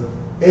lambdas,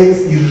 X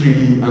is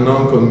really a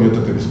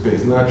non-commutative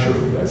space,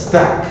 naturally, a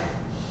stack.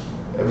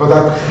 But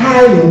a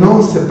highly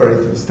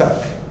non-separative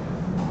stack.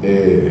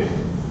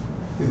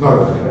 It's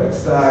not a correct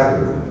stack,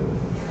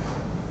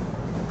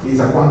 it's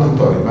a quantum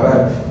toric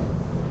variety.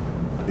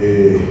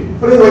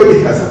 But anyway,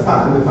 it has a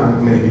fan, the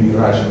fan may be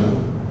irrational.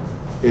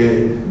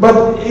 But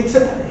it's a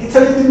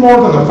little bit more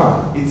than a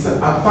fan. It's a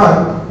fan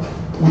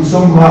with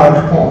some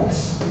marked points.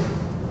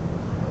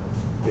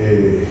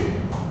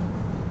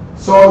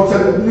 So it's a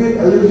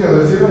little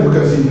generalization. You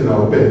can see it in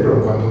our paper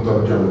on quantum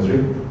toric geometry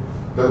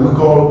that we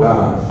call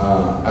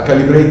a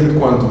calibrated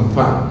quantum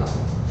fan.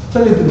 It's a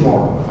little bit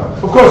more than a fan.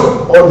 Of course,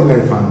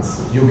 ordinary fans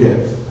you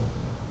get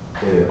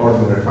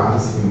ordinary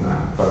fans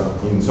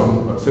in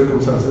some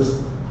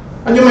circumstances,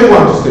 and you may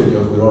want to stay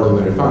just with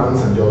ordinary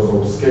fans and just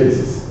those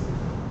cases.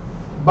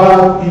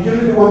 But if you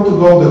really want to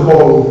go the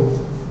whole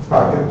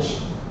package,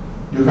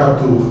 you have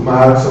to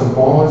mark some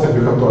points and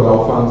you have to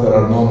allow fans that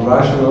are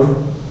non-rational,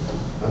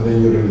 and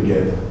then you really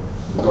get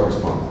the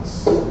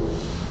correspondence. So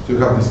you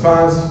have these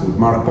fans with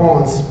marked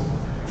points,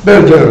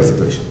 very general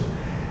situation.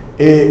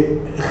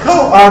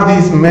 How are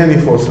these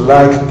manifolds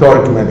like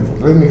toric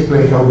manifolds? Let me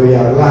explain how they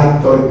are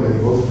like toric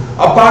manifolds,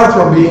 apart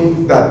from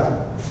being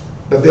that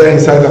they are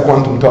inside a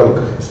quantum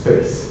toric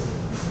space.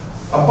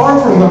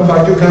 Apart from that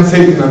fact, you can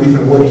say it in a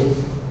different way.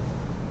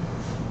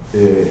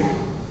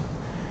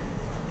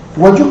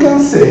 What you can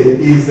say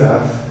is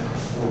that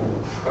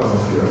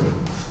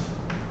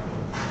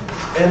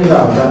n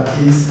lambda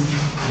is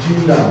g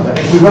lambda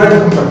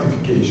equivariant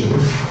compactification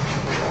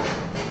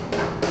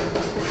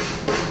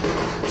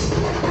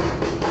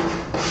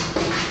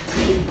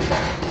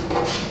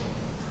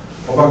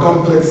of a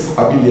complex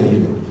abelian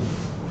limit.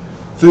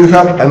 So you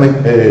have a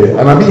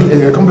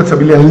complex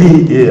abelian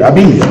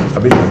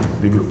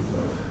Lie group.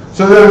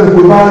 So there is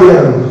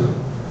equivariant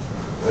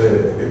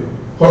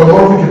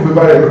holomorphic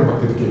equivariant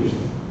compactification.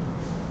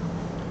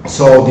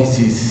 So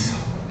this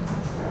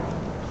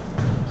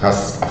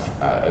has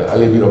a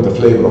little bit of the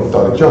flavor of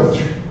toric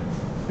geometry.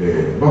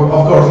 But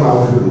of course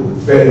now the group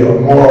very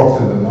more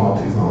often than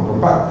not is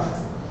non-compact.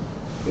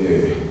 So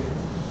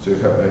you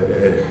have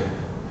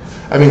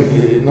I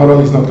mean, not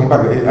only it's not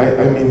compact,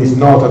 I mean it's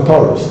not a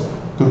torus.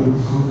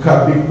 Could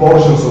have big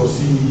portions of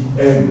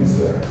CMs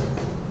there.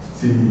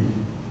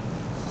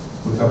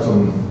 Would have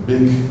some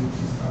big,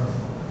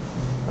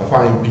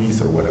 affine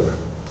piece or whatever.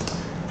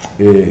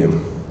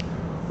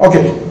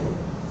 Okay.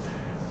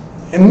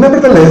 And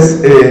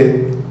nevertheless,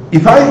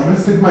 if I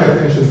restrict my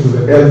attention to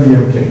the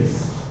LBM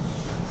case,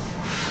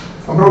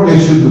 I probably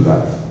should do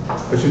that.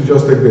 I should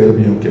just take the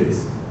LBM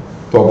case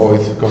to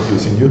avoid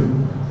confusing you.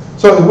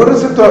 So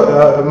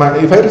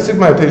if I restrict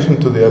my attention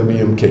to the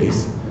LBM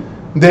case,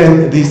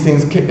 then these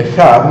things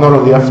have not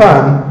only a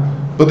fan,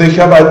 but they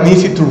have an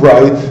easy to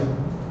write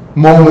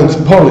moment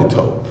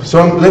polytope. So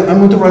I'm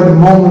going to write the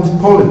moment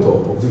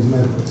polytope of these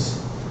methods.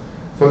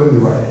 So let me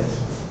write it.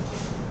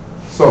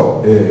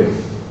 So,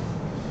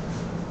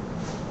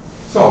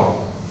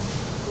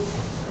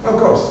 of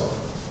course,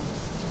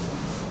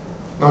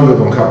 now you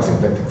don't have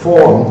syntactic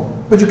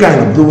form, but you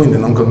kind of do in the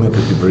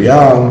non-commutative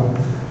realm.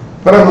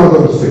 But I'm not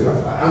going to say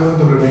that. I'm going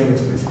to remain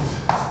explicit.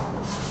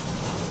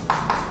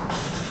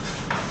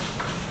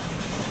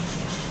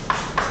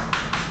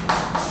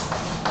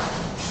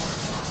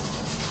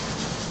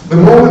 The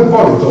moment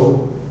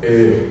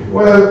polytope,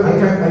 well,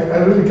 I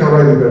really can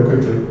write it very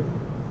quickly.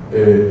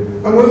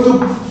 I'm going to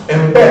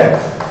embed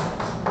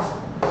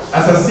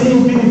as a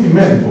C-infinity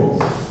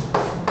manifold.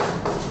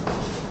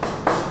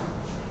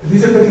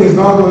 This everything is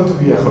not going to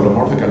be a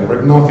holomorphic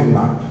algebraic nothing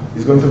map.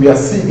 It's going to be a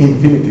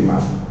C-infinity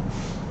map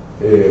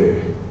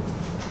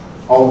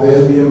of the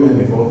LBM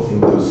manifold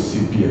into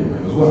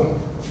CPN-1.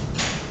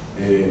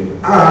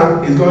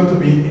 And it's going to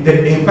be,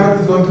 in fact,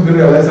 it's going to be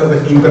realized as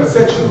the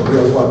intersection of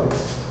real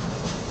quadrics.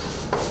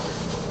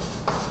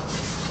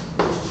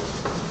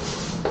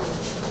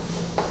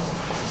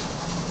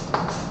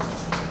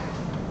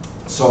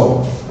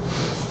 So,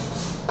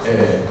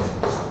 if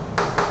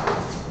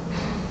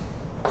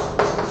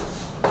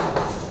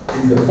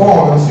the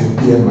points in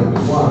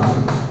Pn-1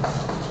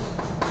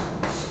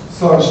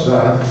 such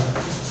that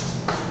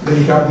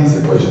they have these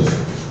equations.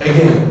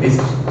 Again, it's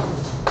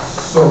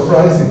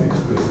surprisingly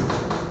explicit.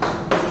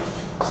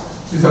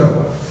 These are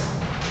quadrics.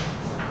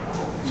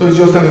 So it's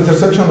just an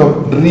intersection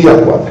of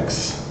real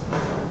quadrics.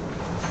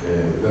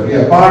 The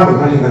real part, the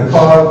imaginary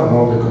part, and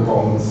all the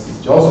components. It's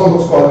just all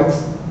those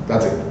quadrics,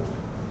 that's it.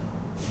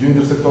 You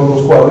intersect all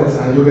those quadrics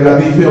and you get a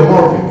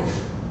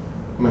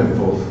diffeomorphic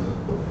manifold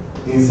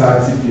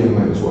inside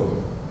CPN-1.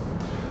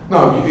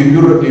 Now, if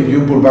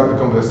you pull back the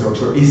complex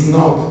structure, it's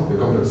not the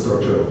complex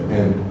structure of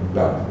n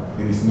lambda.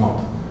 It is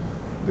not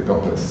the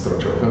complex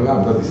structure of n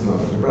lambda. This is not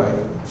algebraic.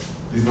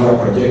 This is not a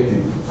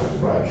projective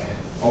algebraic,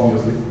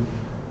 obviously.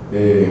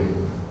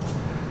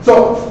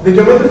 So the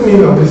geometric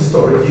meaning of this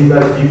story is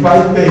that if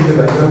I take the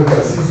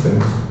dynamical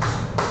system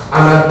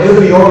and at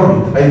every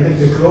orbit I take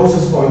the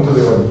closest point to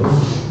the origin,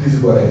 this is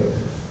what I get.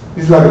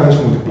 These Lagrange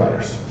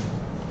multipliers.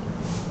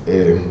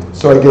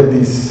 So I get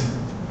these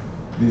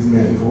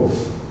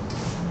manifolds.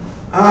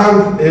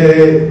 And,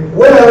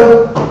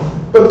 well,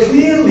 but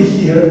clearly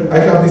here I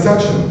have this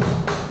action.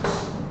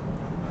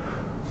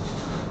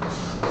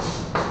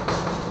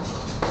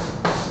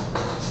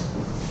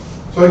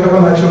 So I have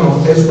an action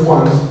of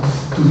S1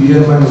 to the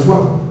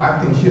n-1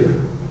 acting here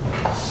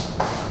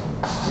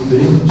in the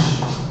image,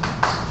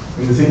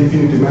 in the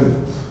C-infinity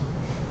manifold.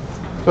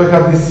 So I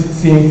have this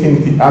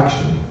C-infinity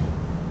action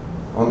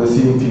on the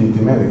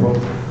C-infinity manifold,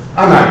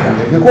 and I can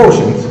take the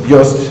quotient,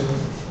 just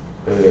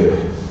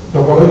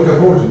topological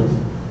quotient.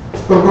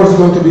 But of course it's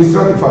going to be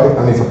stratified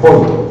and it's a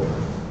polytope.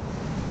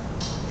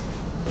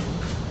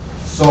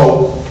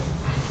 So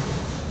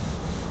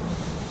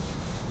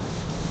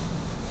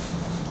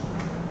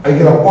I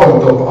get a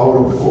polytope out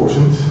of the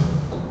quotient.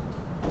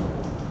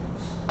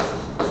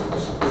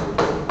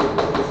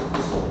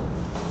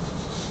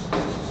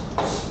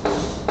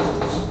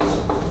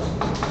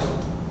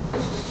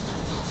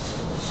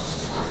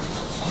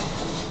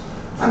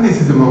 And this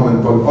is the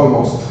moment,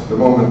 almost the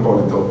moment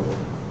polytope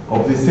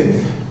of this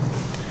thing.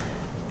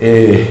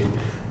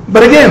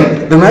 But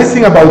again, the nice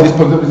thing about this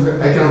polytope is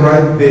that I can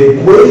write the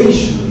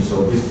equations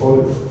of this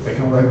polytope. I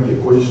can write the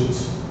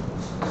equations.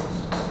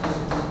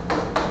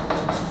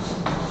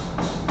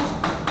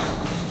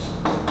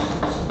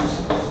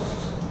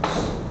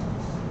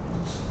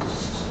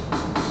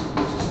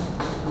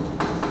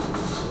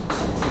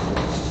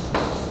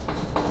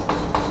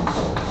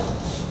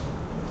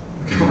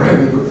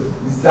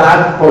 It's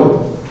that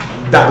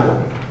polytope, that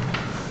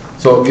one.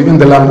 So given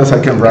the lambdas, I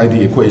can write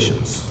the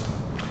equations.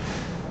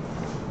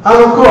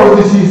 And of course,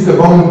 this is the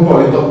moment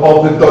polytope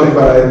of the toric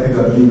variety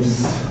that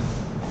lives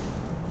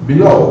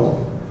below,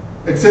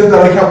 except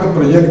that I have to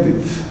project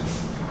it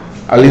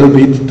a little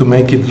bit to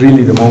make it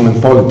really the moment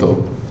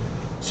polytope.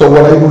 So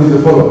what I do is the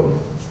following.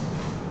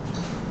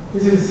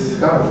 This is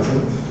hard,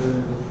 isn't it?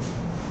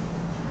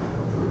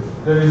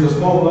 There is a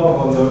small knob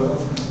on the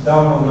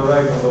down on the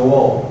right of the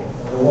wall.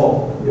 On the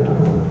wall. Yeah.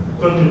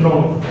 30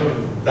 tone.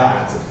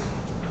 That's it.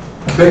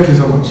 Thank you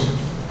so much.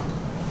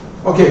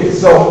 Okay,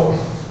 so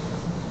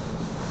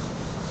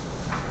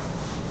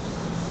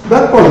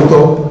that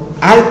polytope,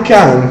 I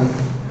can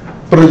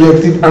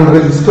projected and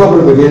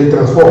rediscovered the Gale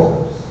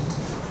transform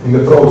in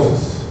the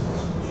process.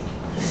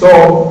 So,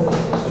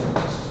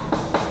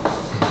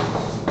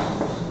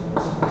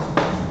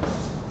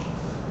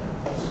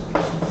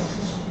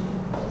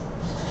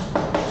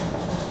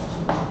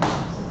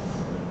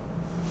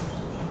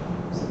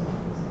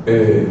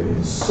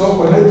 so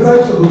when I try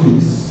to do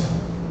this,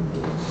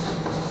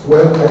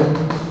 well,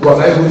 what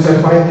I do is I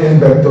find n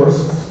vectors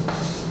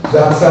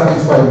that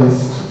satisfy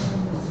this,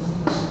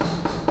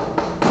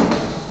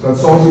 that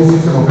solve this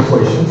system of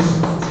equations,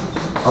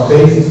 a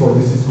basis for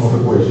this system of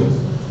equations,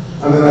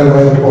 and then I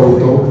write a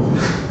polytope.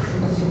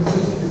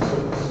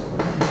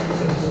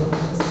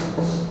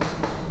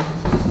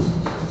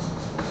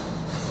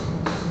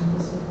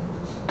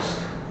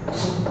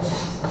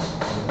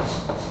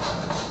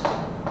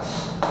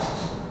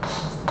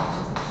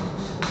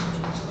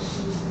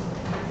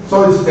 So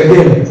it's,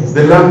 again,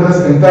 the lambdas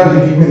entirely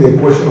give me the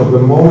equation of the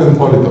moment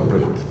polytope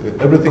project.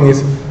 Everything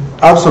is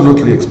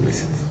absolutely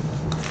explicit.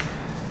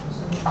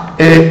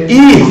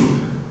 If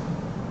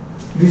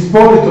this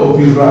polytope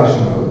is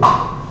rational,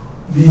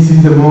 this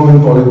is the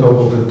moment polytope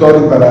of the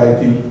toric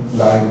variety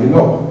lying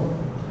below.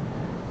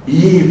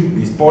 If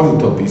this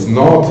polytope is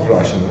not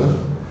rational,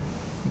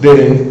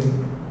 then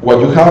what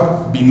you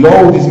have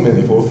below this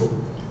manifold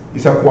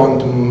is a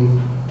quantum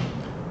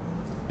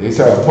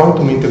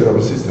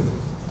integral system.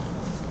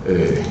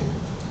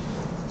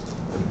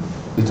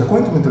 It's a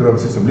quantum integral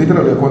system,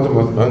 literally a quantum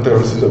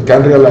integral system.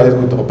 Can realize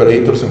with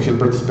operators in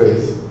Hilbert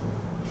space,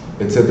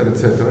 etc.,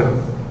 etc.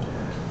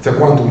 It's a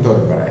quantum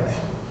toric variety.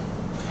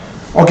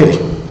 Okay.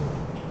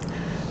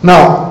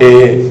 Now,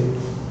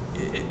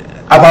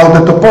 about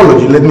the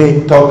topology, let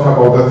me talk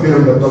about the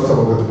theorem that talks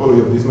about the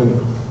topology of this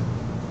manifold.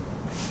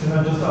 Can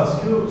I just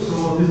ask you, so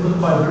what is the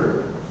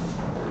fiber?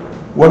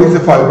 What is the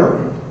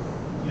fiber?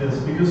 Yes,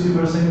 because you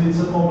were saying it's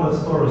a complex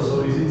torus,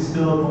 so is it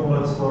still a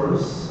complex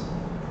torus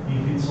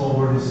if it's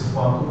over this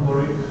quantum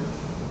toric?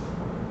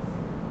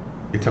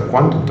 It's a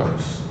quantum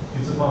torus.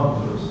 It's a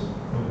quantum torus.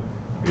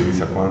 Okay. It is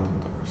a quantum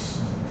torus.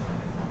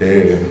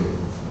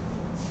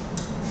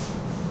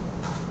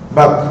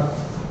 But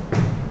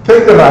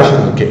take the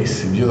rational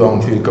case if you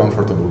don't feel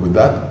comfortable with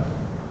that,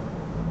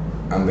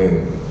 and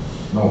then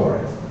no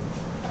worry.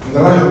 In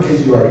the rational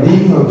case, you are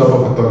living on top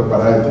of a toric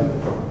variety,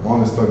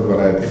 one toric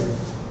variety,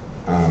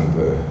 and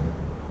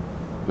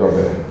you're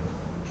there.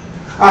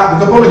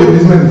 The topology of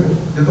this manifold.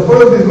 The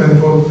topology of this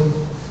manifold,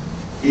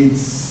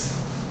 it's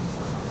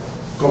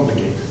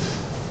complicated.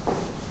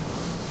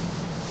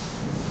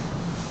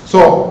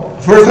 So,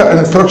 first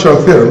a structural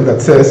theorem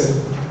that says,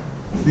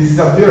 this is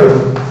a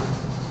theorem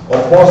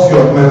of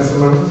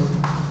Bosio-Messermann.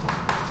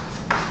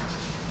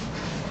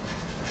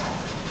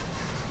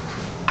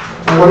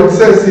 And what it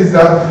says is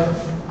that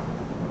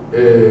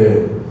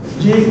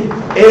give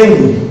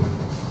any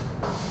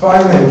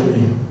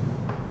finitely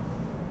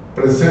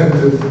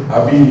presented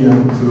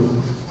abelian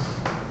group,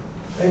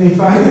 any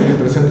finitely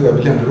presented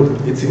abelian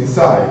group, it's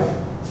inside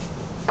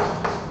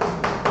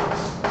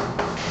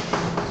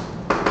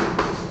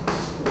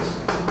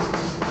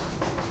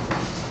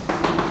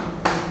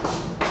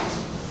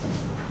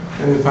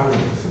any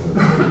finitely presented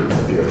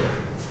abelian.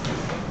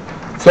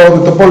 So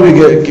the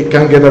topology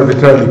can get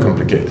arbitrarily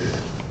complicated.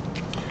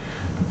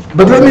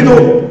 But let me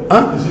do.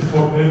 Huh? Is it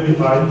for every I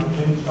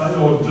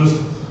or just?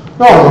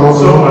 No.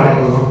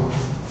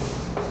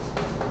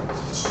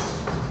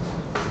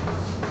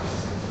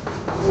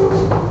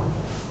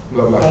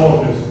 Blah, blah. All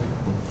of this.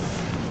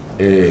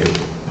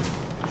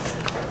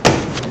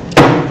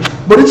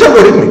 But it's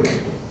algorithmic.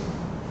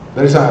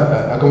 There is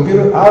a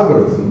computer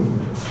algorithm.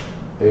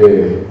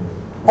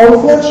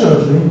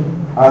 Unfortunately,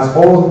 as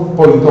all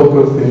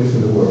polytopial things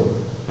in the world,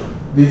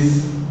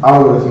 this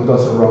algorithm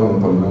doesn't run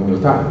in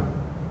polynomial time.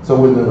 So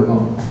we'll never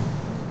know.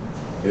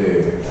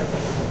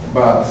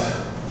 But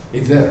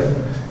it's there.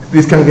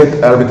 This can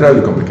get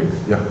arbitrarily complicated.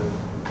 Yeah.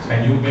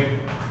 Can you get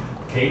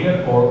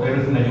Kähler, or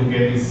everything that you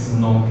get is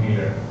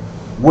non-Kähler?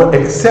 Well,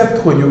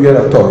 except when you get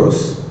a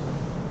torus,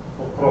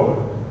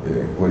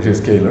 Probably. which is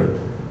Kähler,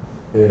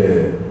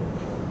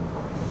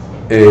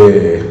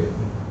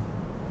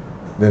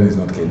 then it's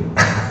not Kähler.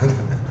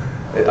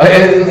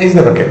 It's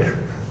never Kähler.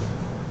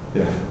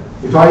 Yeah.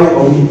 If I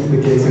omit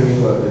the case in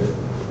England,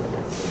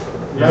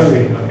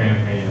 Okay,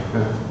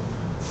 yeah.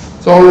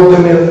 so all of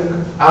them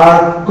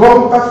are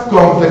compact,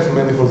 complex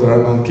manifolds that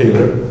are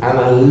non-Kähler, and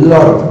a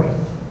lot of them.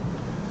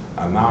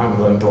 And now I'm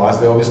going to ask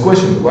the obvious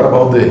question: what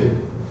about the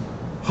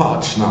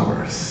Hodge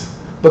numbers?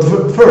 But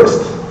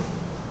first.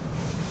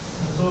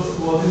 So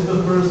what is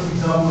the first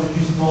example which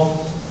is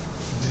not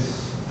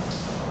this?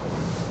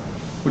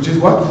 Which is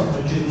what?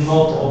 Which is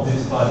not of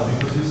this type,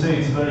 because you say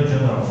it's very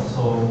general.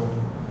 So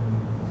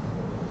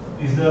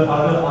is there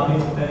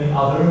any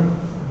other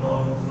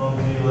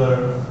non-Kähler?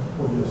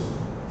 Oh, yes.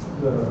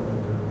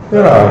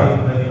 There are.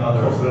 Many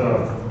others.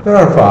 There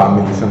are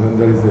families, and then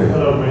there is There the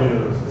are many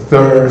others.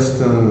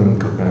 Thurston,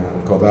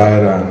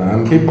 Kodaira,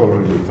 and people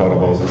really thought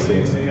about those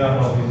things. Yeah,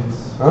 no, this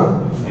is. Huh?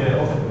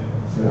 Yeah, okay.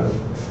 Yeah.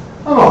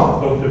 Oh,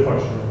 Not the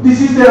function.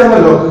 this is the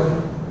analog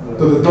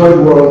to the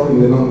toric world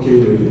in the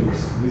non-Kähler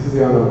universe. This is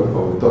the analog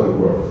of the toric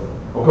world.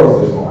 Of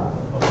course, there's more,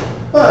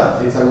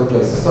 but it's a good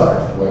place to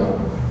start. Well,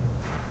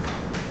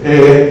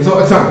 so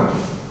example.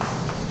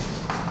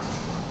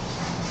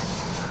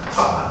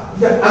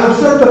 And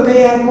observe that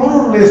they are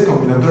more or less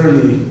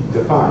combinatorially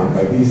defined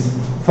by this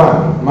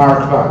fan,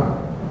 marked fan.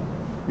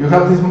 You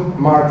have this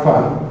marked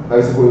fan that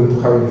is equivalent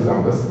to having these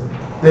lambdas.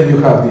 Then you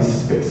have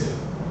this space.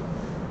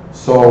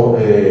 So,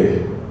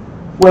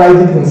 well, I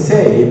didn't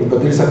say it,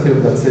 but there's a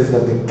theorem that says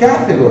that the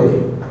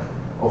category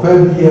of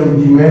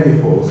LBMD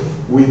manifolds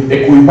with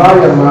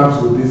equivariant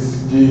maps with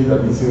this G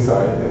that is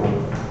inside, you know,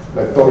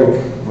 like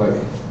toric, like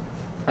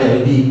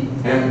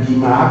LBMD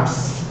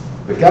maps,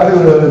 the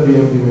category of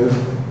LBMD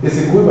manifolds is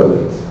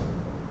equivalent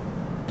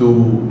to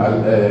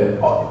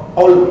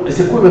is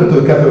equivalent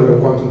to the category of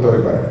quantum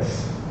toric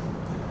varieties.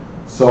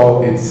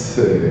 So it's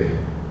a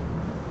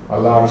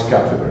large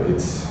category.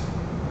 It's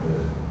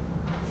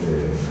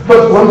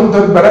but quantum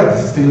toric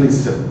varieties still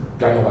is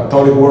kind of a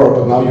toric world.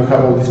 But now you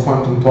have all this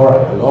quantum tori,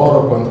 a lot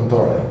of quantum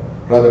tori,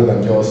 rather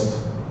than just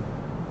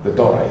the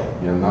tori.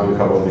 And now you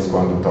have all this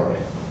quantum tori.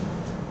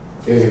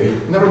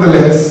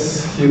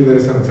 Nevertheless, here there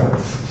is an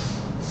example.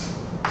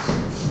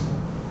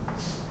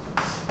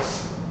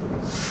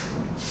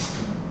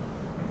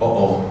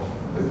 Uh-oh,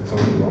 I did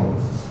something wrong.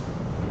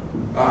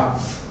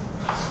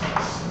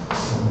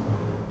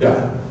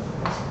 Yeah.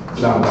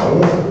 Lambda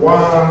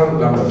 1,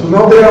 lambda 2.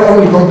 Now they are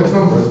only complex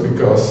numbers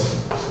because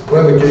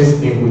we're in the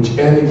case in which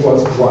n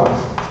equals 1.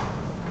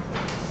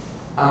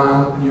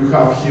 And you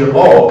have here, the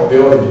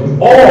origin,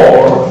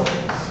 or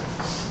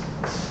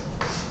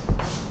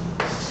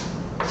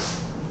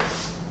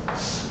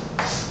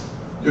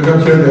you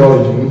have here the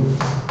origin.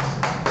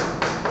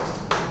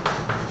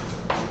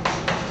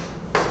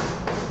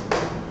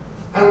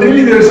 And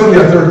really there is only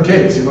a third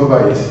case, you know,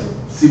 by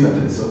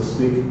symmetry, so to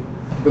speak.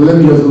 But let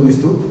me just do this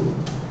too.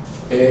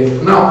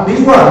 Now, this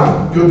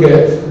one, you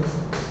get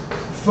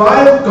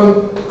 5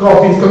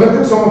 copies,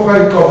 connected sum of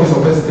 5 copies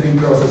of S3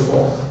 cross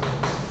S4.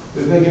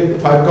 Then they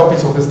get 5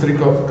 copies of S3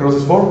 cross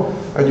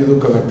S4, and you do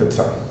connected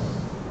sum.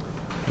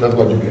 That's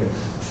what you get,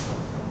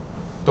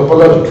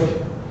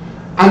 topologically.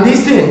 And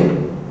this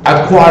thing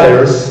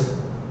acquires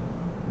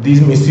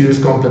these mysterious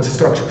complex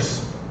structures.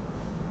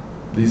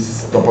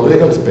 This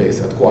topological space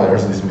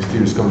acquires these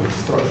mysterious complex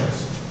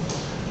structures.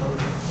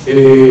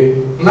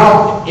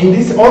 Now, in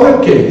this other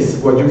case,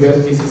 what you get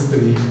is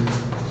S3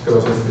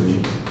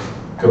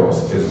 cross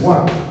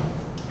S1.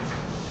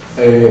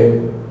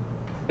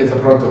 It's a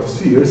product of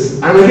spheres,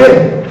 and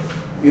again,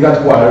 it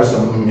acquires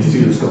some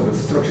mysterious complex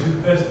structure.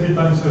 S3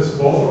 times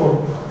S4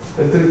 or?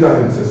 S3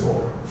 times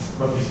S4.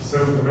 But it's a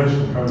 7th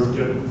dimension, how do you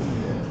get it?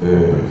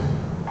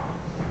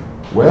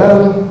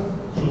 Well,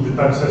 should be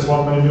times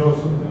S1 maybe or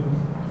something?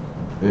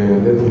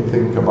 Let me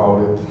think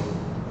about it.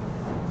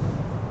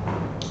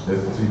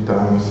 S3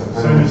 times.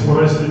 Same is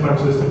for S3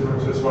 times S3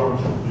 times S1,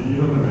 should be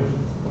even dimension.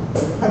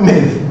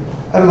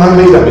 I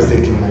made a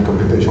mistake in my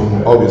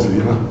computation, obviously,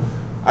 you know.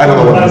 I don't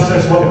know what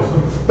times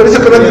S1. But it's a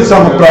connected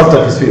sum of product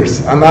of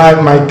spheres, and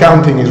my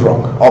counting is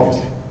wrong,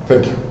 obviously.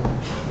 Thank you.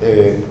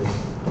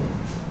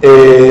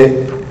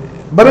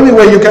 But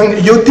anyway, you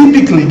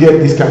typically get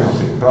this kind of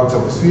thing, products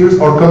of spheres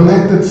or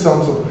connected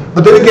sums of.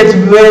 But then it gets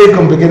very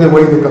complicated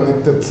when the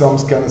connected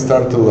sums can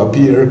start to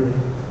appear,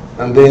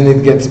 and then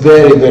it gets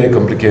very, very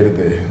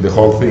complicated, the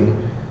whole thing.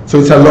 So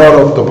it's a lot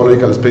of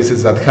topological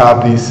spaces that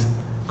have these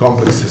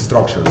complex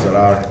structures that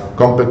are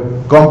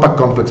compact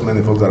complex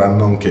manifolds that are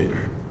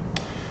non-Kähler.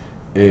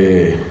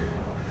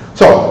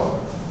 So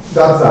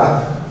that's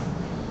that.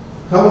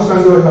 How much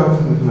time do I have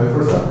in my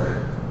first talk?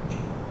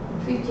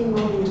 15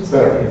 more minutes.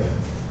 Perfect.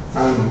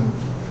 I'm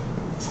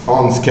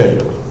on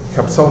schedule.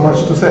 Have so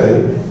much to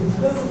say.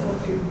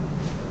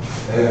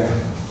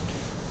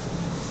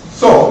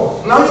 So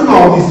now you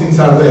know these things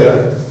are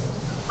there,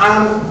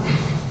 and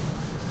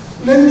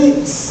let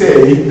me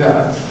say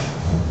that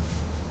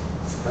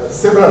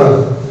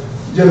several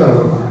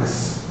general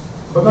remarks.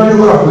 But now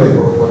you have a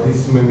flavor of what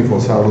these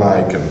manifolds are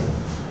like and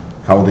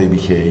how they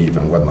behave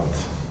and whatnot.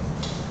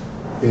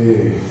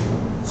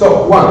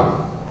 So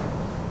one,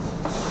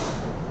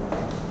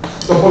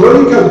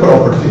 topological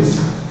properties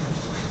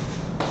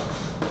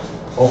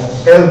of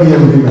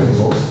LBMD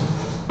manifolds,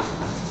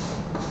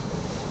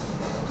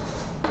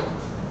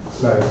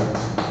 like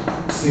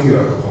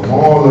singular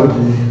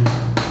cohomology,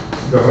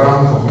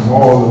 Grant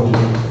cohomology,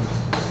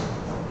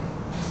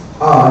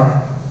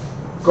 are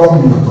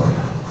combinatorial.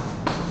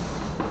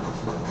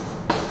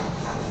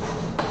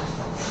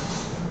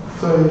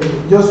 So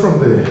just from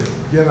the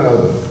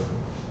general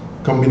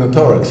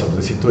combinatorics of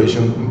the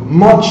situation,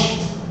 much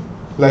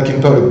like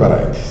in toric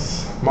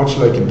varieties,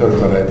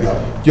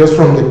 just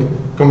from the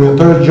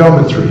combinatorial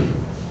geometry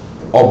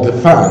of the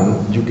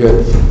fan, you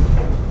get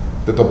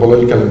the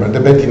topological number.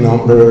 The Betti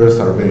numbers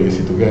are very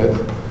easy to get.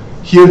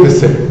 Here the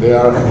same, they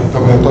are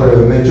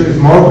combinatorial in nature. It's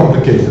more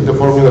complicated, the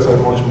formulas are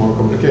much more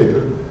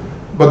complicated,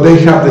 but they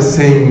have the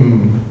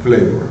same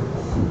flavor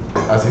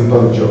as in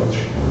toric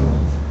geometry.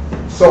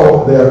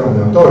 So they are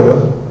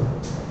combinatorial.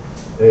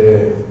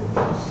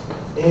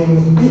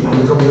 in P, in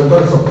the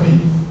combinatorics of P.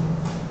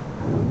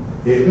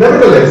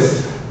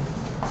 Nevertheless,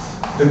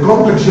 the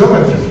complex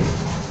geometry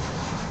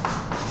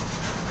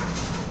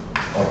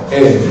of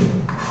N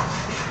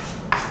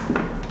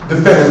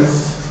depends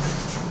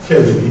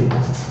heavily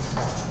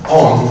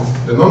on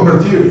the number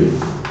theory,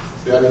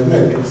 the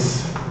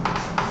arithmetics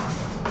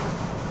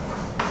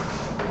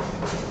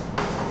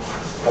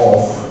of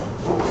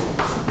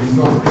these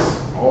numbers,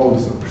 all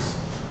these numbers.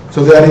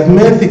 So the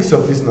arithmetics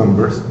of these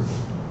numbers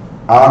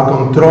are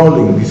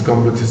controlling these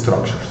complex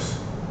structures.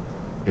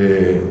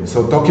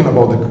 So talking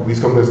about these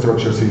complex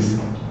structures is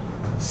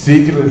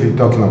secretly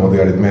talking about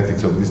the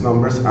arithmetics of these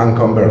numbers, and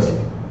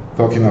conversely,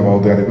 talking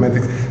about the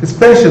arithmetics,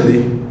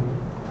 especially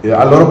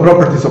a lot of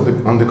properties of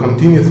on the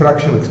continuous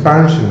fraction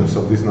expansions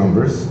of these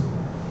numbers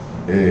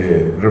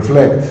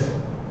reflect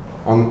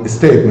on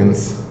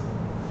statements,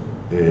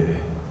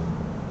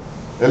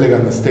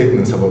 elegant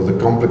statements about the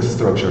complex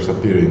structures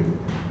appearing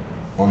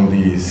on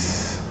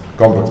these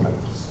complex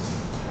methods.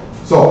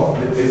 So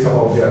it's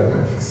about the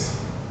arithmetics.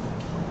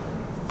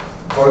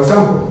 For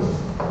example,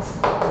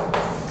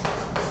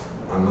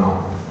 and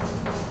now,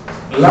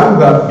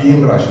 lambda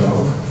being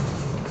rational,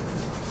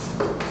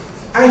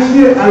 and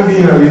here I'm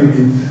being a little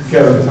bit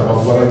careless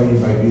about what I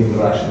mean by being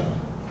rational,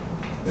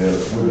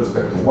 with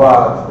respect to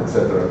what,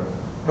 etc.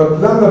 But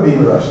lambda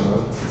being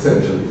rational,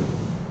 essentially,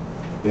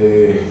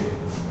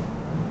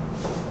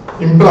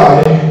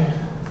 imply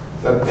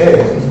that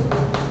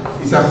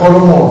N is a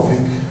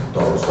holomorphic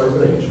torus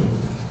vibration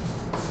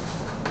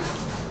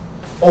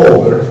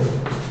over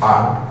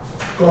a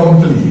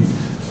complete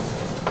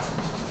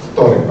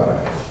toric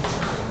parameter.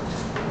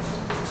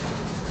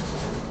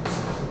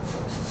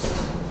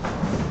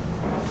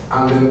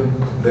 And then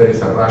there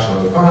is a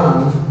rational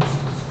band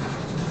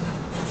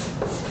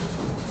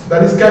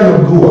that is kind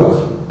of dual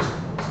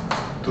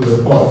to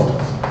the point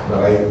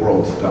that I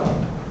wrote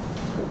down.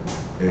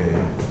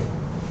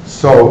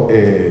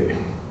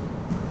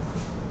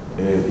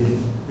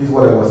 It's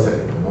what I was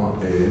saying.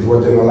 It's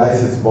what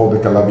generalizes both the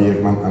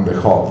Calabi-Ekman and the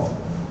Hall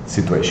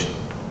situation.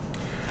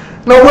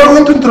 Now we're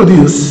going to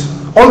introduce,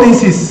 all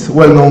this is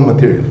well-known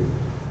material,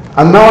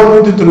 and now I'm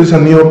going to introduce a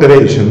new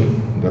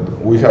operation that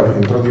we have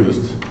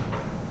introduced.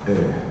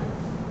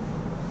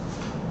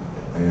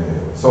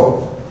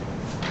 So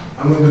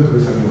I'm going to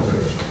introduce a new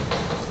operation.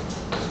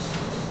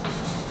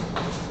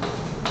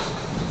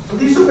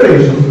 This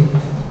operation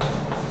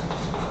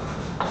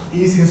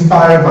is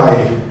inspired by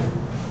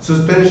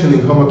suspension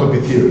in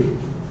homotopy theory.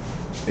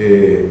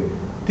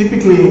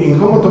 Typically in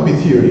homotopy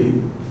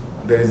theory,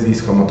 there is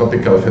this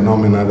homotopical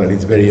phenomena that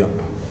is very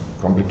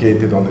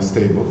complicated,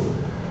 unstable.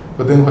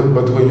 But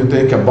when you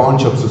take a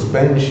bunch of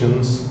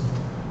suspensions,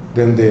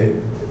 then the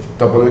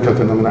topological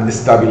phenomena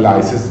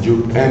stabilizes.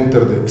 You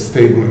enter the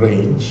stable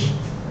range,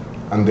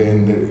 and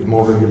then there is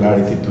more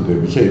regularity to the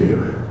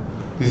behavior.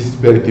 This is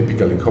very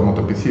typical in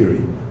homotopy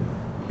theory.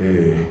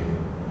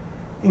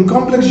 In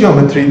complex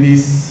geometry,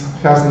 this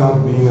has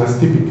not been as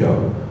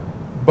typical,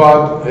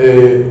 but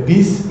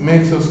this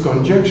makes us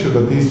conjecture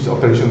that this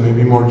operation may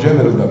be more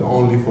general than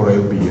only for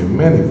LBM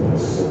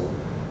manifolds.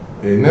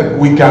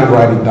 We can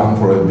write it down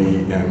for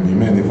LBM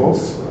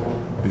manifolds,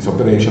 this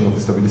operation of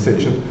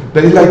stabilization.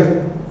 That is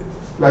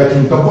like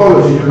in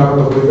topology, you have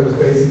a topological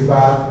space is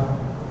bad,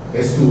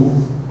 S2.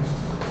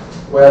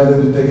 Well,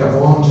 then you take a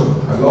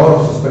lot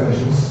of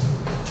suspensions,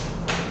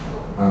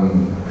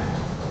 and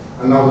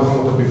now the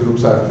homotopy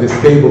groups are the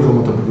stable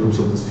homotopy groups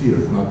of the sphere,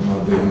 not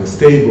the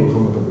unstable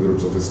homotopy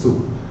groups of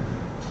S2.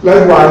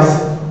 Likewise,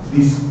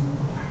 these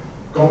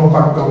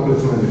compact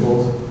complex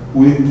manifolds,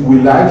 we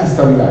like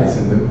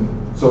stabilizing them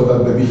so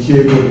that the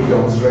behavior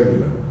becomes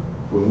regular.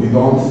 When we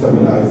don't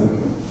stabilize them,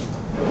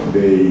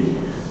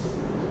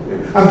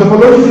 and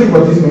topologically,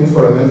 what this means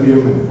for an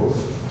LBM manifold,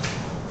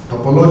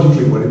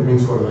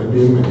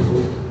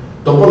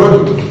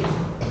 topologically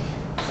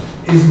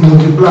is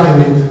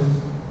multiplying it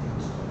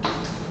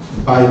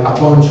by a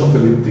bunch of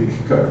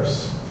elliptic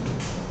curves.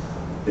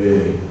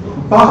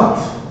 But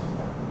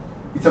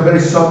it's a very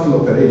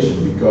subtle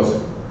operation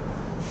because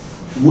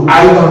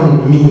I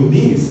don't mean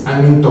this,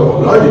 I mean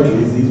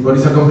topologically is this, but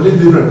it's a completely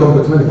different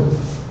complex manifold.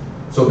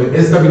 So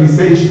the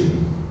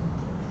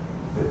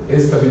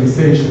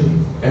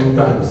stabilization m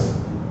times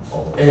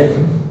of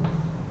n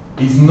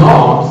is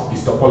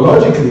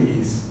topologically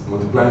is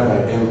multiplied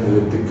by m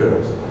elliptic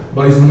curves,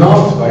 but it's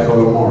not by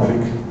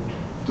holomorphic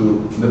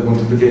to the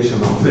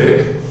multiplication of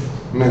the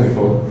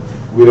manifold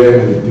with m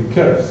elliptic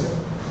curves.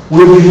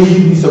 We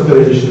believe this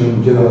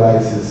operation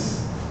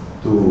generalizes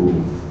to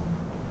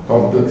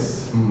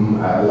complex,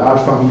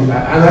 large family, and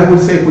I will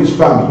say which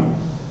family,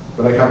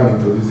 but I haven't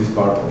introduced this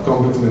part of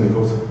complex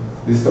manifolds,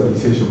 this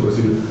stabilization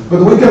procedure.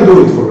 But we can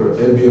do it for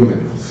LBM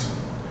manifolds.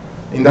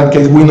 In that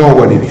case, we know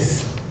what it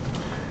is.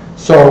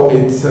 So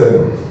it's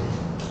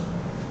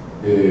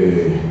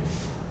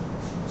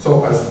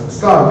so as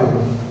starting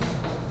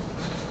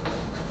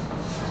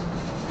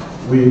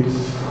with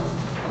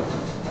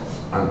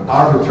an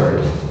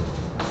arbitrary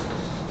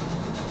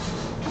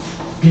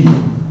P.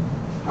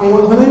 And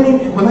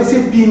when I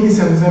say P in this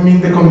sense, I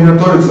mean the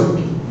combinatorics of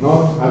P.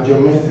 not a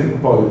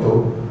geometric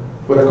polytope,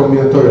 but a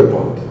combinatorial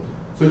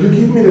polytope. So you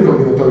give me the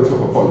combinatorics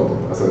of a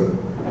polytope as an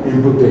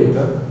input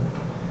data,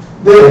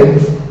 then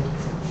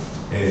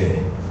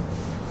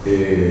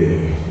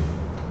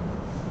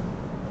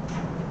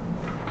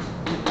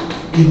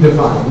it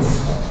defines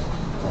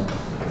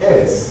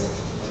S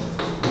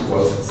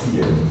equals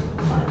Cn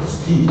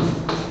minus T.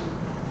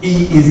 E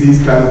is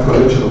this kind of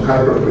collection of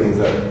hyperplanes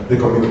that the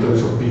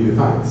combinatorics of P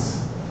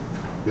defines.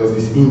 Just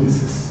these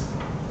indices.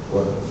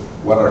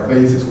 What are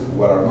places,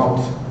 what are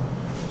not.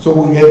 So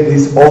we get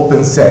this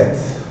open set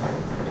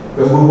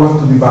that we want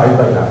to divide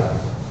by that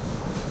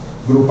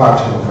group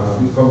action of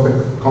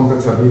a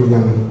complex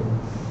abelian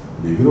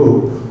B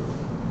group.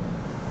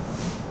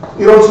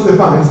 It also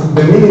defines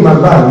the minimal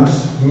values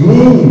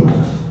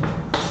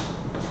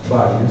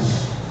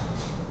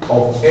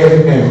of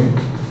Fm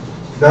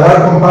that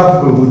are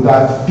compatible with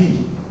that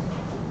P.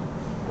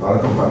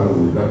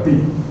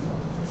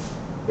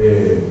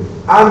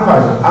 And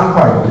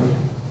finally,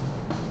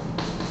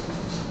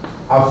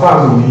 a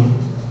family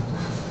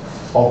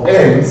of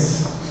N's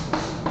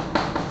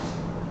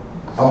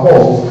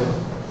above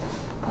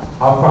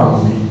a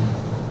family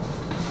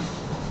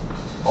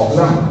of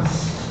lambdas.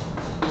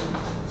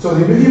 So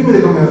if you give me the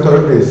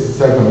combinatoric is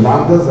certain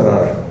lambdas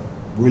that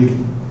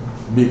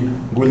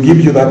will give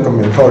you that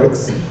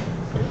combinatorics,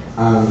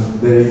 and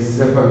there is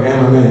certain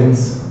M and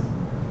N's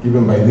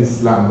given by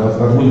these lambdas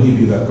that will give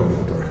you that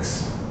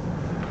combinatorics.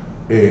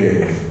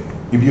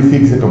 If you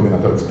fix the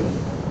combinatorics P.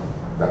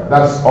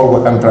 That's all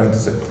what I'm trying to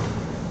say.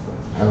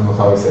 I don't know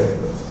how I said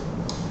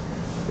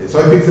it. So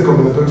I fix the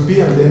combinatorics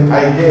P, and then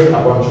I get a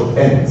bunch of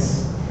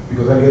N's,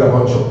 because I get a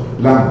bunch of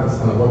lambdas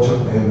and a bunch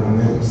of N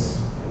and M's.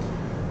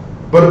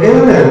 But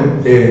N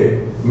and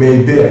M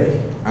may vary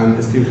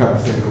and still have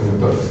the same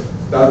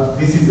combinatorics.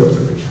 This is the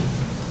observation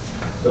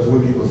that will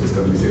give us the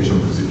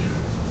stabilization procedure.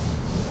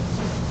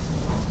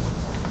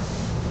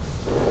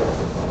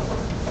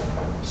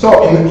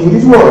 So in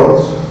this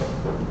world,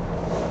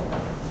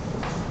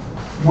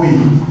 we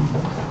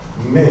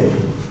may,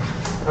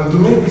 and to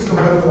make this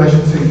compatible, I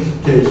should say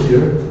K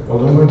here,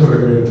 although I'm going to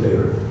regulate it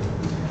later,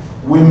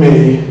 we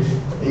may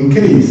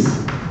increase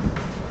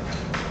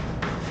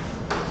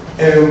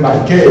M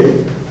by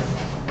K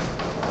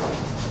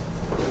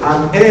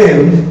and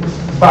N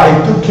by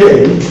 2K,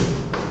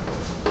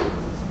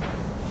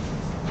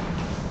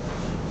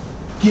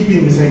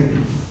 keeping the same P.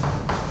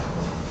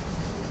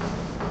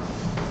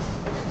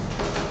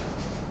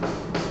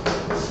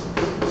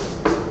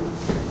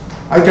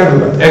 I can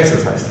do that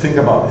exercise. Think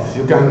about it.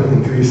 You can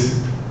increase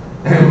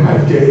M by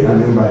K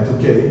and M by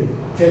 2K,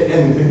 K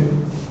anything,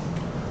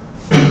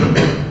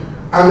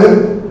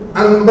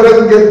 but I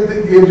will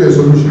give you a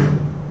solution.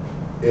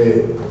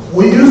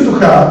 We used to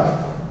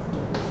have,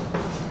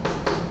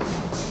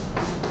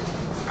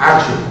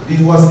 actually,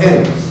 this was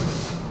N,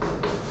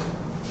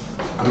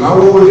 and now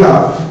we will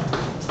have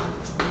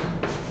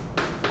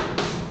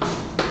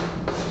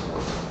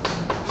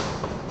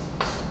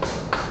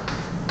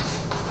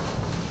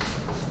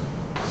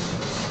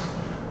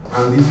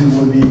and this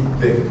will be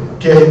the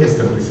K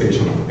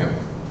stabilization of M.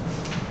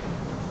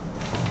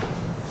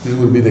 This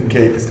will be the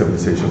K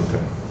stabilization of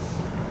M.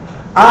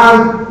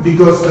 And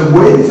because the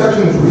way this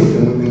action is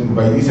written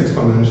by these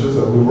exponentials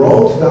that we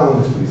wrote down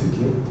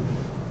explicitly,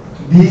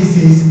 this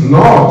is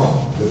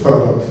not the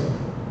product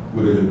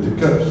with elliptic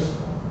curves.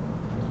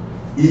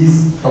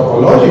 It's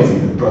topologically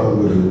the product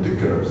with elliptic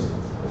curves,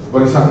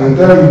 but it's an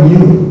entirely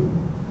new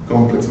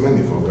complex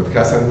manifold that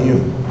has a new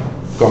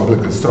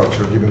complex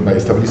structure given by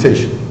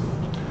stabilization.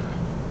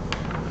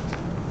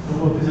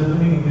 What is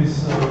happening in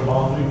this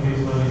boundary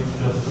case when it's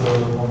just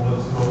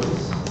complex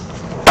products?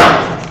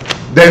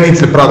 Then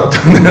it's a product.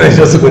 Then it's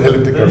just with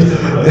elliptic curves.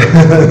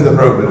 It's a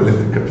product with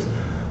elliptic curves.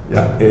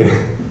 Yeah.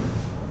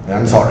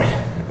 I'm sorry.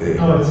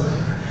 No, it's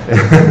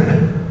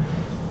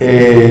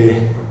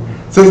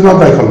so it's not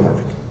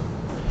diholomorphic.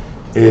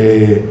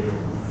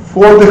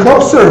 For the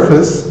Hopf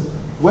surface,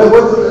 what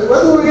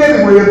do we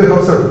get when we get the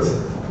Hopf surface?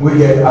 We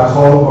get a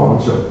whole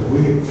bunch of.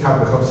 We have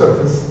the Hopf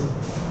surface.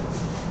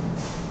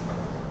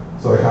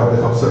 So I have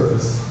the Hopf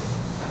surface.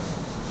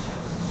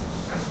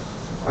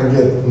 I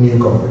get new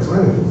complex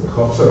manifolds, the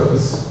Hopf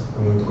surface.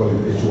 I'm going to call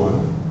it H1.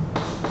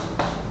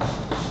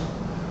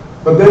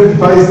 But then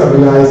if I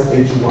stabilize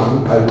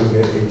H1, I will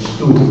get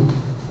H2.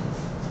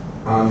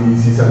 And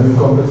this is a new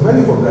complex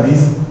manifold that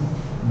is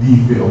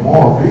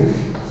diffeomorphic,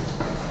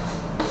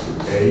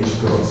 H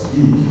cross E.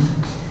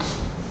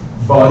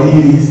 But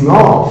it is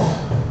not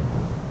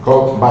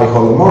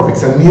biholomorphic,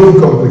 it's a new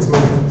complex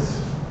manifold.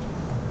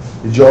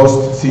 It's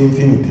just C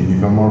infinity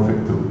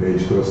diffeomorphic to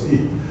H cross E.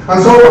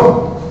 And so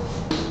on.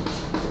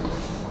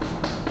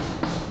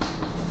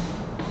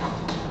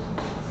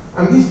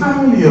 And this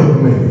family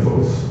of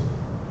manifolds,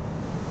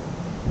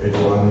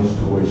 H1,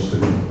 H2, H3,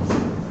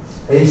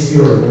 H0,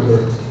 remember,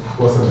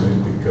 was an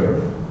elliptic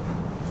curve.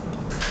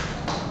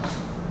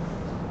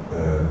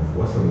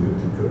 Was an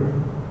elliptic curve?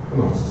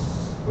 No.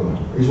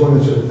 H1,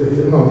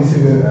 H2, no, this is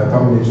the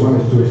family H1,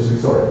 H2, H3,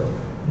 sorry.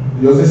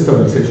 Just the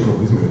stabilization of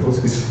these manifolds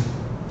is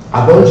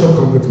a bunch of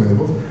complex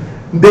manifolds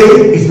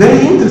it's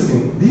very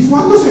interesting. This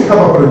one doesn't have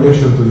a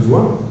projection to this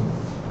one.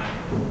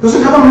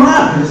 Doesn't have a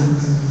map.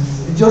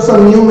 It's just a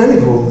new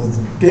manifold.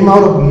 It came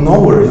out of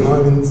nowhere, you know,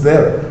 I mean, it's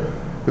there.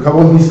 You have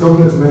all these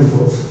complex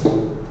manifolds.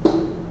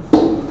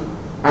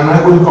 And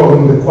I will call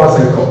them the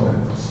quasi-Hopf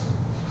manifolds.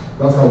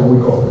 That's how we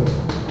call them.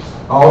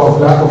 Out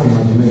of lack of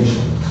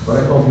imagination. But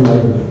I hope you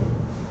like it.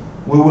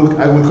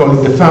 I will call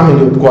it the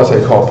family of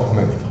quasi-Hopf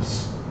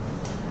manifolds.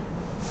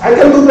 I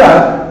can do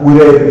that with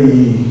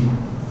the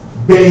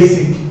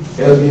basic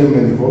LBM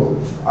manifold.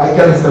 I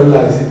can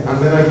stabilize it, and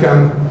then I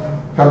can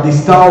have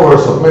these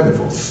towers of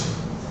manifolds.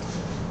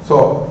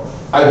 So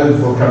I do it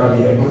for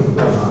Calabi-Ekman,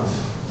 why not?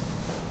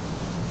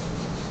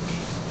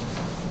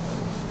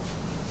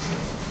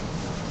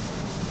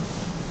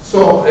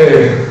 So,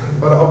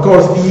 but of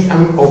course,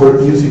 I'm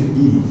overusing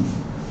E.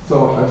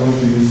 So I'm going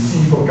to use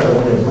C for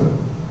Calabi-Ekman.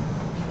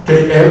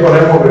 KL, but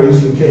I'm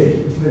overusing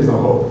K. There's no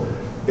hope.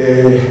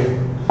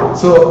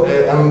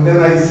 And then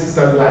I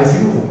stabilize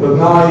it, but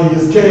now I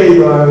use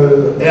K,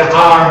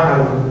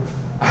 R,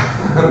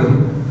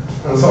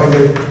 and so I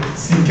get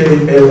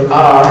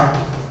CKLR,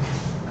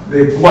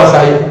 the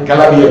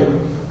quasi-Calabi-Ekman.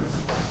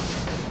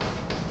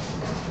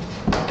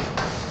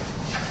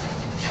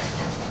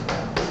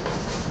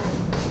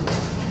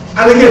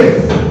 And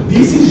again,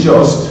 this is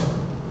just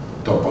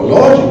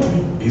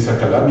topologically, it's a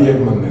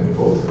Calabi-Ekman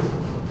manifold,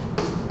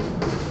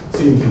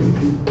 C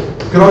infinity,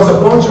 across a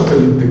bunch of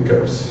elliptic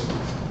curves.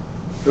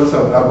 Those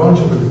are a bunch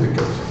of elliptic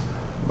curves.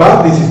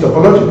 But this is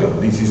topological.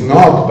 This is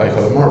not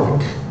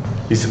biholomorphic.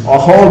 It's a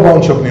whole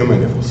bunch of new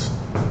manifolds.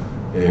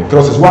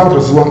 Crosses 1,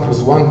 crosses 1,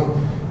 crosses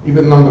 1,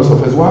 even numbers of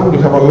S1. You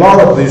have a lot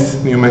of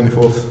these new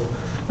manifolds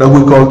that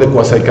we call the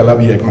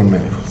quasi-Calabi-Ekman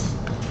manifolds.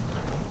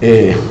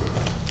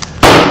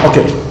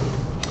 Okay.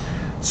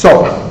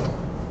 So,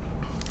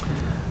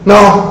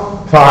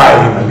 now,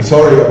 finally,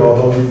 sorry about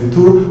all the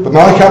detour, but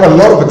now I have a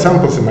lot of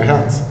examples in my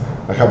hands.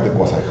 I have the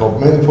quasi-Hopf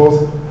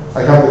manifolds,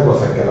 I have the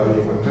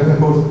quasi-Calabi-Ekman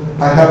manifolds,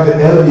 I have the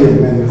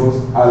LBM manifolds,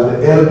 and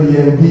the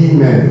LBMB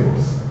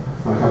manifolds.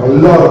 I have a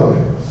lot of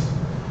manifolds.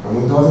 I'm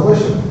going to ask a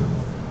question.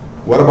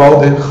 What about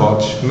the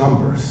Hodge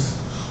numbers?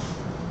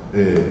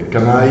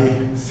 Can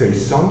I say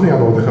something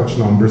about the Hodge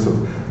numbers?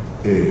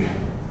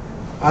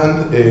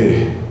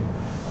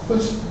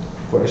 This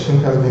question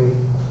has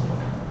been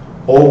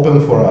open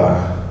for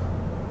a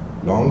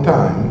long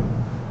time,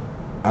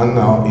 and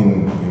now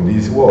in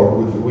this work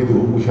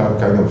we have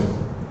kind of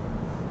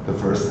the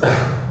first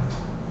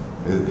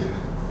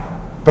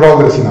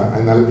progress in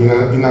a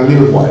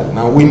little while.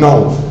 Now we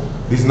know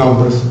these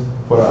numbers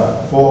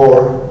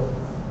for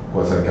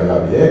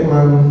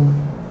quasi-Calabi-Ekman,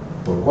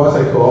 for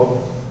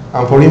quasi-Hopf,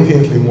 and for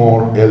infinitely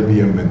more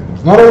LBM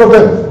manifolds. Not all of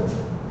them,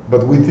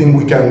 but we think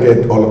we can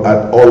get at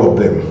all of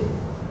them.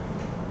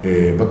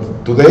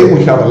 But today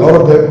we have a lot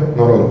of them,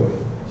 not all of them.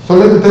 So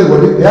let me tell you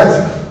what the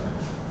answer.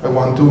 I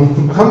want to,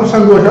 how much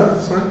time do I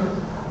have? Sorry?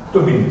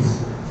 2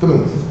 minutes. 2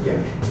 minutes? Yeah.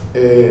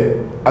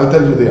 I'll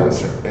tell you the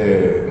answer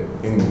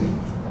in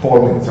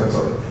 4 minutes, I'm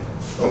sorry.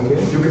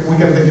 Okay. We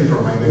can take it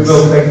from my next. We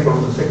will take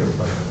from the second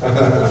part.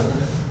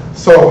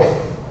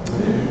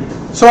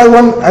 So I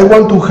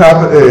want to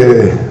have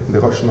the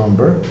Hodge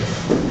number,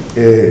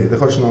 the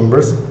Hodge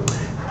numbers.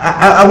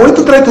 A way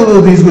to try to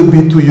do this would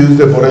be to use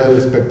the Borel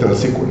spectral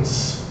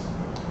sequence.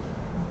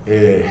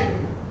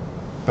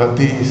 But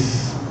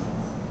this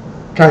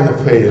kind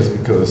of fails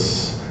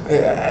because,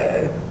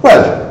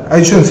 well,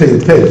 I shouldn't say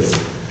it fails.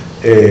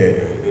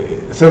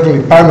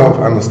 Certainly Panov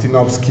and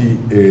Ostinovsky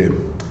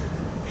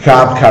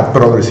have had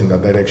progress in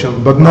that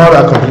direction, but not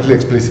a completely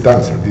explicit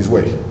answer this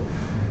way.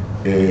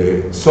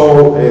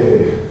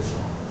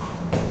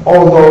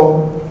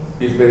 Although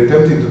it's very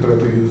tempting to try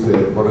to use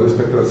the Borel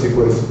spectral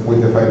sequence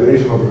with the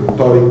fibration of the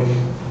rhetoric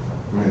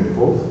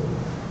manifold,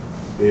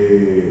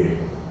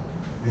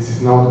 this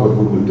is not what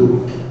we will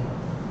do.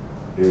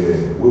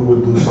 We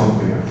will do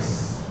something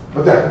else.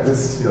 But yeah,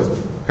 let's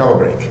just have a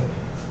break.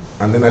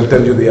 And then I'll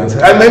tell you the answer.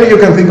 And maybe you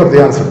can think of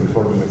the answer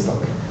before the next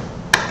topic.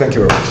 Thank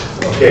you very much.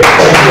 Okay.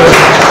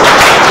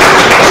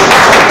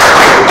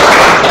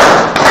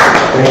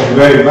 Thank you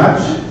very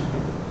much.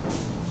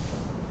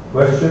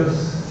 Questions?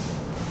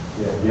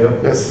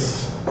 Yeah.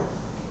 Yes.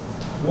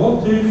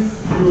 What if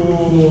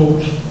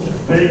you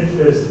take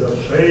as the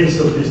base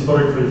of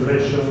historic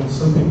regression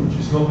something which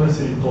is not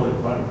necessarily toric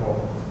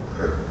manifold?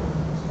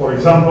 For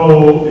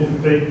example, if you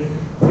take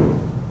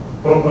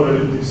proper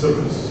elliptic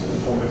surface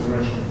on the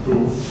dimension 2,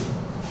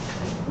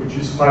 which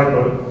is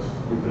fibered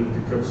with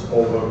elliptic curves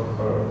over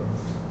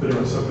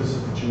perimeter surface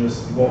of the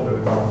genus border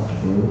down to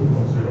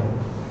 0.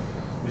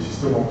 This is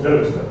still not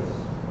Taylor space.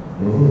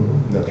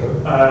 That's right.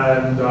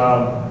 And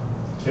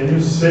can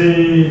you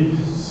say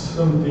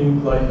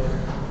something like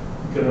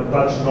you can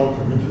attach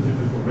non-commutative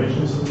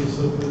deformations on the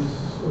surface?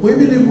 We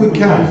believe we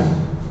can.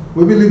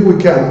 We believe we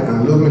can,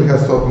 and Ludmil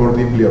has thought more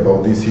deeply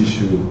about this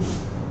issue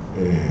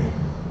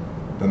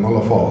than all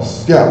of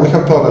us. Yeah, we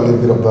have thought a little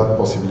bit of that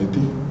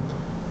possibility,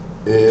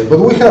 but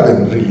we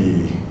haven't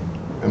really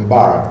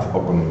embarked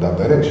upon that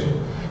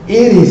direction.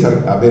 It is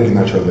a very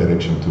natural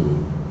direction to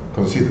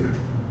consider.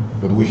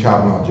 but we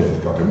have not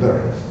yet gotten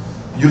there.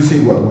 You'll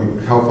see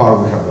how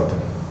far we have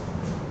gotten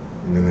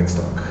in the next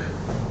talk.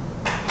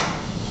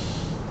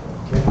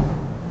 Okay.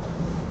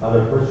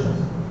 Other questions?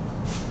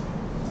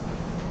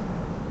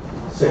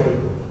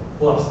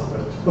 Last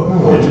question.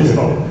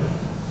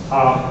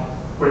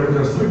 When you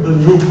construct the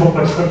new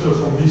complex structures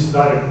on this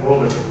direct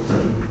product,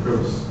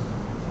 because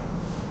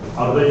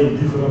are they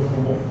different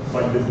from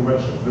like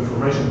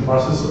deformation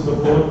classes of the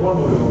product one,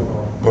 or they don't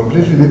know?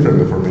 Completely different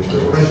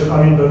deformation.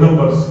 I mean, the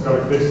numbers,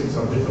 characteristics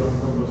are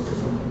different numbers or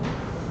something.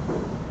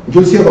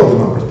 You'll see about the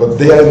numbers, but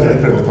they are in a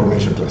different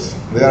deformation class.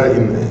 They are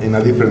in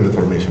a different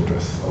deformation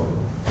class.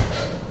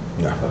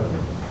 Yeah.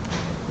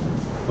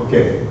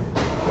 Okay.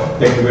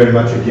 Thank you very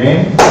much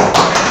again.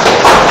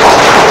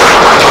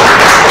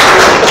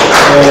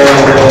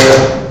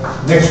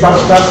 Next one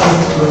starts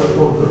with the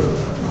reporter.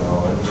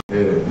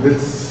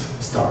 Let's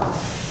start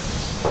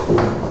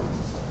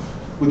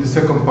with the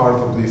second part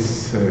of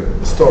this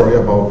story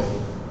about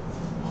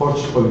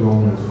Hodge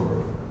polynomials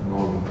for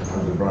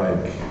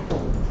non-algebraic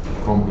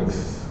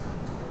complex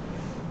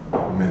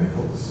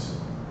manifolds.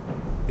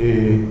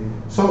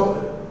 So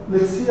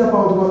let's see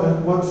about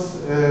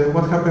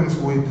what happens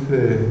with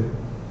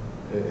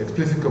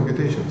explicit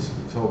computations.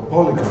 So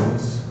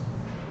polygons.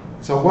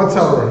 So what's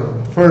our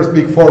first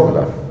big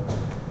formula?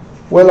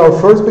 Well, our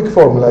first big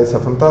formula is a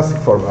fantastic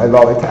formula. I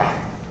love it.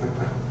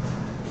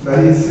 That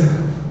is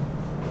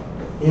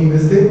in the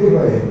stable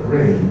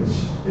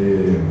range.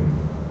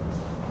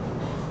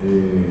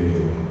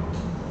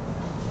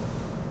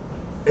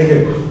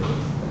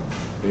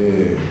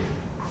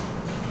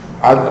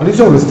 A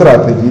reasonable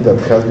strategy that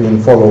has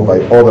been followed by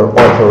other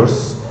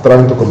authors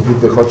trying to compute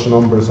the Hodge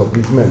numbers of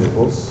these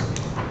manifolds,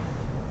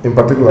 in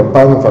particular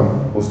Panov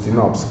and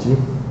Ustinovsky,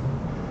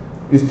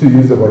 is to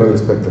use the Borel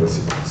spectral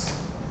sequence.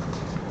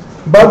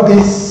 But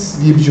this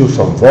gives you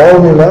some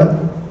formula,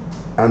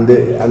 and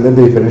then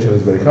the differential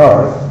is very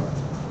hard,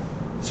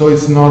 so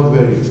it's not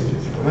very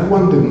explicit. And I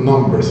want the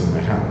numbers in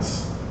my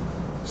hands,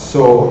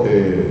 so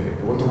I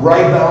want to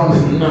write down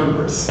the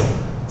numbers.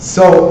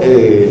 So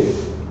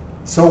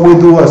we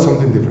do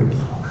something different.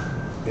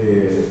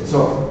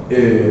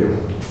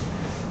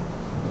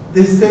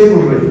 The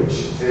stable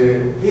range.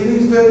 It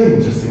is very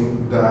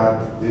interesting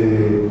that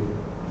the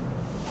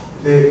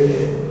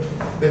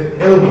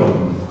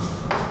L1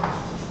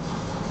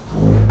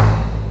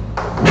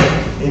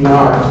 in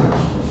R,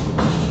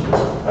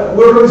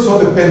 we already saw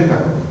the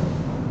pentagon,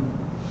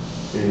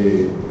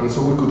 and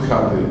so we could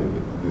have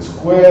the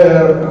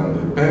square and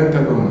the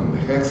pentagon and the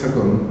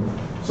hexagon.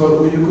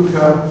 So you could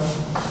have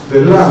the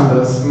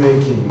lambdas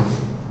making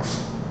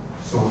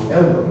some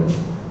L1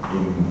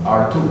 in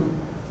R2.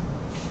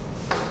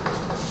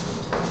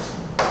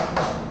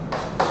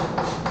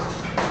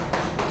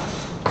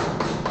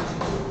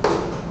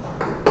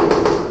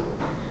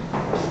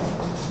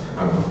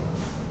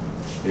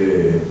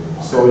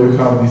 So you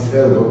have this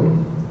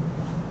L1,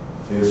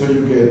 so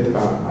you get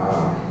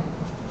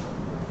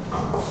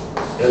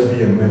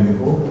LBM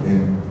manifold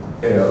in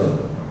L,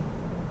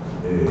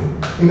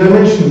 in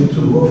dimension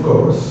 2, of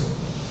course.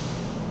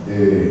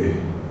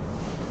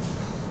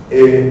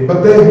 But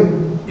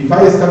then, if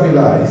I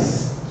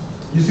stabilize,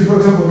 you see, for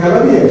example,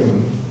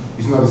 Calabi-Ekman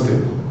is not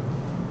stable.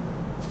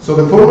 So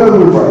the formula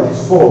we write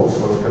is false,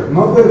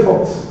 not very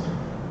false.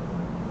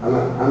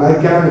 And I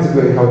can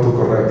explain how to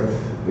correct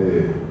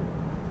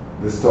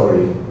the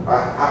story.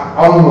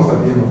 Almost at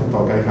the end of the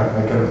talk, I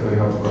can explain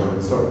how to correct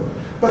the story.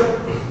 But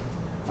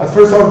at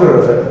first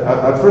order,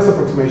 at first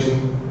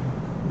approximation,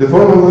 the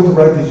formula I'm going to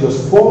write is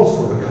just false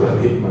for the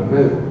Calabi-Ekman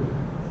manifold.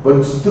 But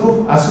it's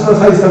true, as soon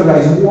as I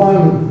stabilize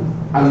one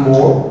and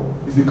more,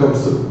 it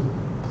becomes 2.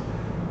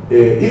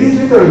 It is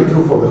literally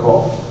true for the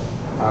Hopf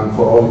and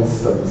for all its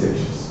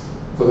stabilizations.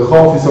 So the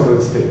Hopf is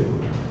already stable.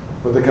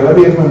 But the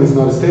Calabi-Ekman is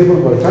not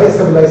stable, but if I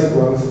stabilize it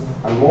once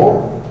and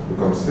more, it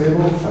becomes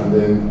stable, and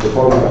then the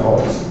formula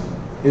holds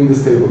in the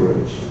stable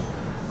range.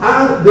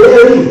 And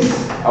there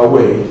is a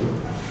way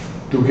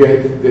to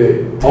get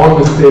the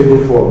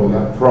unstable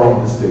formula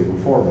from the stable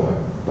formula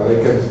that I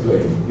can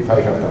explain if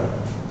I have time.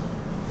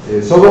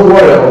 So don't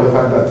worry about the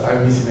fact that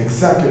I'm missing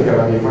exactly a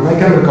Calabi-Ekman. I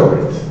can recover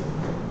it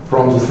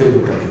from the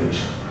stable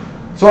calculation.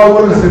 So I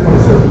want to step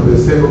myself to the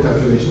stable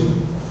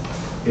calculation.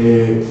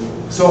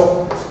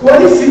 So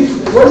what is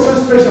so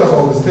special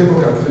about the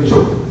stable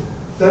calculation?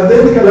 That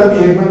then the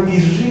Calabi-Ekman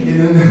is really,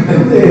 then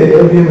the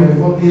LBM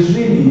manifold is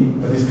really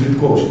a discrete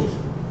quotient.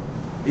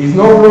 It's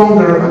no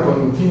longer a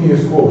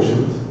continuous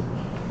quotient.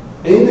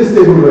 In the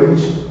stable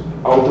range,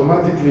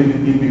 automatically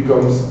it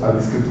becomes a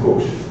discrete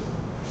quotient.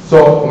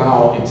 So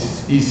now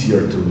it's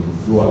easier to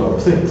do a lot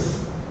of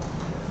things.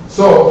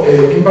 So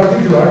in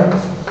particular,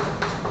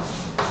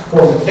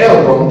 for the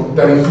L1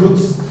 that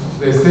includes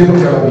the stable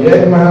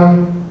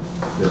Calabi-Ekman,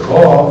 the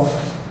Hopf,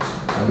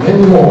 and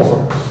many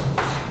more,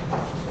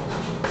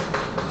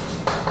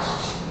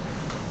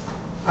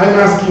 I'm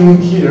asking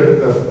here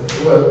that,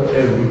 well,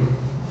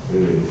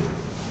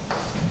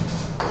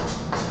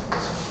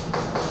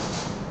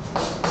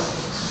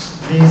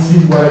 this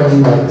is what I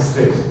mean by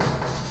stable.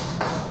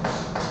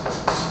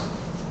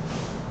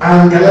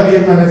 And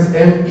Calabi-Ekman is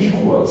m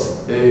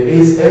equals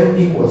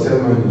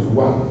L minus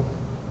 1.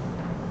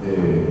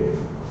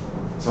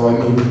 So I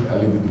need a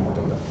little bit more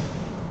than that.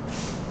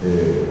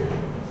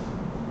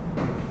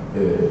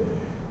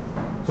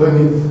 So I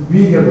need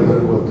bigger than or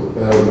equal to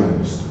L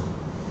minus 2.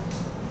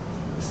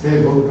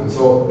 Stable, and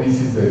so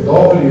this is the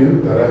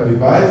W that I'm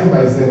dividing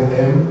by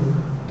Zm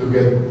to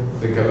get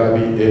the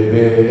Calabi, the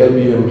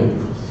LBM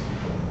metrics.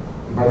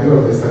 In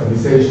particular, the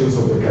stabilizations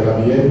of the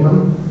Calabi-Ekman.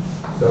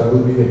 That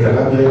would be the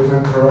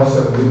Calabi-Ekman cross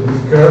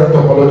analytic curve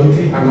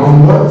topologically and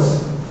onwards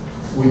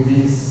with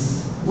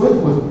this,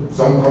 with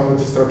some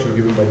convex structure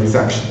given by this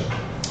action.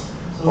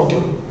 So okay.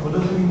 What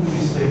does it mean to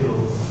be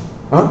stable?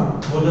 Huh?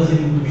 What does it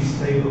mean to be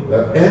stable?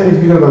 That n is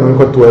bigger than or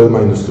equal to L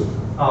minus 2.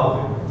 Ah,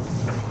 okay.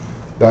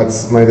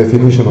 That's my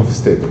definition of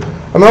stable.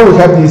 And now we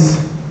have this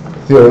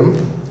theorem.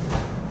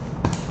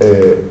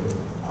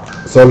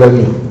 So let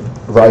me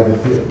write the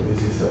theorem.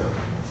 This is a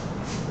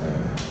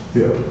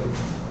theorem.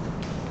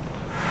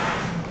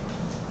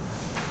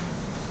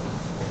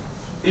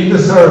 It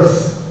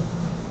deserves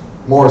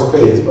more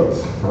space, but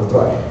I'll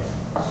try.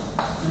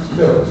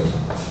 Theorem.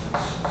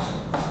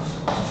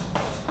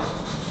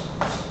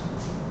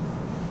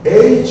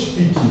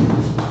 HPQ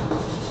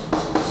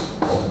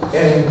of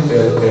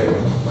NLM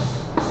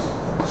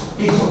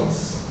equals.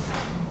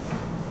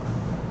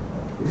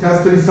 It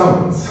has three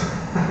summations.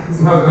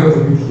 It's not going to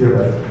be here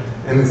by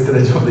any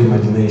stretch of the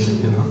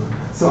imagination, you know.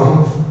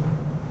 So,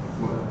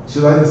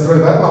 should I destroy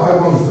that? No, I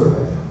won't destroy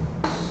that.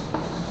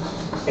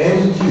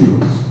 NQ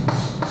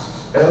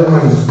L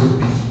minus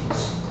 2p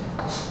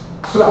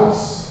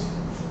plus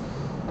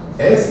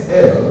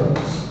SL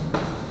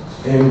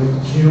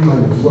MQ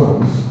minus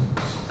 1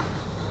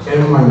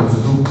 M minus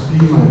 2 P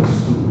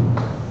minus 2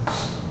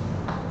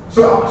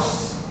 plus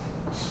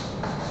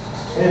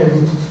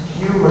M Q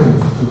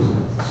minus 2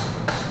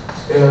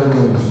 L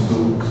minus 2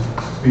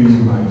 P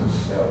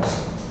minus L,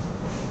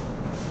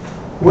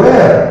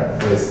 where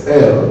is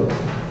L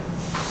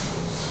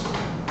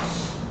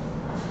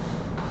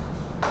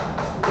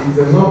is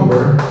the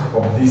number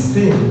of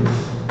distinct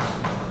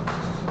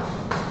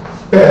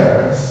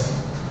pairs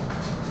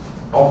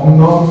of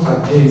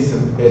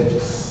non-adjacent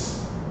edges.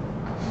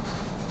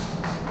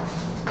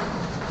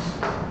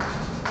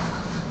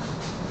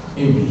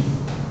 In B.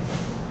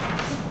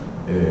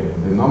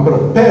 The number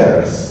of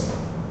pairs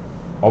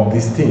of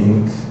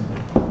distinct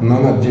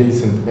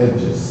non-adjacent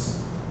edges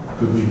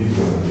could be this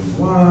one on this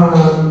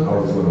one,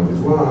 or this one on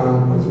this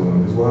one, or this one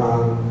on this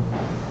one.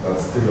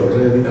 That's still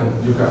already,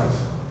 and you count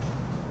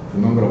the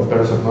number of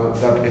pairs of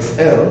that is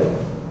L,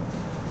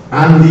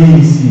 and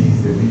this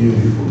is the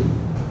beautiful,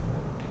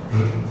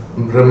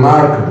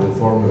 remarkable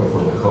formula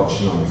for the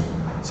Hodge number.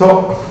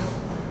 So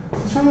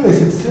this formula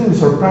is extremely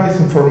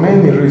surprising for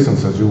many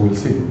reasons, as you will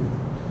see.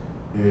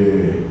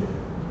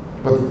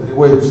 But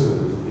wait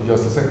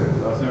just a second.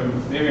 So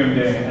maybe I'm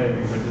getting ahead of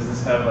you, but does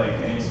this have like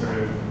any sort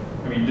of,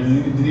 I mean, do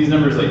these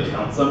numbers like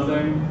count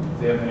something? Do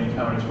they have any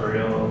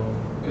combinatorial?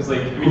 Because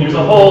like, I mean, there's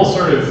a whole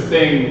sort of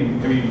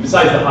thing, I mean,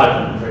 besides the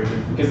Hodge numbers,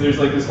 right? Because there's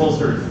like this whole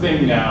sort of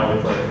thing now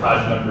with like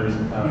Hodge numbers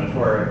and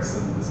combinatorics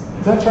and this kind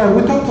of That's right,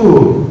 we talked to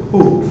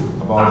who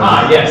about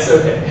Aha, that. yes,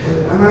 okay.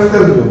 And I'll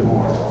tell you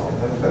more about it.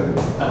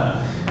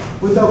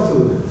 We talked to,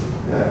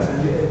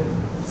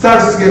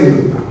 SARS is getting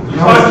good now. You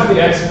talked to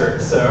the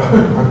experts, so.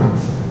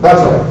 That's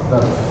right,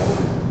 that's right.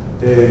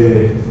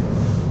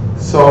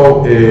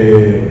 So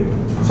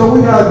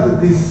we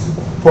had this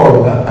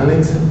formula, and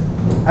it's,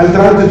 I'll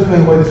try to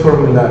explain why this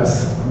formula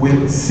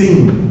will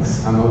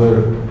sinks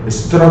another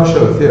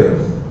structural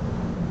theorem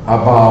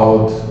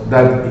about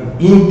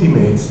that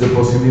intimates the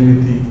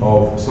possibility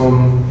of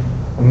some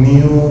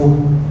new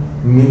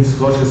mixed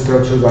Hodge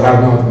structures that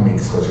are not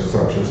mixed Hodge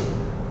structures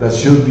that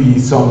should be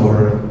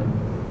somewhere.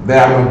 They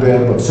are not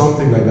there, but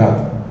something like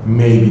that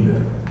may be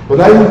there. But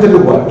I will tell you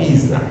what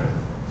is there.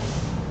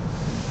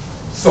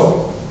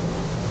 So,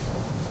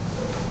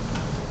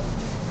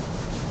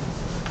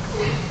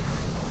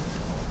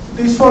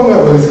 this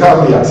formula is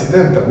hardly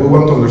accidental. We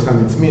want to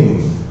understand its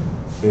meaning.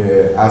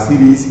 As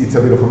it is, it's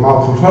a bit of a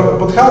mouthful.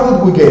 But how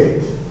did we get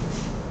it?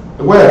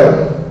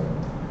 Well,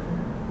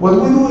 what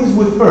we do is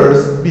we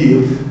first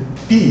build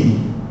P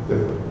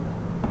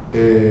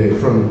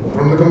from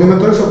the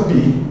combinatorics of P.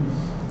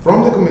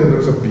 From the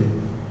combinatorics of P,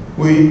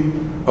 we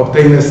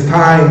obtain a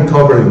Stein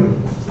covering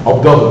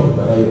of W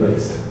that I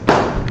erased.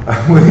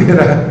 We get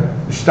a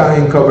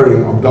Stein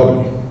covering of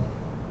W.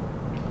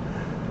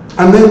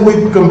 And then we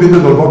compute the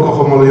Dolbeault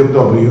cohomology of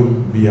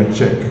W via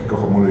check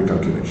cohomology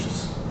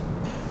calculations.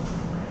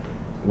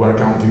 We're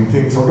counting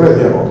things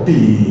already about P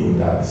in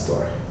that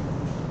story.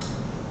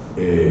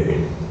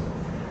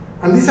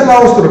 And this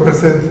allows us to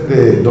represent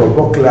the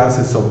Dolbeault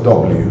classes of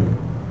W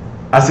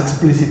as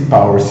explicit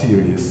power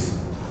series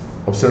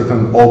of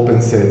certain open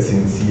sets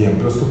in Cm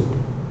plus 2.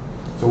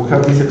 So we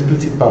have this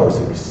explicit power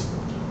series.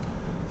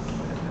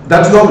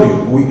 That's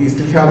W. We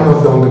still have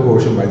not done the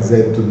quotient by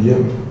Z to the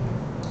M.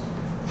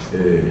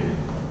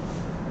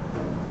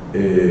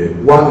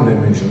 1 in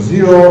dimension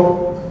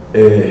 0,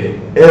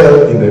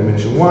 L in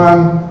dimension 1,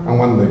 and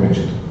 1 in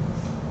dimension 2.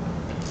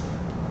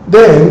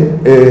 Then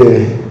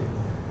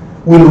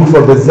we look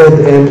for the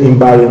Zm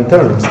invariant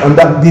terms, and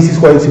this is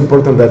why it's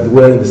important that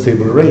we're in the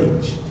stable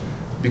range,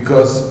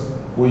 because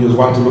we just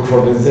want to look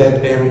for the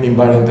Zm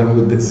invariant term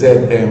with the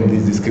Zm,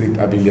 this discrete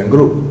abelian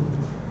group.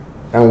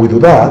 And we do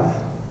that.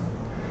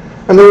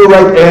 And then we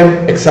write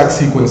m exact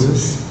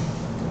sequences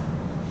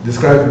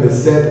describing the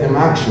Zm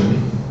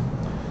action.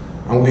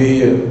 And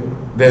we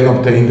then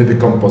obtain the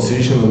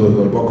decomposition of the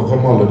Dolboko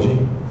homology.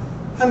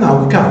 And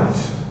now we count.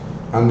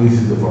 And this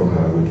is the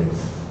formula we get.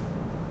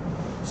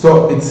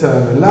 So it's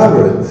an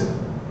elaborate,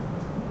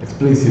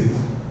 explicit.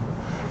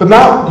 But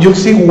now you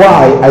see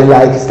why I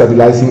like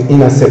stabilizing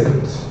in a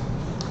second.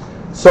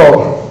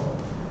 So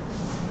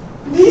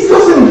this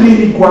doesn't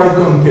really quite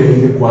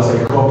contain the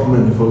quasi-Hopf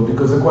manifold,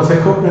 because the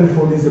quasi-Hopf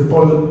manifold is a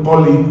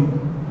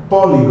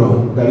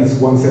polygon that is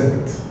one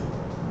segment.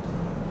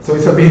 So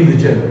it's a bit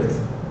degenerate.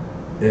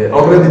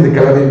 Already the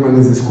Calabi-Hillman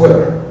is a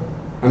square,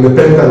 and the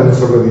pentagon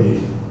is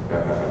already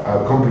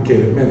a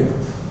complicated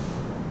manifold,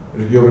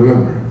 if you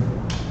remember.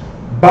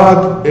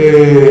 But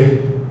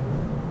the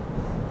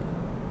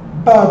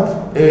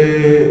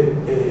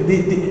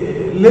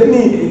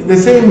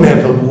same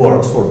method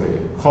works for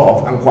the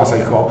Hopf and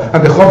quasi-Hopf,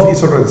 and the Hopf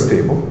is already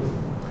stable.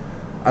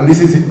 And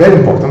this is very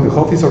important, the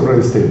Hopf is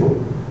already stable,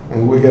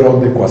 and we get all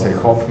the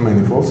quasi-Hopf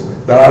manifolds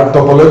that are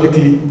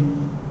topologically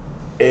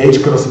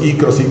H cross E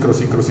cross E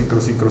cross E cross E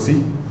cross E cross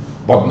E,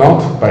 but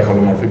not by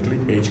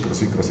holomorphically H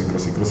cross E cross E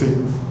cross E cross E.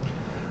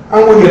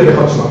 And we get the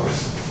Hodge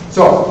numbers.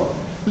 So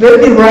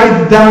let me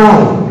write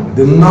down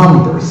the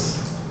numbers,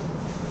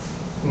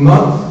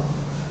 not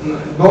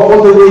go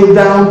all the way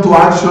down to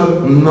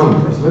actual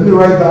numbers. Let me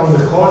write down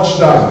the Hodge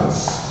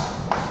diamonds.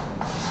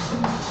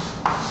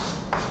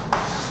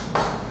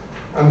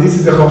 And this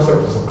is the Hopf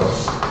surface, of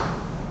course.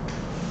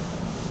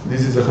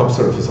 This is the Hopf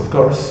surface, of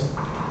course.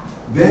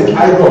 Then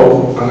I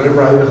go and I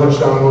write the Hodge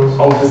diamonds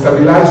of the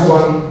stabilized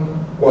one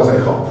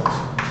quasi-Hopf.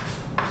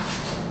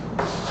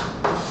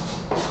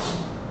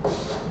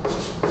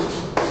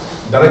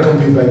 That I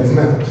compute by these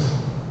methods.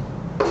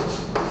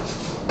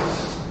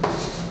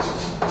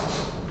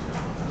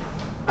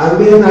 And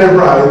then I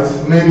write,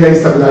 maybe I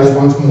stabilize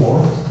once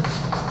more,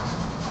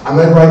 and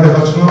I write the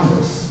Hodge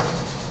numbers.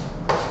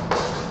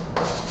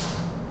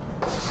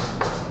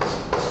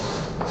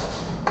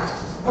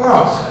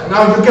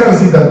 Now you can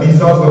see that this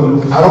does not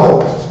look at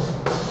all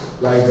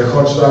like the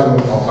Hodge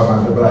diamond of an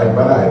algebraic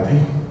variety.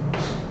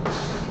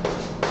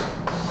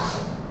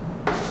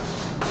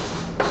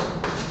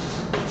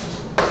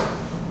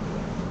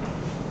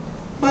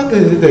 But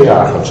they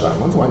are Hodge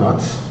diamonds, why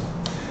not?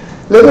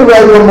 Let me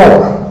write one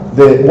more,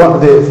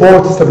 the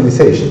fourth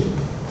stabilization,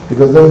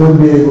 because then we'll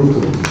be able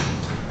to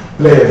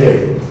play a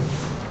game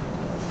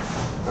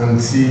and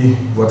see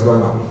what's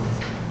going on.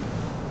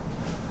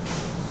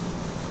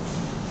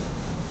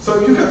 So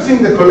you have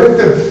seen the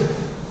collected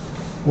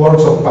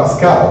works of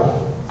Pascal.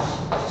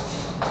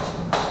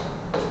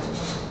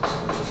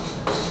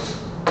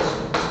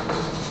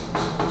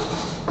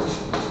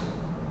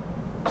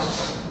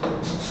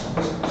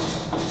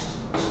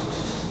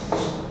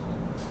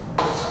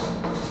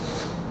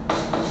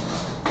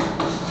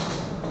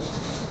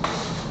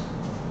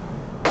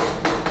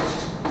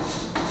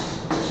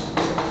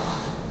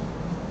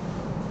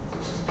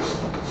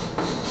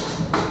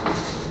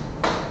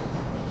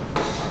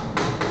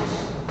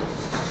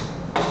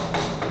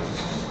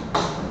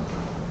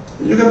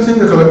 You have seen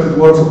the collected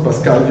works of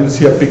Pascal, you'll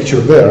see a picture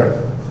there,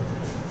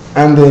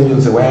 and then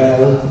you'll say,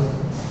 well,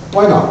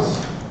 why not?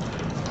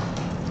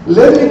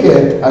 Let me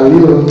get a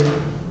little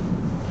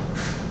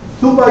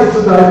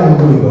 2x2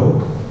 diamond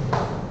window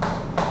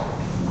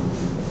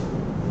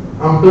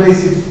and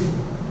place it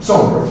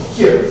somewhere,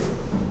 here,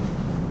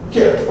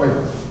 why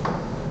not?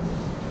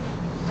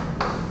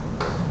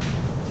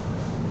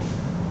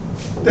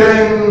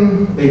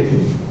 10,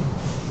 18.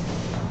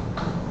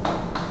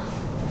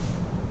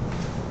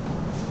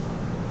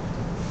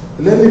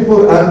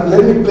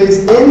 Let me place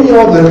any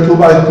other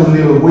 2x2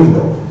 little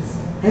window,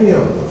 any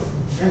other one,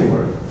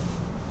 anywhere,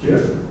 here.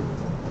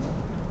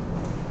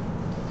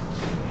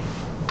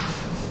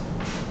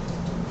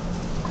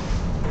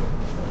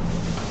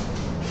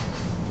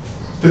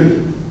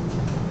 Three.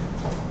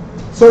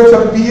 So it's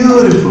a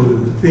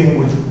beautiful thing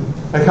which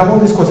I have all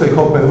these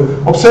quasi-Hopf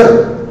manifolds.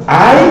 Observe,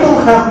 I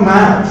don't have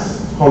maps,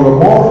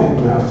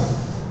 holomorphic maps,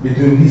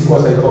 between these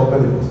quasi-Hopf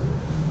manifolds.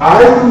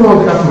 I do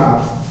not have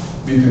maps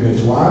between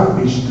H1,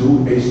 H2,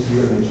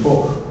 H3, and H4.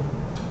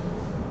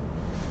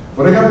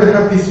 But I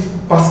have this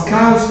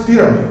Pascal's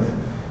pyramid.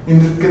 In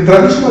the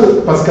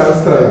traditional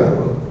Pascal's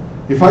triangle,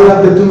 if I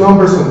add the two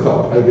numbers on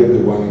top, I get the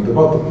one on the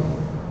bottom.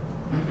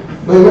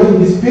 Now imagine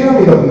this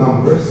pyramid of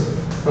numbers,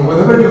 and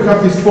whenever you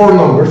have these four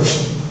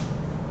numbers,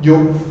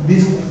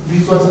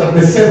 these ones are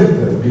the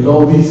center,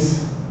 below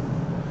this.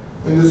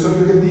 And so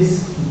you get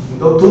this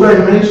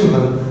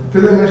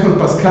two-dimensional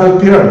Pascal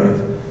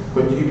pyramid.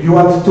 But if you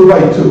add 2 by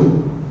 2,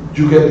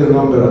 you get the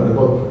number at the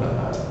bottom,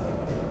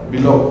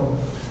 below.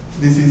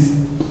 This is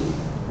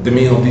the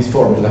mean of this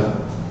formula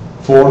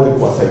for the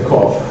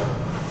quasi-Hopf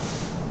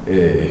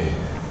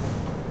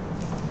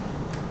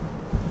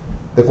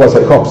the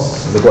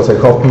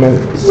quasi-Hopf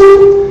manifolds. So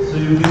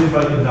you did it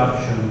by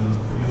induction.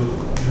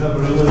 You have a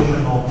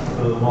relation of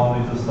the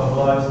one with the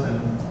stabilized,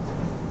 and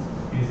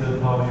is that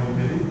how you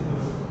did it?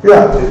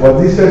 Yeah, what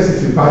this says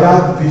is if I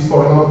add these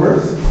four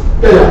numbers,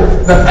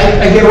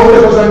 I get all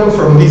the cosine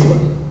from this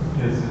one.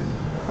 Yes.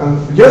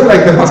 And just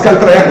like the Pascal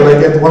triangle, I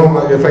get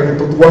one, if I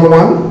put 1,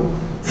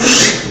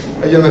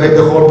 1, I generate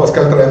the whole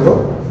Pascal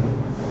triangle.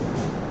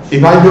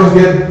 If I just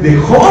get the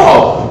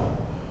whole,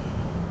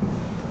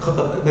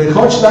 the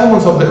Hodge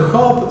diamonds of the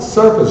Hopf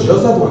surface,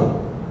 just that one,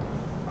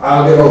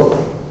 I'll get all of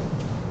them.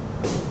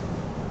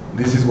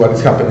 This is what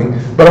is happening.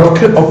 But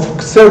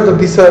of certain,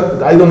 these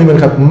are, I don't even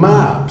have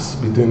maps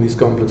between these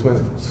complex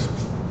manifolds.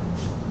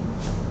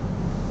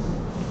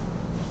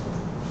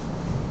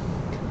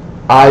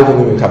 I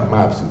don't even have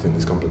maps between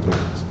these complex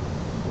manifolds.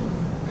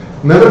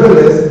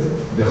 Nevertheless,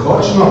 the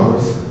Hodge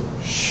numbers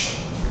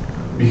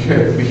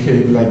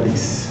behave like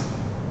this.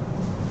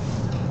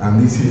 And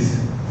this is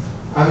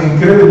an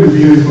incredibly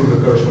beautiful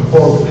recursion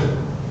formula.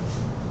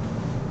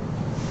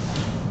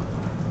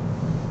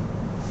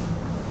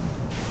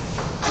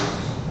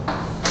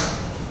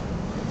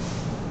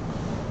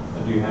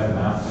 Do you have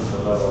maps at the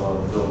level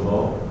of Bilbo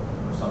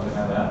or something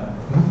like that?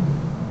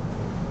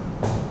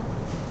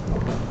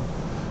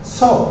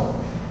 So,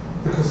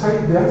 because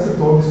the answer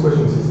to all these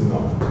questions is no.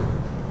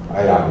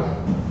 I am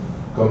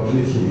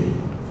completely,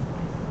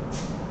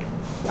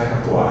 I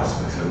have to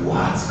ask myself,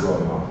 what's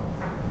going on?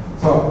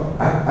 So,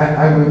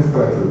 I'm going to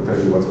try to tell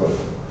you what's going on.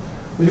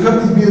 So you have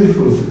this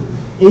beautiful,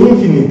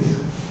 infinite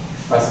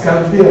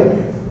Pascal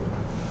pyramid,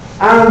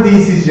 and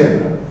this is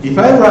general. If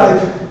I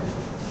write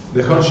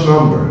the Hodge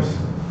numbers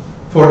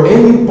for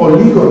any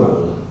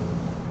polygonal,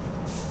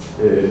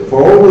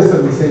 for all the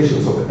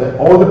stabilizations of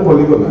all the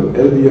polygonal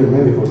LBM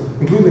manifolds,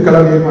 including the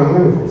Calabi-Ekman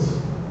manifolds,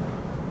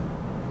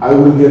 I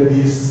will get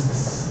this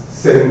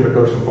same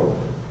recursion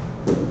formula.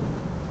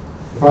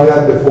 If I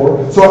add the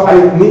 4, so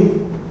I need,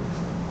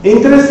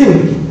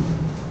 interestingly,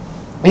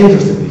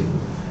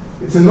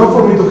 it's enough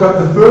for me to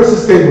have the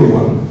first stable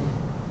one,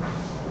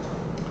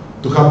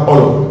 to have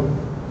all of them.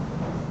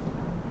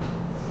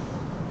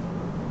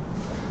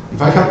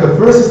 If I have the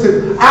first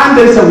stable, and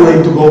there is a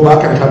way to go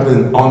back and have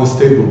an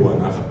unstable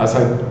one, as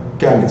I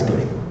can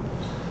explain.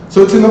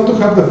 So it's enough to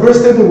have the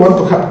first stable one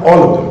to have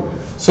all of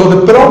them. So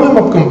the problem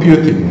of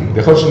computing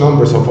the Hodge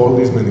numbers of all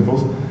these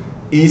manifolds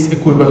is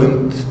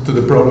equivalent to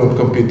the problem of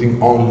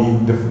computing only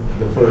the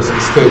first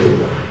stable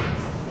one.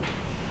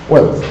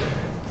 Well,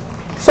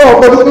 so,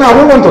 but now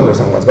we want to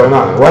understand what's going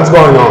on.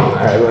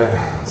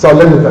 So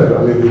let me tell you a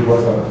little bit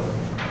what's going on.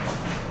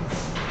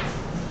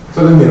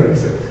 So let me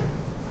erase it.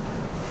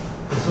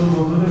 So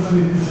what would happen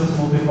if you just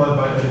multiply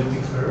by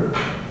elliptic curve?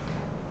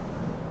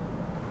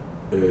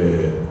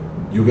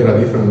 You get a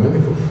different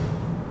manifold.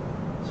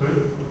 Sorry?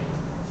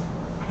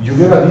 You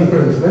get a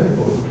different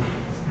manifold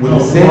with the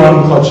same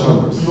Hodge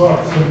numbers. You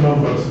have some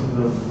numbers in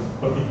the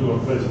particular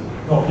place.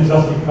 No, he's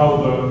asking how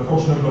the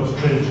Hodge numbers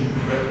change in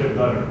the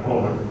direct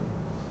product.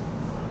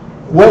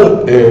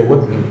 Well,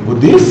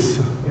 with this?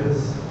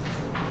 Yes.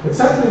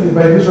 Exactly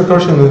by this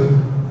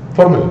recursion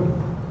formula.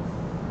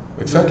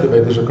 Exactly by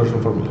this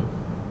recursion formula.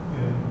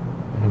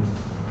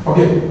 Yeah.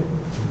 Okay,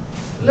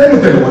 let me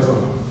tell you what's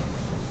going on.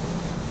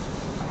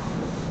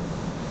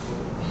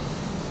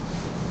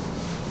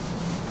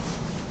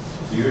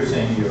 So you're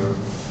saying you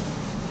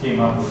came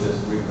up with this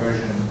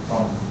recursion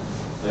from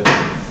the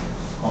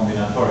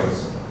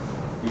combinatorics.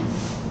 You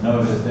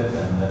noticed it,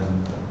 and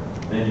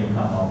then you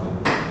come up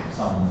with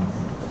some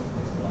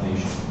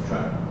explanation.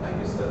 I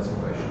guess that's the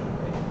question.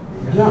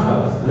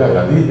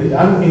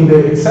 I'm in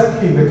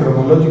exactly in the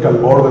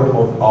chronological order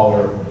of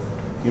our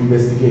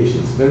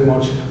investigations, very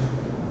much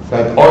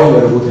that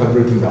Euler would have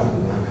written down.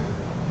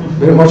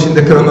 Very much in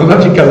the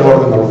chronological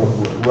order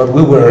of what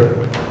we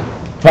were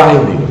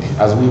finding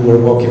as we were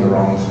walking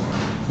around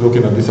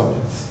looking at these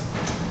objects.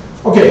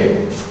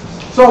 Okay,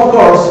 so of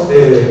course,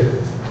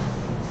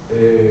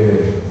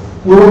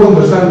 we want to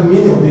understand the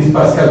meaning of this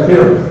Pascal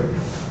pyramid.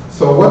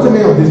 So what's the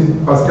meaning of this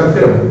Pascal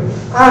pyramid?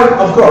 And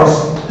of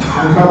course,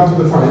 we have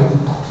to define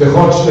the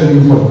Hodge-Levy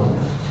polynomial.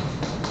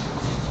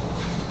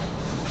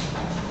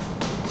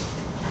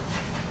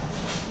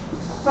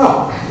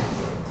 Now,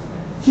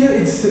 here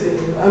it's,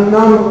 I'm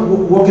now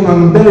walking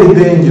on very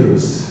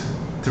dangerous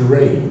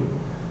terrain.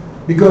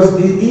 Because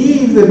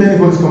if the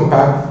manifold is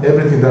compact,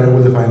 everything that I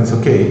will define is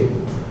okay.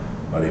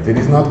 But if it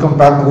is not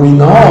compact, we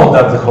know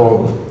that the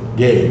whole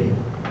game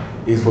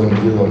is when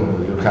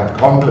you have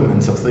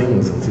complements of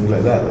things and things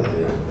like that.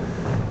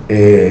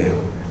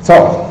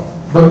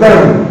 But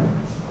then,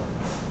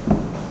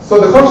 so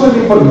the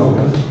Hodge-Levy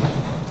polynomial,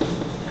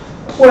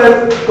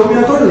 well,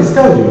 combinatorials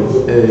tell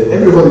you,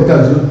 everybody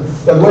tells you,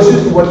 that what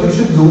you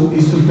should do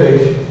is to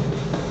take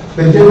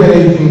the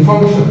generating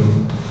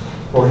function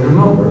for your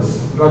numbers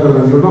rather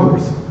than your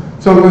numbers.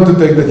 So I'm going to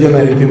take the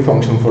generating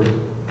function for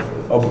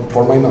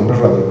my numbers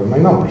rather than my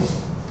numbers.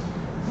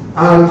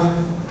 And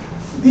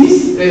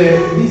this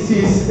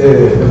is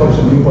the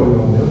Hodge-Levy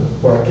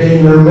polynomial for a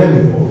Kähler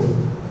manifold.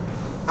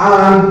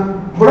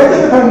 And what I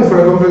can define for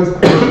a complex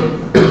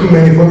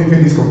manifold if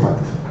it is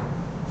compact.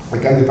 I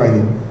can define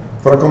it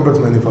for a complex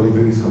manifold if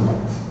it is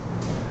compact.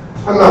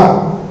 And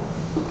now,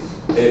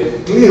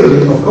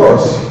 clearly, of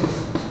course,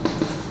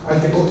 I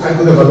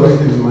could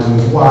evaluate it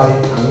minus y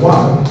and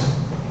 1,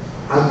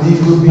 and this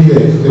would be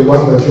the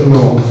one that you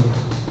know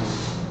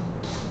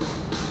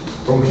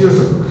from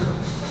Hirschberg.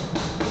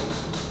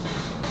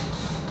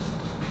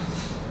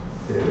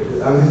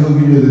 And this will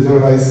give you the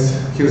generalized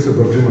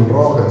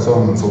Hirschberg-Riemann-Roch and so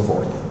on and so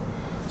forth.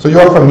 So you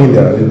are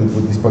familiar a little bit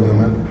with this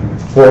polynomial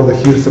for the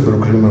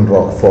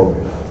Hirschberg-Riemann-Roch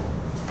formula.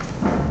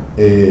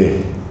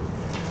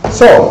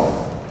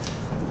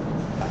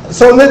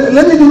 So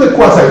let me do the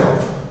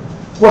quasi-Hopf.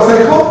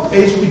 Quasi-Hopf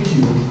HPQ.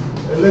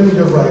 Let me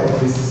just write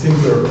this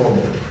simpler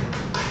formula.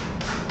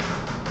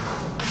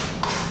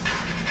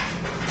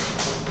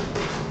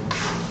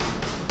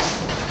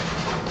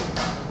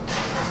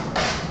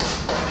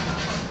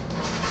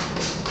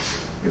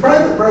 If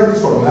I write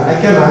this formula,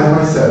 I can ask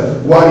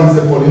myself what is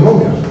the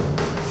polynomial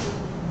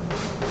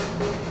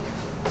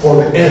for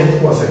the M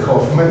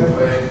quasi-Hopf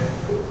manifold.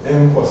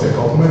 M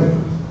quasi-Hopf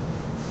manifold.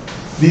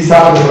 These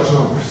are the Dutch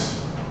numbers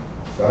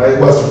that I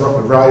was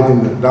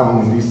writing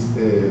down in this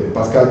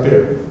Pascal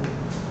pair.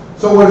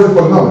 So what is the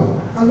polynomial?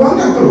 And one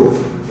can prove,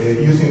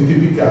 using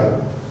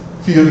typical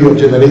theory of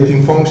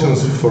generating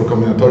functions for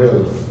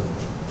combinatorial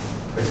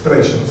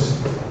expressions,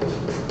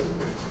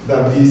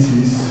 that this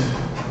is.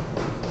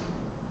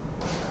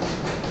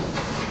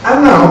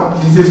 And now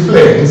this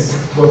explains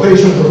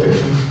quotation.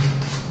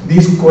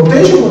 This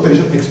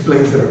quotation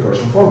explains the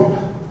recursion formula.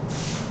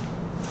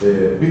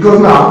 Because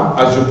now,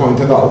 as you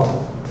pointed out,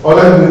 all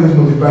I'm doing is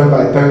multiplying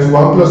by times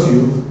 1 plus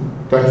u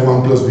times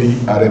 1 plus v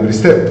at every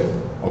step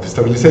of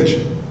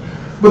stabilization.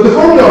 But the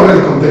formula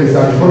already contains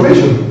that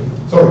information.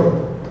 Sorry.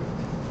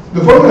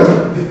 The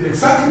formula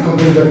exactly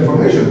contains that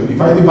information.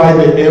 If I divide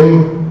the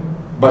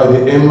m by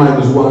the m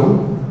minus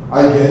 1,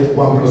 I get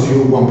 1 plus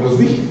u, 1 plus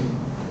v.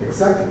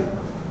 Exactly.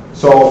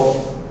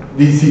 So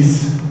this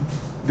is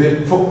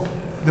the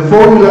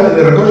formula,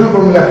 the recursion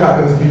formula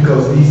happens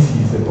because this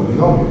is the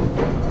polynomial.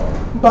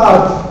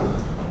 But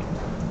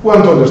we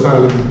want to understand a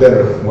little bit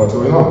better what's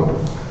going on.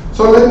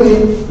 So let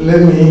me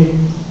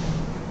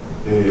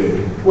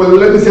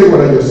say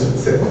what I just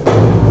said.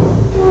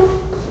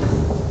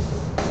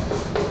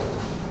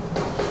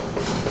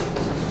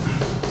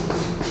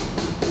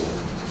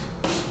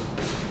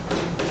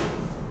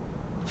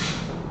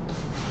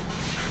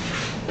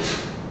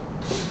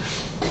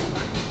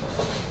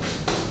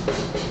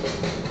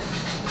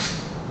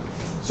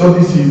 So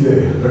this is the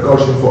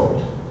recursion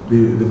formula.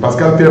 The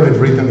Pascal pyramid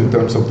written in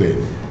terms of the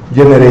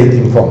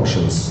generating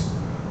functions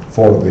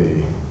for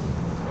the.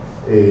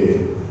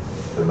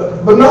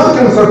 But now I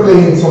can start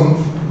playing some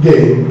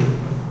game,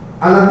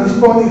 and at this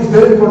point it's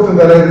very important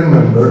that I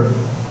remember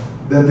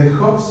that the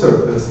Hopf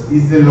surface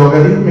is the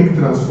logarithmic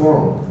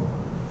transform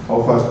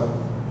of a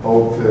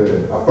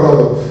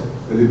product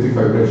elliptic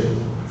vibration.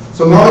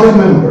 So now I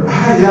remember,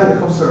 yeah, the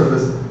Hopf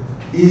surface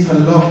is a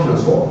log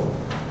transform.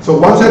 So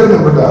once I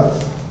remember that,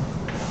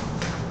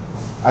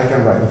 I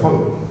can write the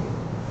following.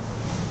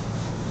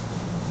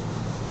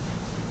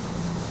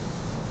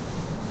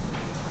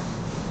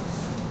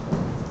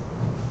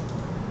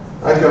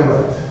 I can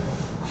write,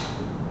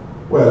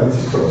 well, this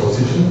is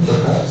proposition,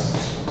 perhaps.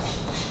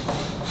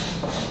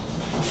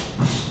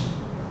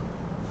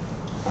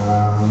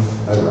 And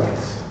I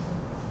write.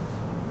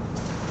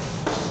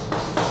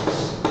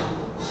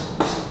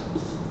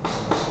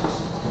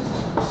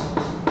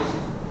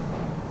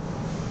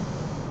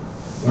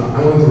 No,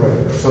 I'm going to write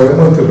it. Sorry, I'm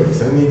going to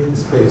erase. I need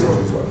space for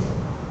this one.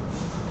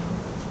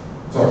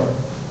 Sorry.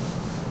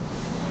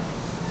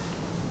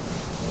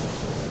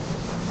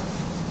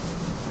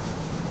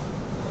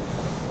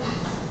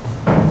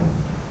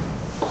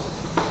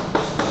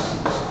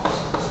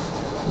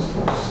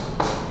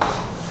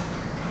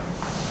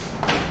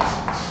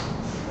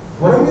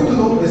 What I'm going to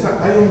do is I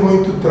am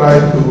going to try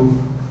to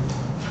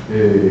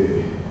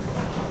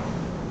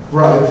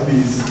write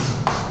this,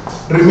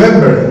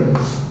 remembering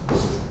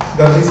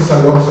that this is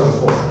a log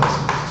transform.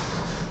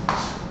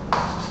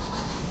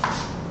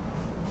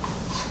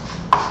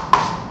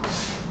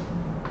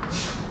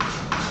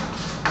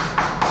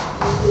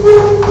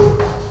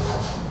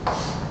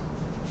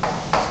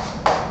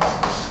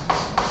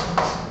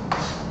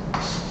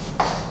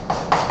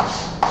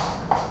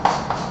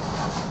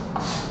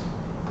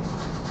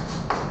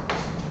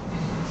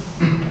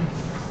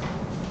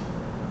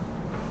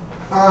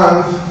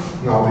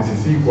 And now this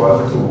is equal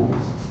to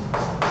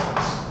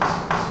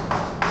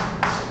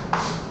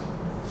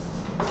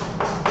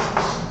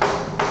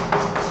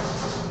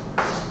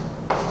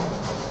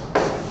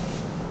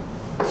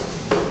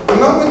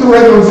to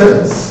write one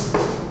sentence.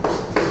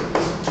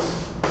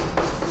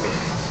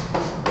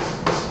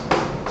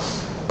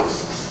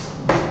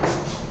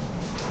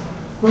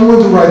 I'm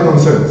going to write one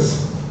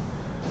sentence.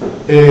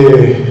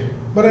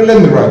 But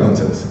let me write one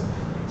sentence.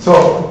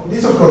 So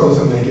this of course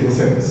doesn't make any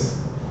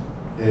sense.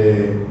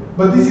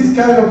 But this is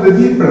kind of the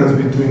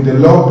difference between the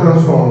log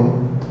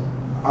transform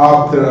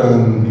after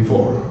and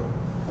before.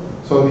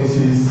 So this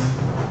is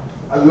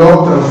a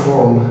log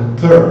transform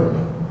term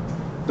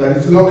that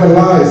is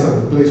localized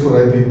at the place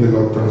where I did the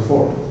log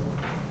transform.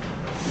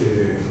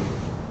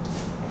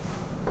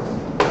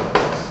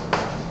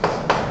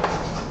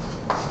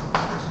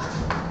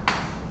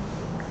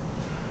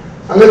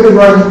 And let me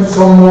write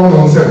some more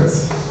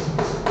nonsense.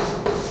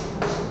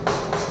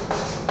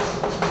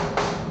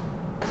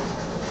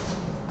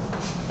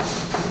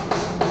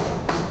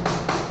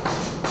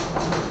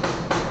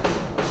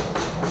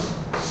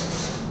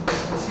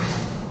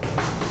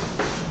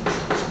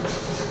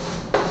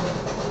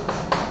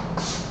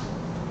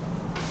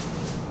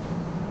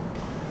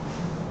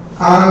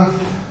 And,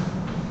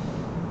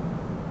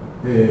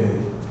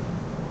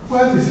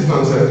 well, this is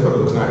nonsense, but it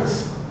looks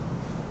nice.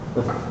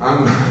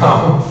 And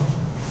now,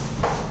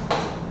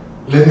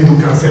 let me do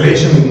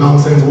cancellation in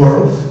nonsense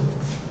world.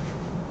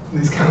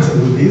 This cancel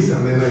with this,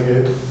 and then I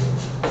get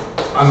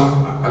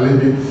a little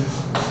bit.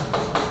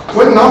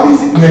 Well, now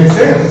this makes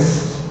sense.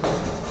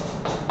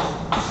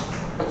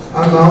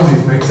 And now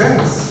this makes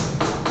sense.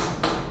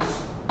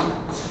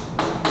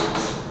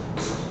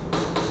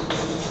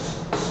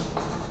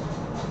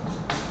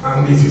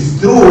 And this is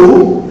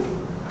true.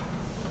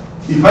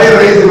 If I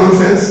erase the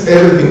nonsense,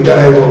 everything that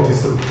I wrote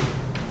is true.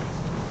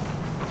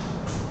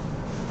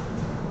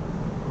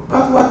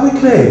 But what we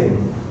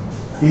claim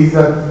is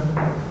that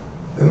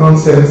the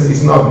nonsense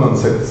is not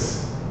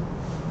nonsense.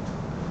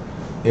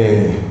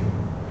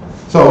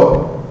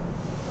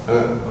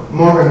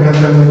 Morgan can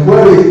tell me,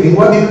 well, in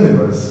what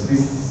universe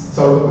these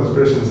sort of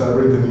expressions are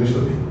written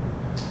usually?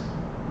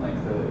 Like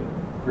the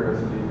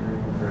growth of the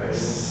agreement, right?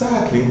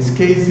 Exactly. In this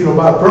case,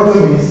 but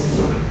problem is,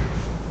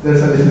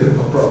 there's a little bit of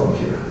a problem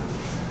here.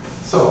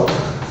 So,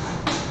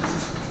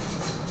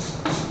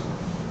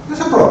 there's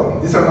a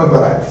problem. These are not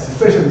varieties,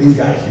 especially this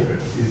guy here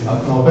is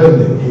an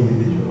open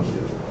individual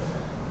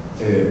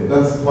here.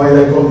 That's why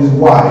I call this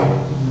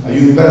Y, a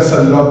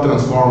universal log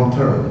transform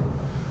term.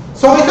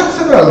 So I have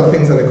several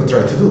things that I could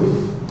try to do.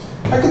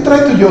 I could try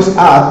to just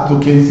add to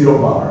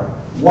K0 bar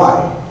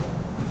Y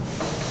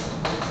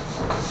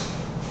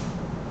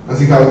and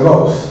see how it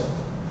goes.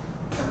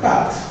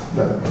 But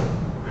that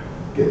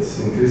gets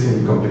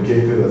increasingly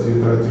complicated as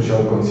you try to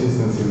show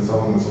consistency and so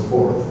on and so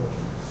forth.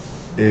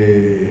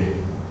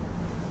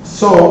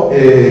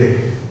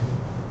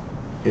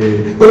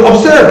 Well,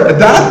 observe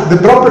that the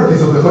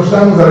properties of the Hodge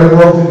diamonds that I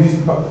wrote in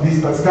this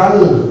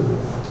Pascal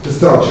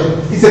structure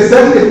is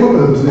exactly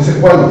equivalent to these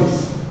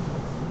equalities.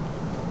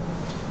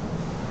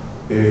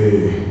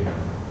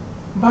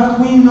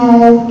 But we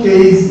know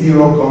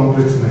K0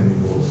 complex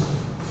manifolds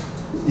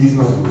is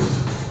not good.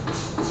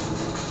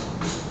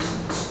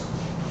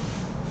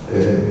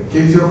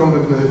 K0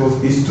 complex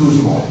manifolds is too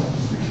small,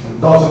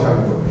 doesn't have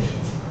information.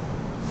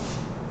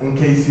 And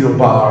K0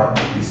 bar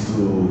is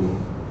too,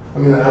 a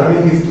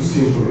ring is too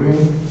simple ring.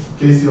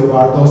 K0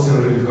 bar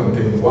doesn't really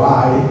contain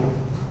Y,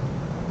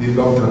 the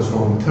log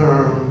transform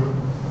term.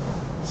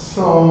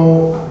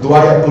 So, do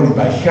I put it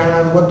by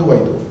hand? What do I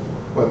do?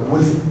 Well,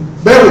 we'll see.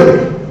 Bear with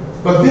me.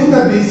 But think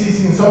that this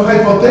is in some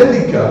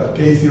hypothetical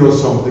K0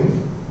 something,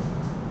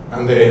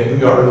 and then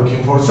we are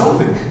looking for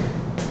something.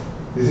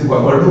 This is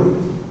what we're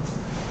doing.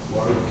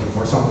 We're looking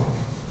for something.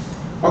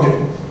 Okay,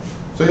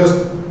 so just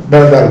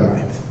bear that in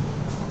mind.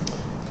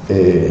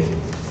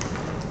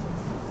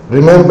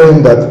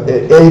 Remembering that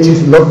H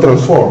is log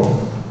transform.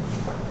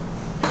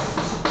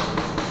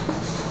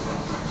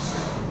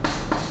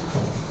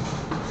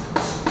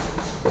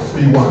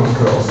 P1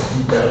 cross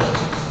EL.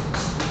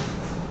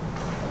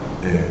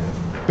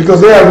 Because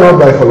they are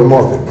not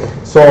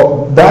biholomorphic.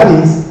 So that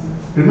is,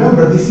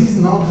 remember, this is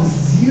not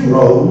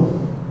zero.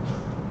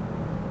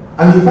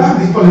 And in fact,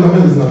 this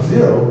polynomial is not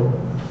zero.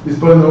 This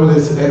polynomial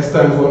is x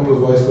times 1 plus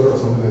y squared or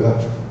something like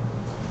that.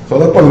 So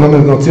that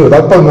polynomial is not zero.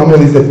 That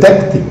polynomial is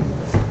detecting.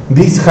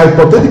 This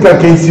hypothetical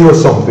K0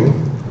 something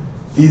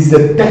is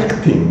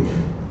detecting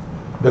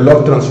the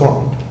log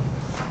transform.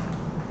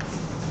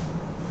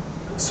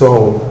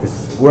 So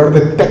we're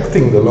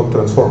detecting the log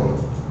transform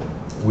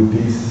with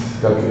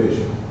this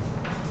calculation.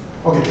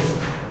 Okay,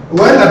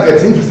 well, that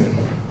gets interesting.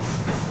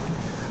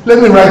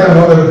 Let me write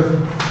another.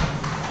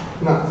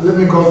 Now, let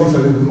me call this a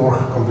little bit more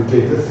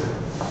complicated.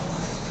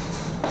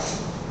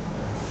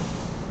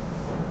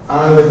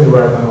 And let me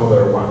write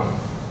another one.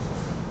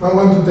 I'm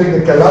going to take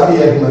the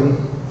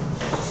Calabi-Ekman,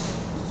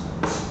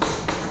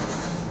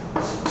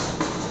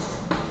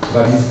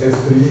 that is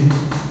S3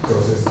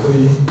 cross S3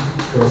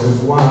 cross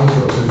S1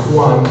 cross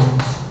S1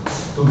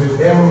 to the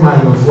M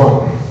minus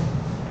 1.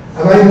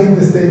 And I need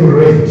the stable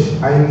range.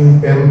 I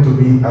need M to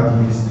be at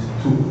least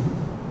 2.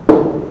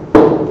 I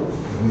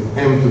need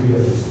M to be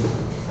at least 2.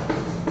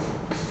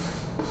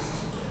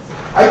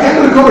 I can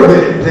recover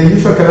the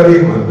usual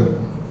Calabi-Ekman, but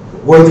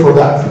wait for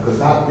that, because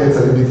that gets a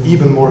little bit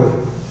even more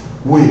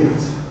weird.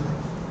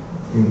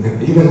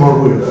 Even more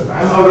weird.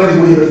 I'm already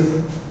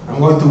weird. I'm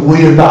going to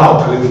weird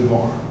out a little bit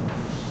more.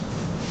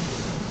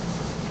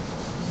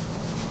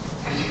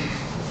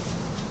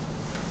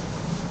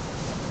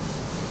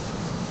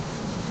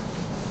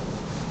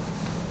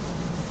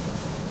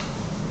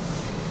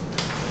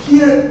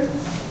 Here,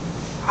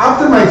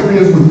 after my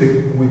experience with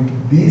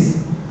this,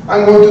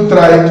 I'm going to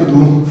try to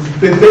do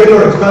the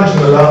Taylor expansion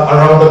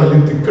around an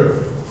elliptic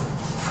curve.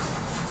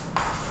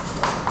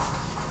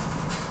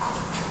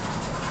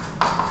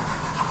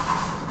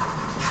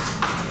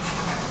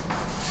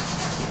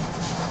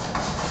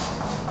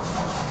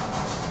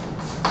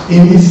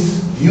 In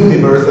this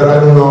universe that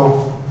I don't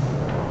know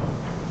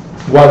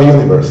what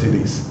universe it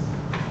is.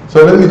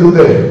 So let me do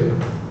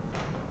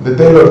the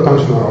Taylor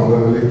expansion around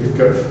an elliptic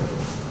curve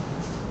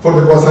for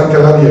the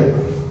quasi-Canadian.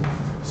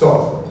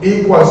 So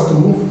equals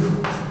to,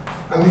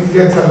 and this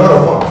gets a lot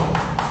of fun.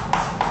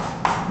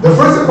 The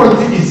first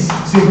equality is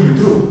simply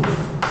true.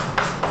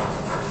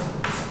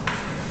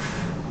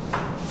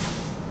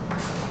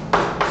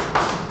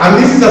 And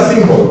this is a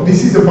symbol.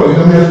 This is the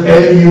polynomial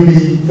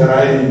LUB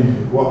that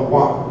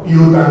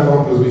U times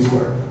 1 plus B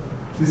squared.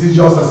 This is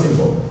just a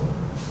symbol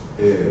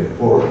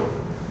for,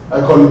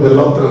 I call it the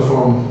log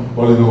transform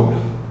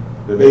polynomial,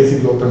 the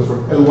basic log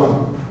transform,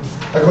 L1.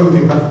 I call it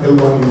in fact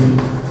L1 in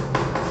B.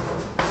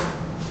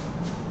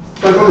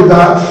 So I call it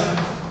that.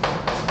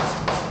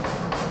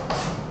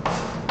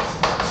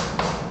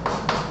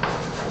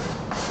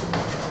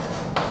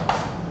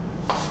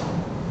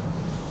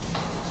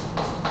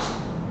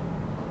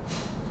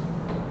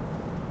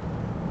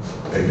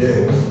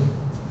 Again,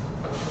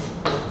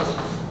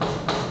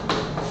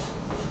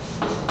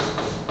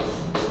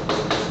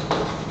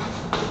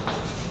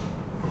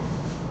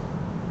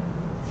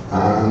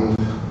 and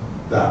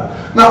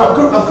that. Now, of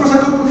course,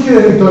 I could put here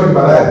any toric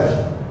variety.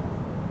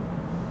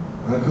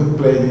 I could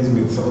play this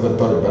with some other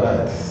toric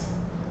varieties,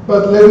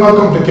 but let's not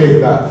complicate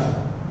that.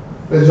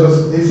 Let's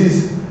just this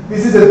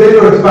is a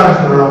Taylor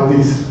expansion around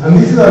this, and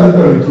this is a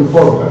literally true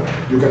formula.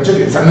 You can check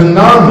it. It's an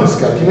enormous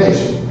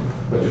calculation,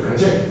 but you can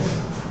check it.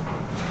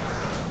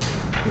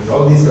 With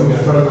all these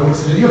combinatorial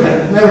economics, you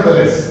can,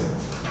 nevertheless,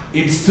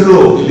 it's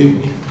true,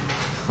 believe me.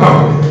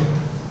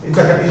 It's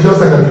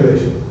just a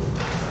calculation.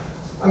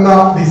 And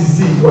now this is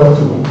equal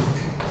to,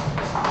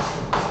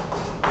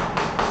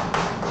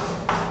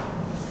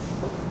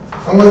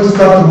 I'm going to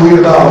start to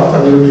weird out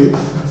a little bit.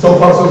 So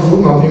far so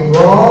good, nothing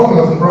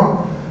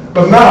wrong.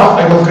 But now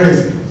I go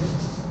crazy.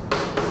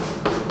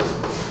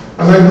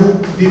 And I do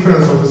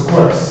difference of the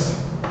squares.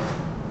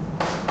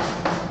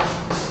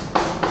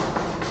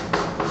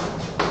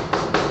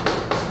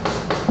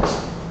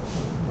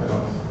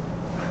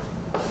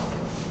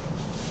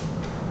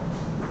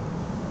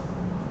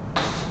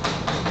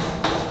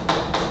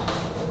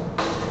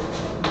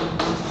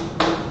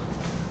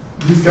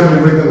 This can be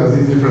written as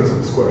this difference of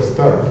the squares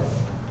term.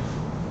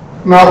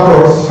 Now, of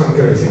course, I'm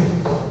crazy.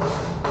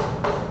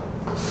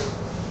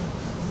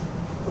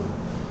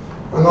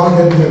 And now I'm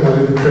getting a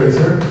little bit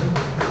crazier.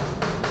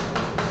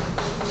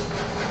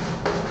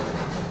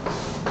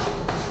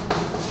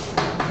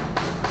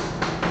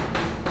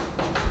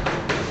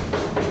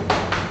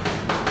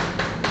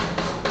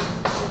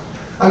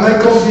 And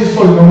I call this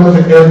polynomial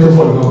the L2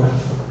 polynomial.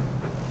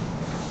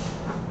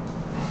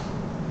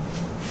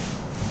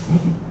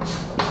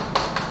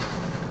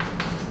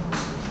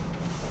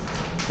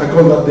 I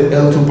call that the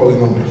L2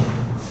 polynomial.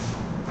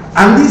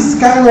 And this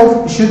kind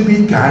of should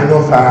be kind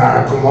of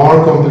a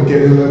more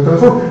complicated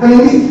transform.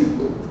 And indeed,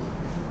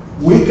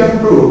 we can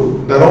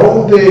prove that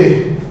all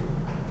the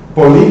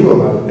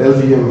polygonal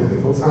LVM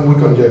manifolds, and we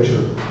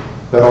conjecture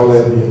that all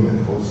LVM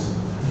manifolds,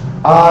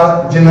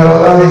 are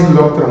generalized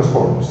log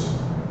transforms.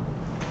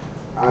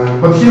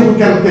 But here we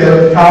can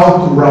tell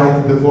how to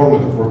write the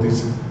formula for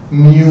this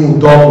new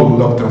double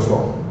log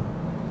transform.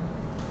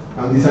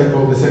 And this I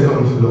call the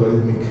second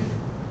logarithmic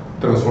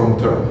transform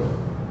term.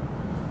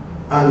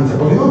 And it's a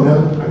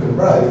polynomial, I can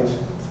write it,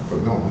 for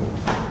example.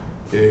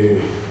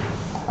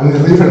 And the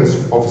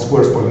difference of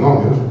squares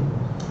polynomial.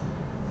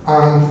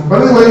 And,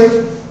 but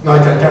anyway, now I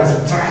can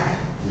cancel track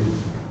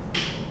with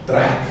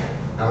track,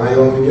 and I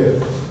only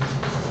get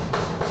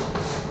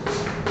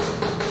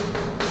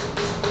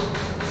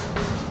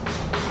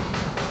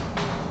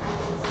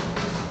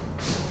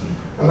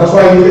and that's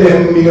why I need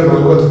n bigger than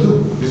equal to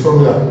 2. This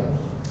formula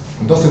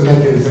doesn't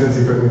make any sense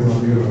if n is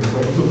not bigger than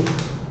equal to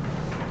 2.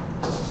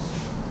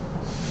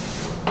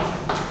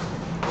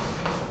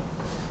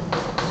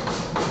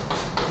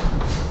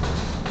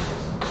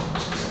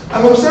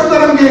 And observe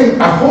that I'm getting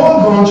a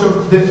whole bunch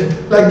of,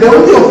 the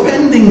only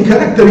offending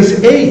character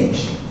is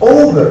age,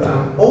 over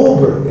and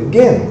over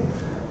again.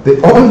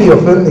 The only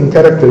offending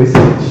character is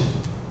age.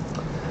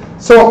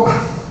 So,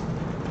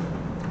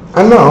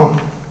 and now,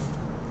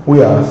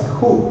 we ask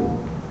who?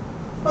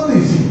 What do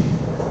you see?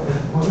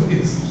 What do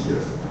you see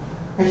here?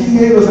 And he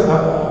gave us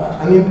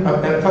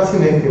a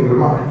fascinating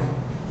remark.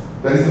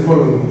 That is the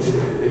following,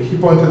 he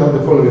pointed out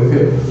the following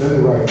theorem. Let me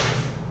write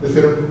the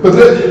theorem. But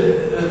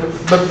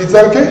is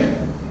that okay?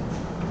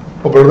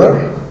 Over there?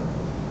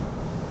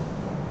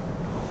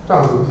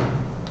 Sounds good.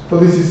 So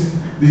this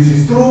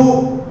is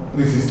true,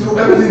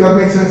 everything that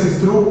makes sense is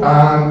true,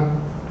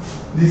 and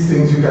these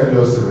things you can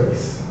just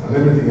erase, and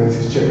everything else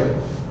is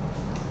checkable.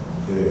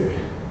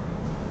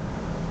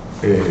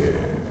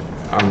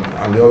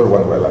 And the other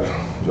one, well, I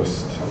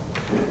just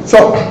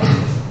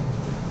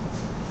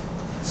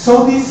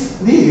so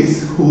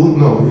this who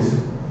knows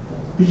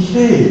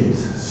behaves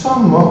so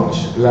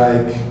much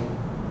like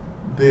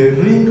the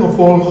ring of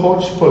all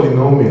Hodge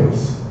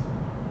polynomials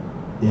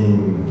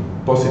in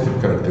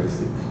positive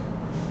characteristic.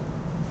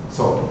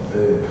 So,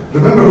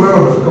 remember where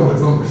are the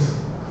complex numbers?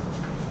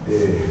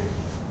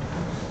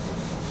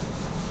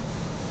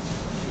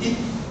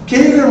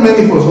 Kähler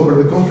manifolds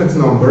over the complex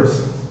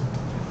numbers,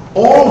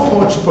 all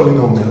Hodge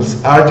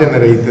polynomials are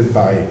generated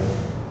by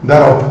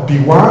that of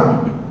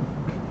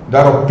P1,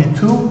 that of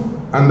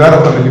P2, and that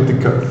of an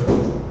elliptic curve.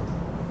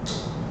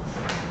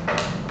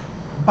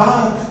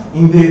 But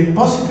in the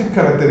positive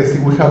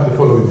characteristic, we have the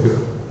following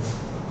theorem.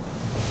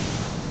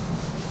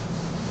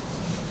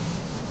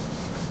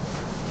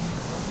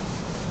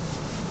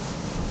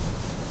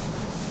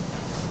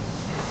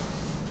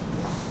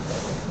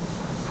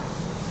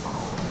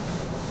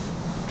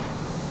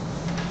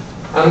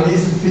 And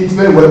this fits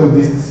very well with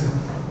this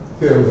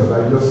theorem that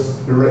I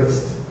just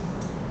erased.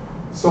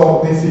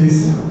 So this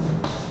is,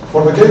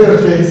 for the Kähler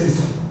case, is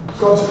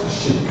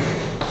Koch-Schick.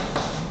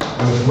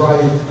 And it's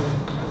right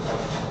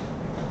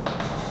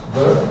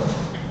there.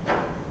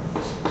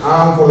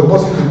 And for the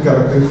positive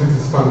characteristics,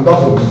 it's Van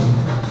Dotten.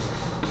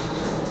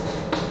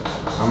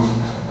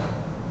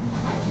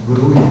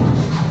 Grui.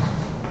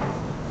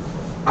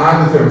 And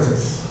the theorem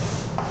says,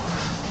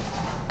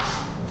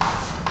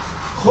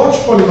 Hodge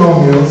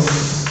polynomials,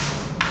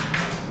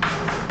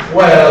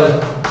 well,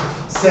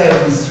 Z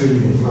is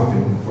really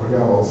nothing.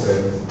 Forget about Z.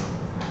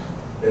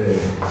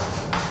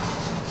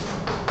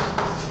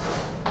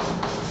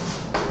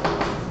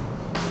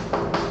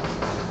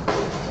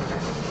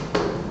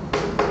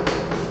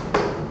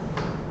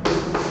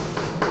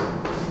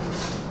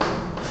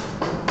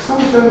 How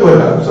much time do I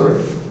have? Sorry.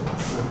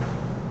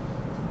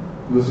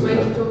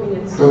 Wait 2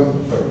 minutes.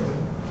 Perfect.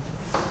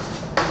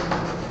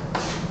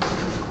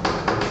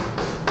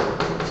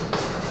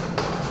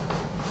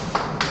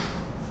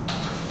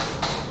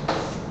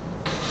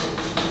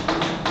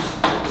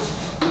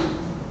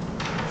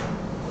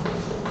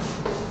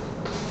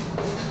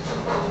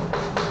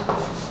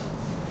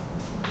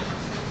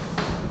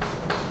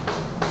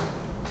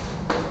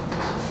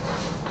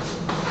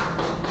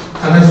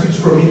 And I switch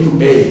from E to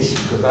H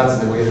because that's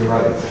the way to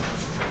write it.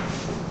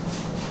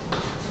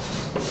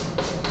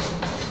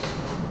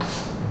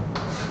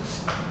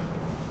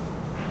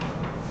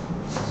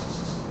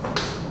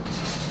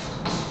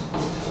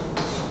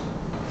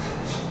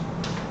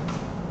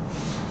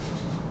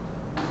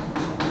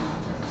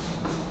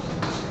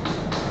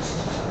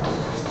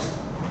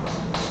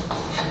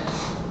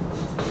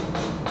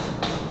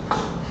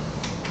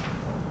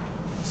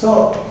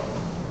 So,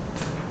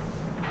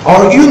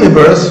 our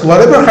universe,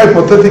 whatever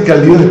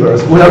hypothetical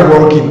universe we are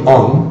working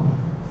on,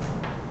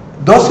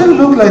 doesn't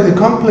look like the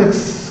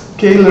complex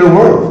Kähler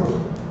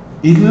world.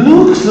 It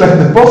looks like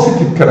the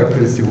positive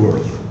characteristic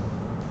world.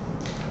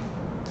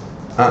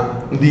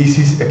 This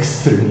is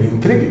extremely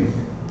intriguing.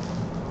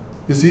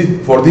 You see,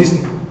 for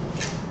these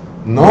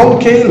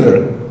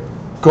non-Kähler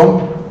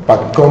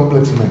compact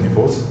complex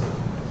manifolds,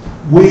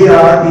 we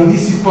are in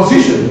this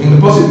position, in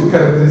the positive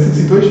characteristic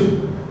situation.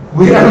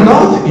 We are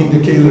not in the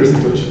Kähler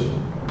situation.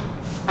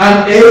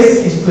 And S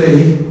is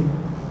playing,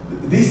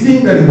 this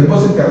thing that in the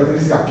positive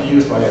characteristic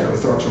appears by a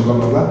construction, blah,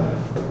 blah, blah,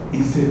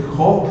 is a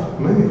Hopf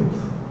manifold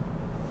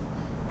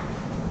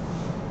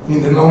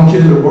in the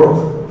non-Kähler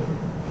world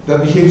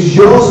that behaves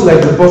just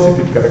like the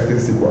positive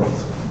characteristic world.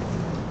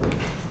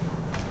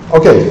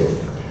 Okay,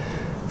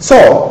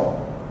 so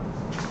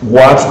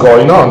what's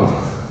going on?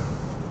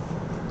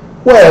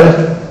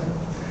 Well,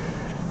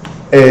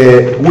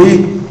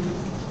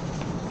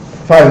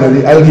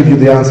 finally, I'll give you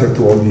the answer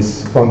to all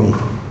this funny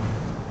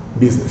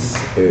business.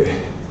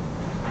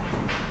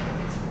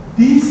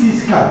 This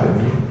is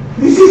happening.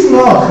 This is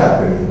not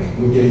happening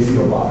in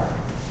K0 bar.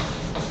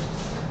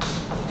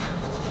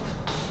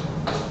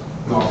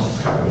 No,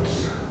 it's happening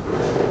here.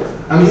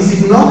 And this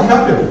is not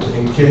happening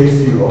in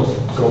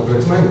K0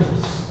 complex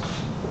manifolds.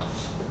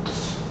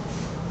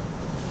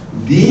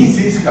 This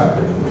is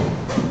happening.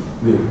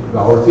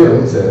 Our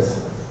theorem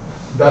says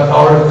that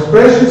our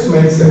expressions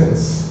make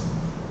sense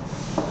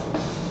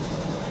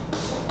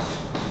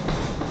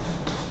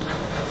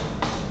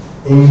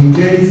in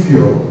K0,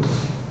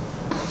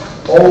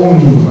 all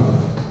minima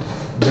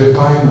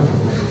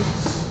definable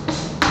manifolds.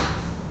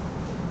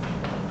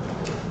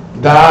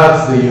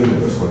 That's the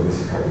universe for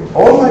this happening.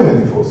 All my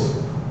manifolds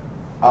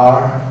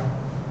are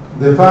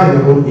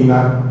definable in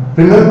a,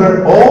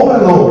 remember, over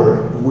and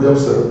over we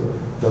observe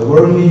that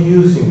we're only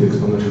using the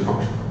exponential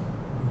function.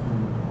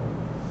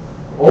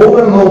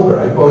 Over and over,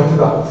 I pointed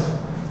out,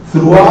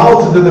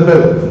 throughout the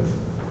development,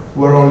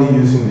 we're only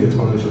using the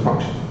exponential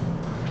function.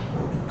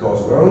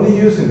 Because we're only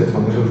using the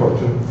exponential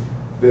function,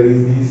 there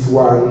is this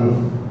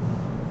one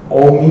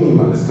all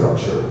minimal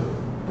structure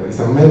that is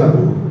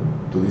amenable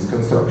to these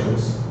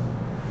constructions.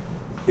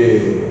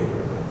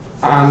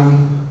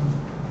 And,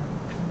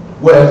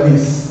 well,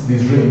 this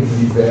ring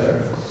is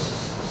there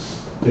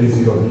is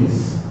zero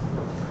this.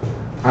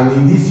 And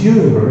in this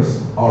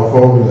universe, our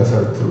formulas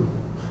are true.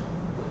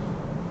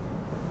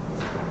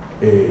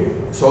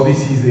 So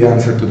this is the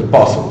answer to the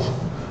puzzle.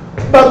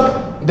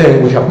 But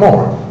then we have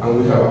more, and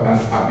we have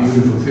a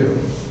beautiful theorem.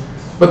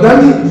 But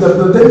then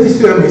this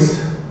theorem is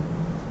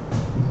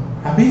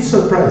a bit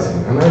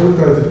surprising, and I will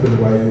try to explain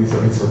why it is a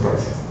bit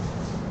surprising.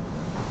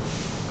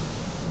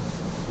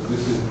 So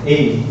this is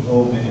a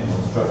low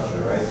minimal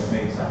structure, right?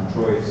 Make some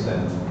choice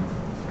and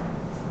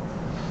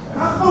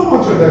How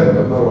much of that,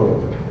 but not all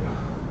of them.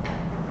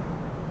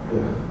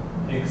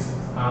 Yeah. X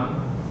and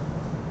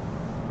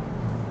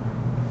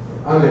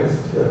Annex,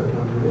 yeah.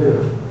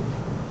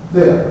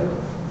 There.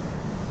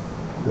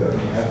 you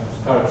have to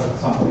start with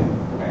something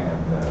kind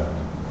of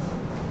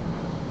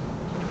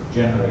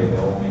generate the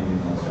whole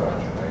minimal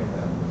structure, right?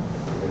 And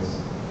because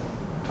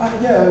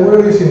Yeah,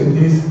 we're using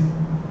this,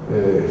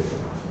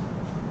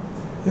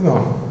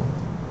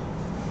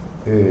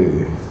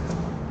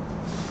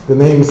 the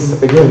names,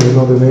 again,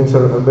 the names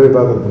are, I'm very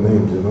bad at the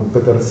names,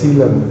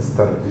 Petersil and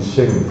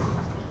Starvishen,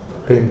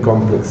 paint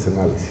complex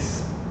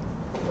analysis.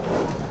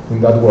 In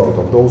that world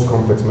of those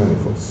complex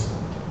manifolds,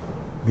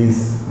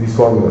 these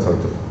formulas are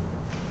true.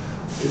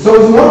 So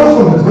it's not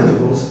all complex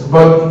manifolds,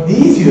 but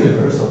this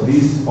universe of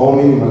these all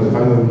minimal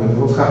definable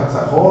manifolds has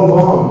a whole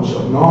bunch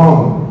of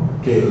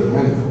non-Kähler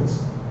manifolds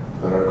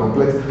that are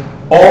complex,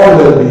 all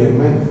LBM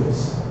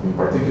manifolds in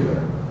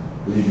particular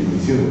live in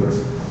this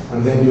universe,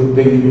 and then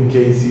they live in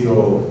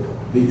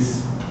K0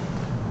 this,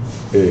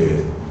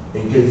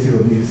 in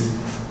K0 this,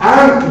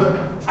 and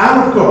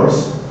of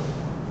course,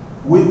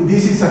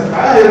 this is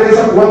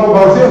one of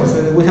our theorems.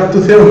 We have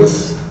two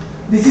theorems.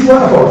 This is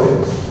one of our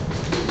theorems.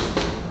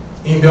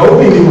 In the O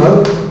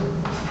minimal,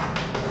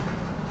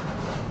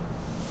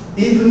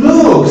 it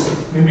looks,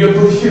 maybe you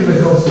put here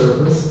the Hodge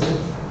surface,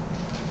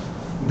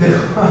 the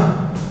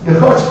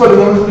Hodge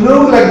polynomial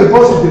look like the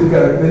positive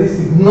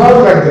characteristic,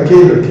 not like the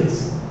Kähler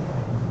case.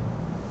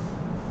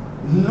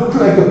 It looks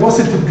like a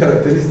positive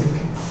characteristic.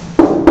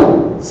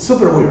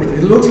 Super weird.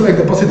 It looks like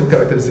a positive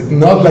characteristic,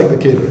 not like the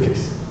Kähler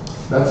case.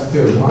 That's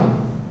theorem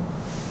 1.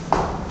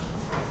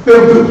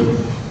 Theorem 2.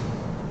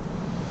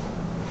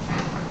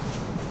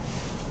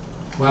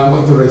 Well, I'm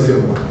going to raise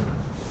theorem 1.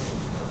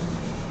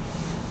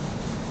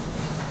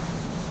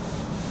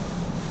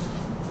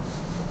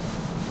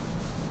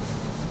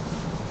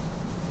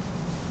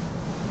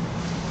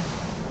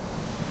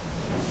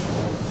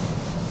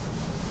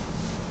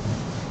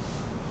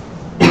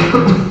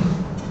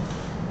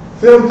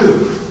 Theorem 2.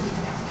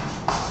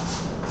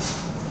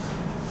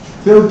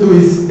 Theorem 2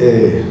 is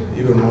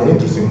even more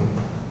interesting.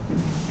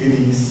 It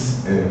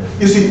is,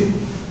 you see,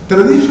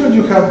 traditionally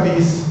you have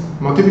this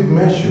motivic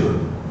measure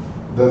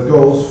that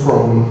goes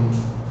from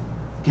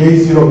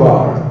K0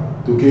 bar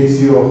to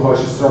K0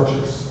 Hodge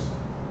structures.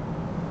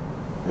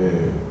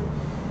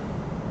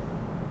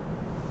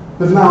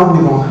 But now we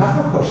don't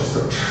have Hodge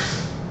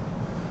structures.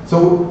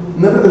 So,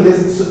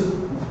 nevertheless,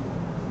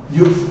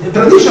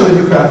 traditionally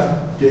you have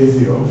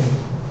K0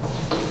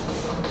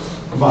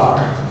 bar,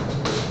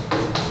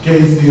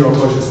 K0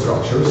 Hodge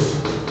structures,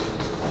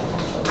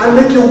 and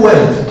then you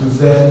went to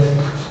Z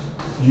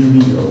UV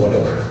or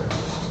whatever.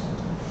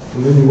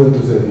 And then you went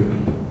to Z UV.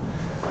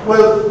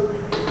 Well,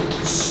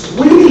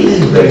 we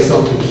believe there is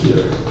something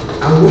here,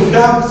 and we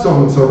have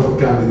some sort of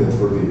candidate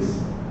for this,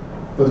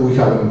 but we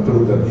haven't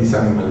proved that this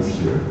animal is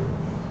here.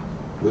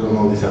 We don't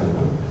know this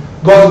animal,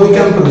 but we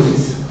can prove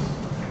this.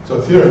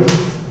 So theorem,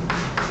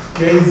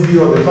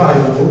 K0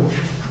 definable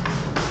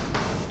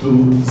to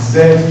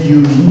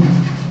ZUD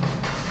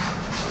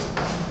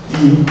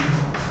E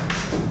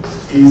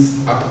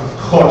is a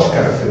Hodge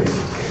characteristic.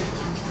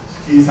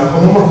 Is a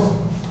homomorphism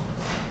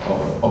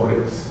of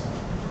rings.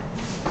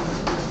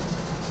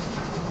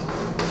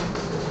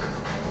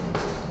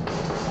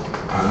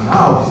 And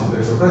now this is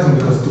very surprising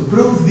because to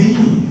prove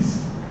these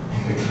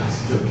in the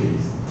classical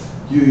case,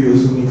 you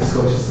use mixed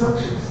Hodge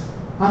structures.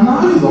 And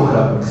now you don't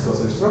have mixed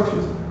Hodge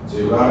structures. So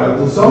you gotta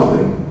do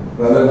something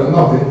rather than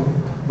nothing.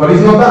 But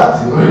it's not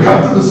that. You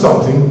have to do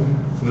something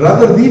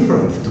rather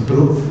different to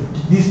prove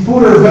this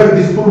poor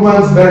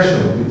man's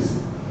version of this.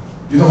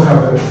 You don't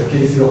have the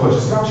K0 Hodge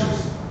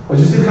structures, but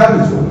you still have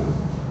this one.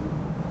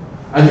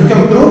 And you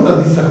can prove that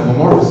this is a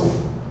homomorphism.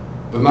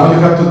 But now you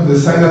have to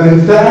design an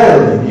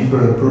entirely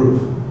different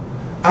proof.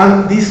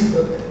 And this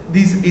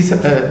is,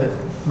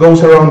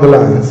 goes around the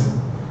lines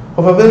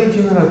of a very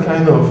general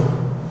kind of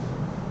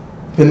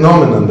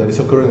phenomenon that is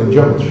occurring in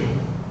geometry.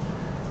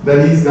 That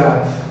is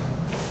that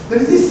there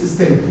is this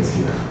statement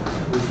here.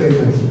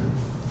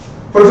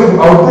 For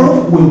example, our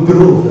proof will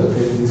prove that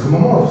there is this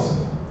homomorphism.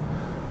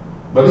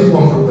 But it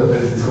won't prove that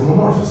there is this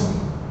homomorphism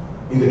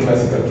in the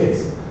classical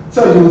case.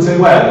 So you would say,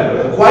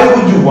 well, why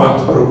would you want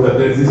to prove that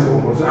there is this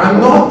homomorphism and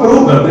not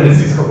prove that there is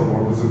this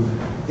homomorphism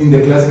in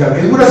the classical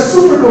case with a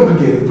super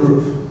complicated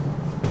proof?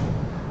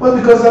 Well,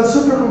 because that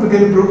super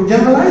complicated proof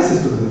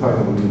generalizes to the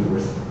definable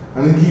universe,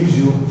 and it gives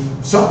you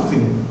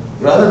something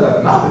rather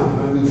than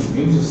nothing. It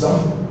gives you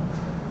something.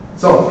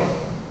 So,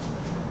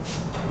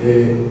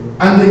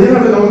 and the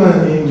general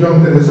phenomenon in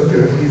geometry that is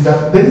occurring is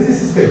that there is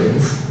this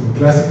statement in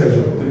classical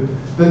geometry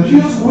that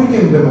you just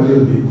weaken them a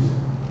little bit.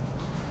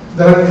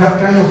 That have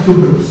kind of two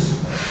groups.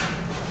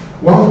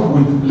 One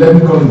with, let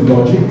me call it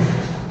logic.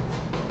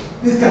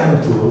 These kind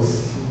of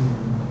tools,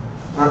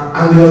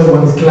 and the other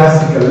one is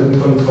classical, let me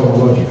call it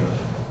homological.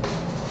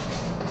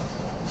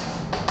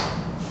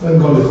 Let me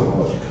call it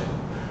homological.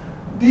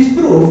 This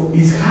proof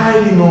is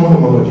highly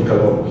non-homological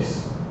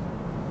always.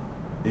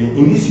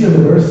 In this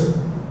universe,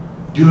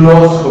 you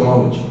lost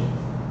homology.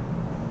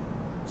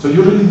 So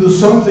you really do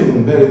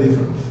something very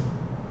different,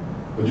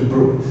 but you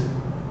prove it.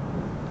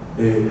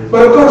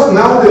 But of course,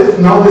 now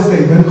the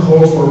statement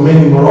holds for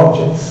many more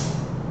objects.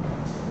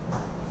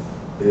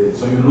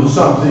 So you lose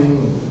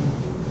something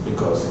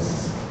because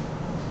it's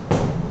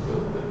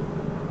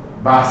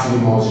vastly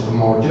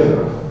more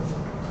general.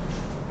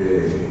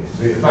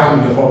 The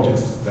family of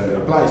objects that it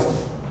applies to.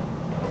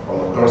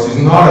 Well, of course,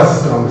 it's not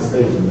as strong a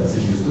statement as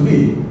it used to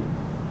be.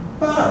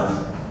 But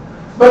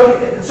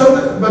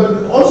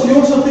also you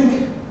also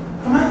think,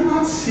 am I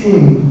not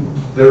seeing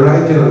the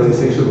right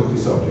generalization of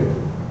this object?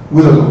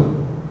 We don't know.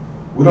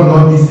 We don't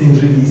know if this thing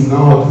really is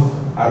not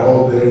at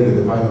all there in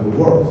the definable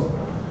world.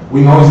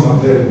 We know it's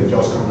not there in the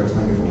just complex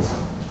manifolds.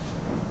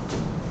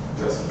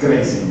 Just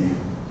crazy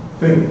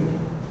thing.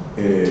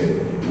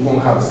 You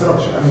won't have a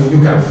structure. I mean,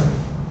 you can't.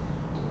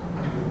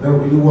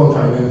 You won't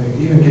find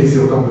anything. Even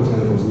K0 complex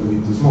manifolds will be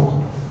too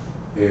small.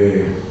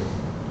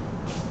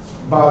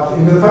 But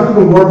in the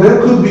definable world,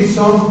 there could be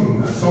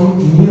something, some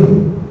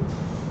new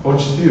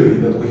Hodge theory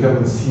that we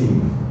haven't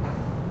seen.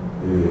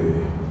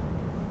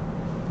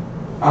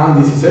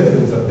 And this is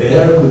evidence that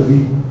there could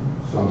be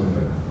something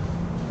like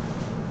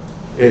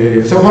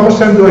that. So how much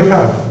time do I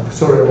have?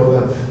 Sorry about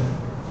that.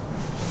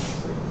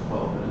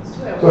 12 minutes.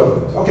 12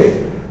 minutes, okay.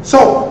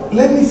 So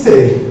let me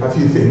say a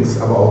few things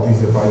about this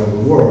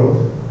definable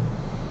world,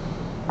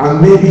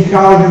 and maybe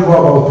how you go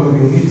about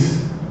putting it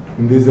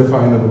in this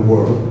definable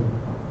world,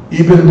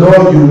 even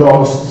though you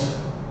lost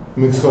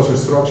mixed Husserl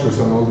structures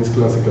and all these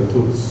classical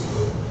tools.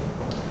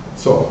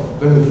 So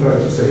let me try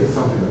to say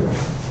something like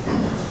that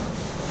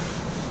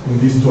in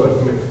these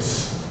 12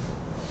 minutes.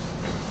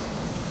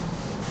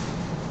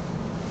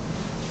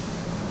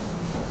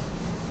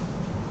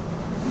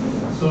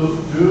 So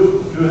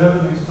do you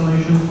have an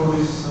explanation for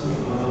this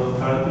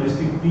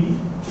characteristic P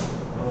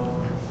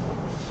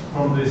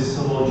from this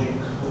logic?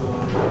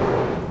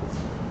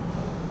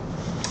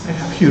 I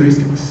have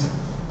heuristics.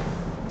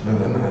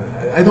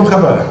 I don't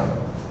have a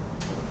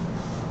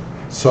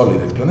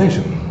solid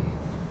explanation.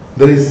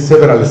 There is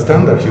several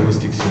standard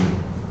heuristics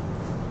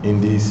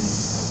in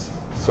this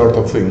sort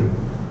of thing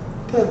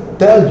that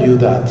tell you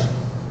that.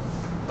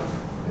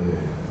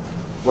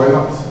 Why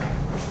not?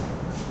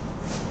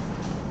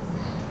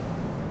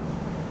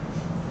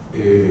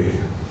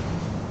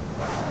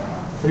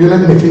 If you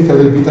let me think a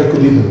little bit, I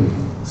could even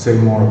say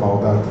more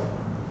about that,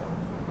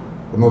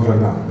 but not right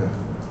now.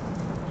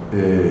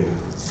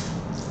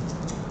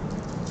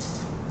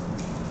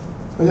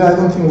 But yeah, I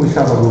don't think we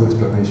have a good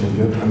explanation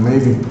yet, and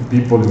maybe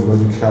people in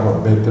logic have a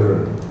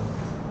better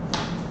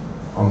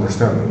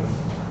understanding.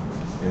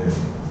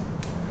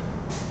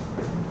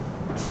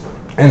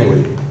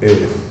 Anyway,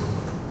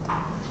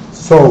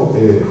 so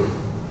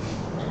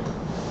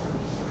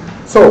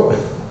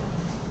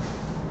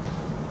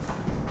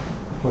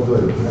what do I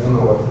do? I don't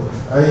know what.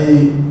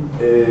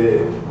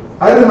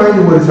 I remind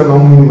you what is a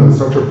non-minimal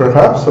structure,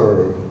 perhaps,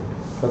 or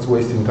that's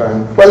wasting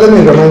time. Well, let me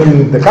remind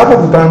you the half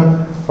of the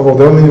time about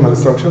the non-minimal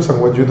structures and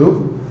what you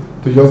do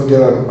to just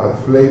get a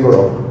flavor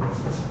of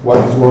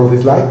what this world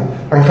is like,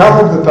 and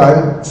half of the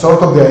time,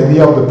 sort of the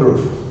idea of the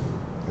proof.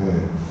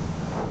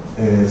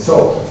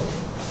 So,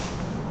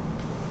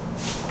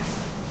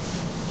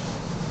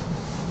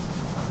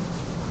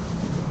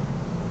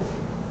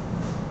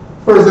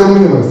 first, the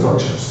non-minimal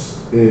structures.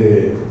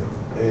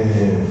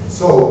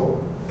 So,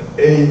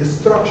 a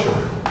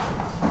structure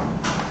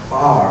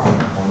R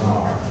on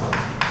R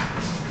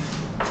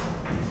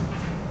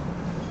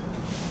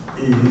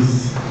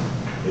is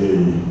a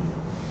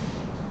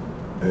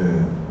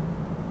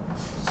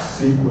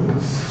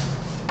sequence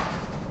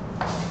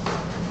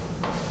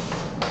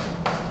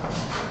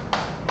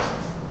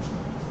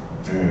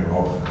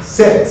of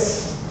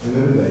sets in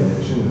every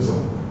dimension. So,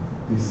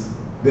 this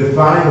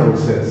definable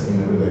sets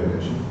in every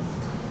dimension.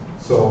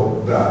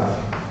 So that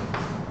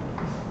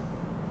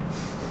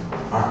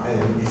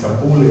Rn is a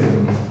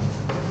Boolean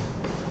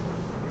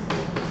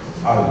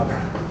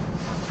algebra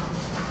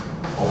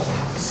of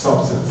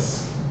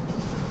subsets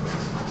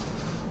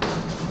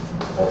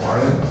of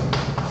Rn.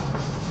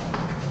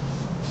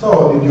 So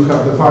if you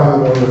have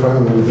definable,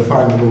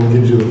 definable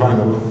gives you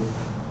definable,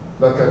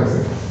 that kind of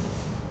thing.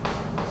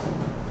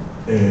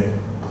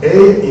 A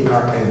in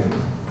Rn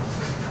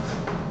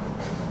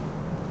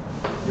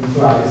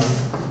implies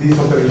this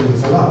operation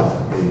is allowed,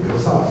 A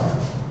plus R,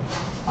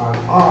 and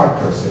R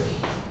per se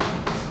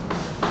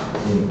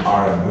in Rn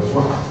plus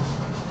 1.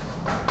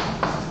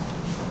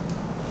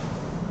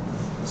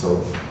 So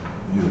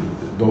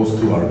those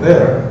two are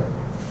there.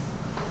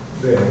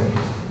 Then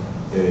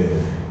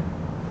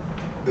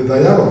the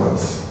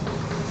diagonals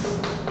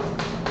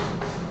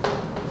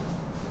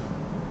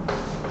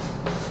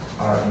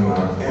are in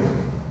Rn.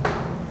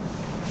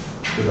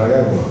 The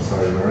diagonals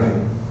are in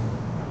Rn.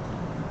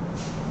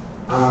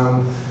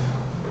 And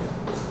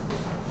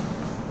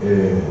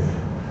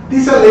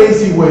This is a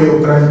lazy way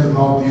of trying to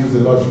not use the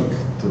logic,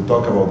 to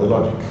talk about the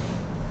logic.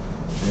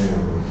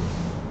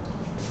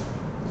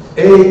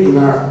 A in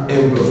R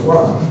n plus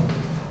 1,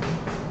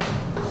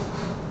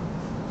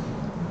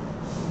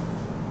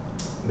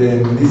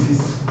 then this is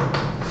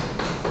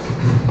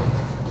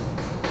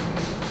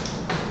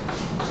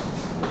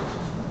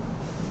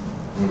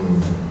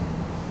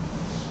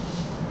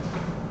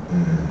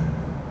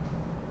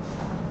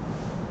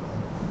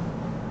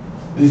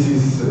this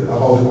is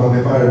about the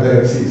quantifier that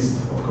exists,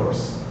 of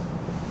course.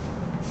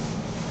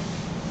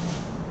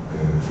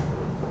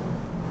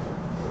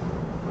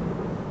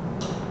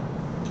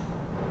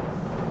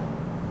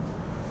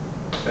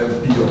 And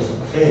P of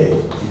A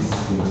is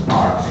in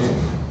Rn.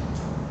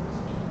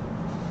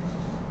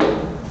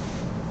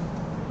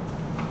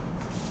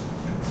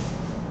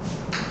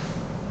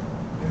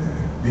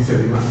 This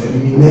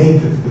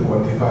eliminated the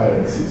quantifier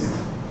exists.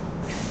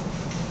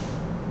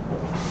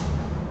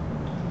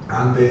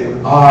 And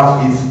then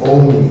R is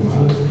O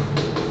minimal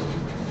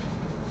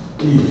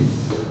if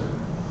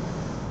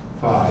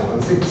 5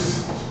 and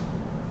 6.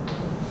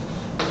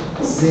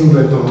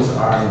 Singletons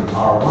are in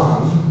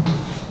R1.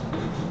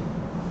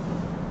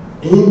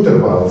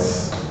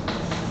 Intervals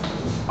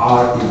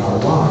are in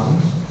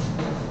R1.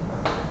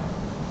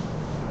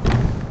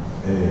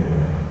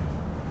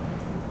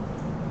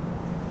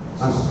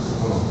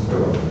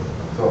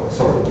 So,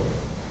 sorry.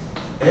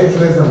 X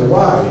less than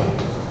Y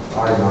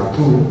are in R2.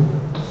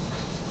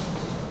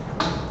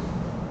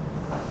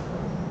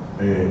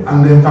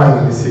 And then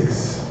finally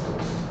 6.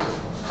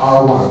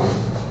 R1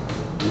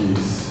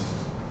 is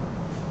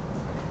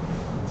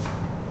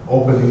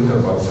open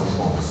intervals and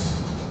points.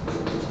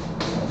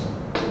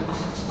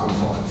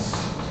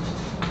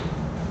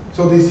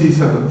 So this is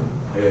an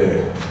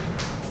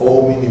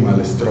O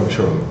minimal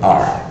structure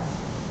R.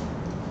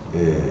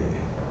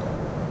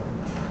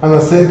 And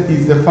a set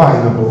is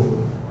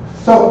definable.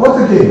 So what's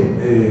the game?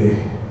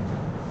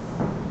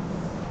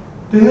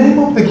 The name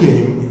of the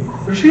game,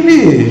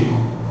 really,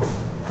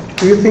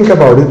 if you think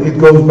about it, it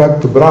goes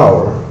back to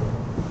Brouwer.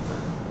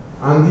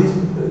 And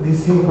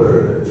these things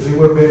they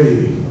were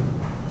very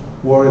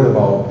worried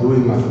about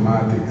doing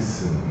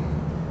mathematics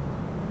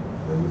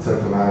and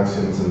certain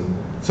actions. And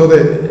so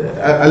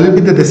a little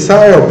bit the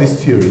desire of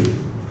this theory,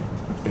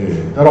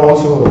 that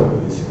also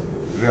is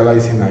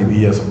realizing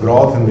ideas of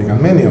Grothendieck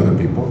and many other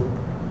people,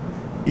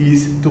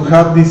 is to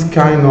have this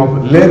kind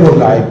of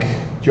Lego-like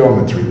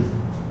geometry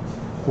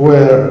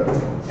where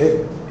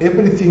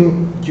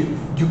everything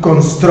you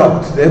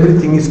construct,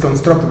 everything is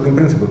constructible in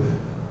principle.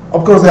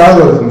 Of course, the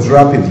algorithms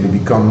rapidly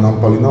become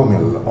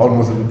non-polynomial.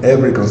 Almost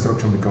every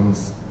construction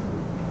becomes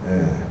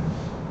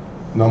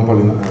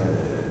non-polynomial.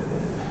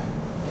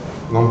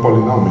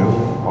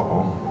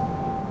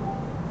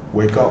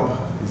 Wake up,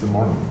 it's the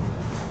morning.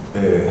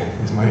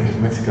 It's my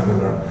Mexican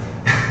alarm.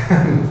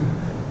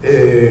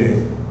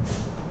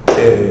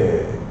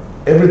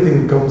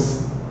 Everything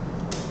becomes.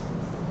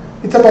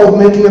 It's about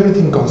making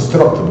everything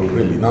constructible,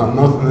 really.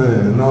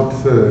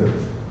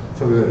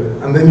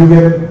 And then you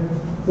get,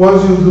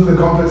 once you do the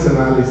complex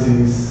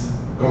analysis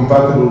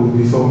compatible with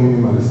this whole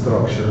minimal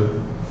structure,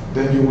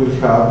 then you will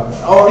have,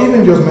 or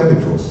even just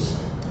metaphors,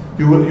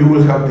 you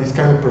will have these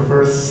kind of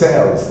preferred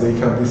cells. They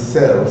have these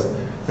cells,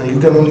 and you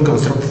can only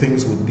construct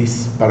things with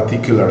these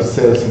particular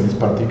cells in these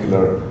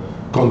particular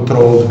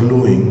controlled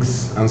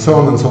gluings, and so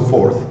on and so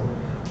forth.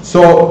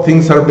 So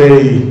things are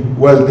very,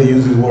 well, they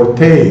use the word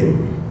tame.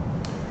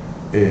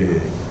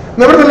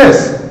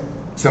 Nevertheless,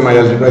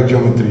 semi-algebraic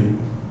geometry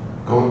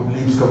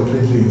lives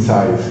completely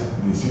inside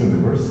this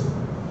universe,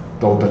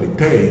 totally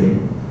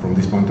tame from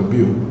this point of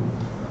view.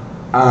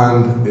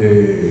 And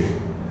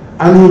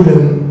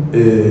even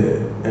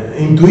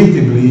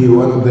intuitively,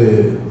 one of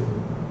the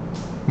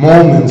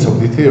moments of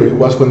the theory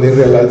was when they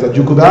realized that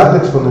you could add the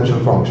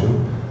exponential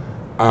function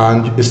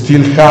and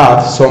still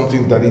have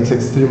something that is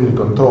extremely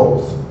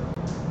controlled.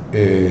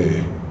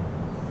 You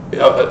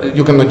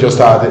cannot just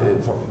add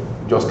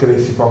just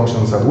crazy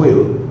functions at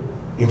will.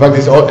 In fact,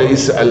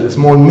 it's a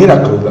small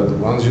miracle that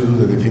once you do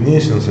the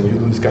definitions and you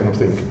do this kind of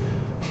thing,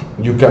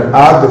 you can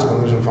add the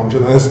exponential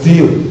function and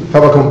still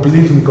have a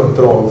completely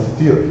controlled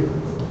theory.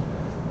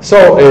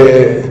 So,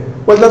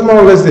 well, that's more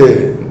or less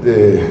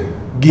the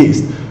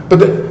gist. But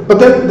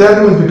then the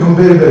arguments become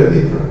very, very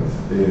different.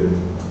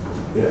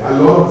 A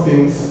lot of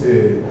things,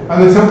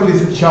 an example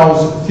is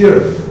Chow's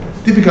theorem.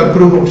 Typical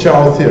proof of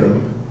Chow's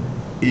theorem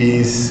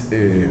is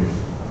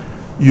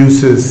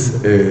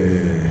uses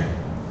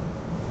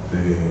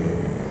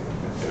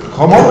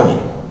homology,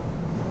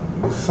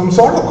 some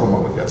sort of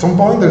homology. At some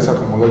point there's a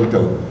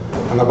homological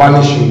and a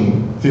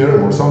vanishing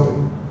theorem or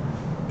something.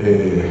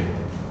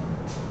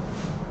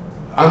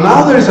 And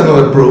now there is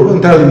another proof,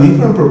 entirely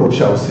different proof of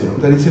Chow's theorem,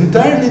 that is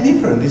entirely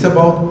different. It's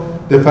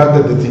about the fact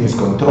that the thing is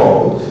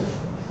controlled,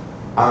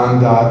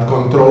 and that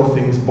controlled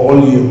things,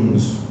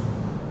 volumes,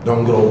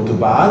 don't grow too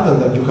bad,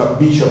 and that you have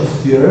Bishop's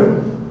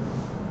theorem.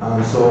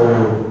 And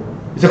so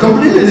it's a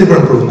completely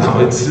different proof now.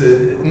 It's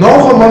no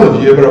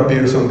homology ever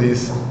appears on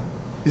this.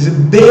 It's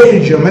very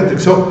geometric.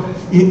 So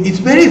it's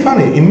very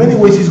funny. In many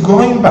ways, it's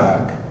going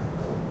back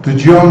to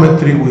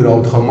geometry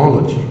without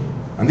homology.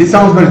 And this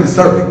sounds very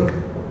disturbing.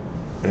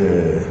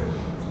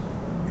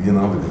 You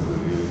know,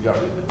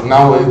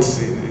 now it's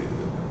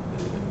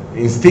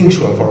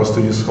instinctual for us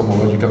to use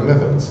homological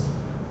methods,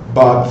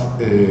 but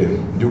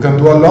you can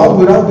do a lot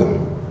without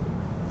them,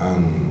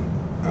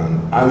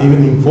 and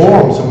even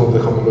inform some of the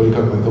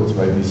homological methods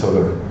by these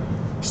other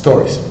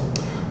stories.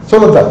 So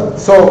all of that.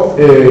 So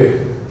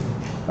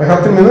I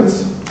have 10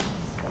 minutes.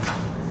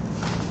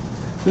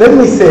 Let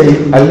me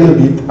say a little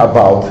bit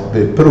about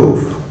the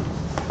proof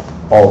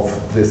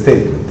of the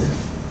statement.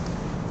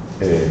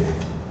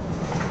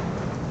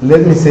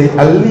 Let me say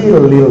a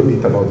little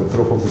bit about the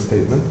proof of the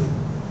statement,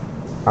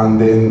 and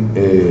then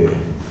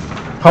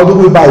how do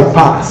we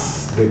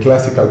bypass the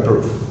classical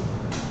proof?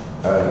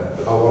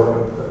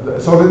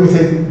 So let me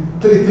say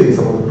 3 things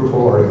about the proof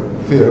of our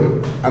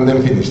theorem, and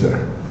then finish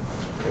there.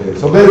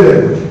 So very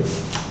quickly.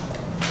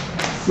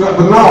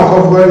 But now, of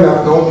course, we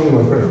have no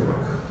minimum framework.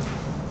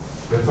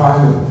 The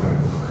final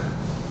framework.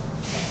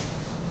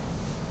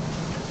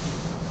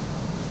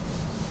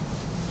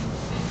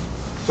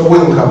 So we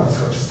don't have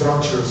such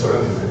structures or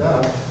anything like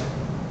that.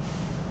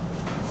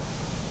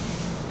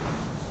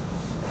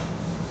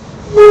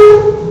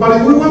 But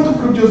if we want to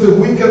produce a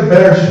weaker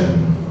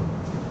version,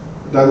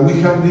 that we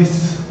have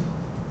this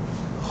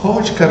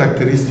Hodge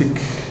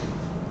characteristic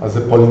as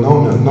a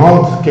polynomial,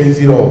 not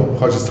K0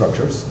 Hodge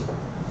structures,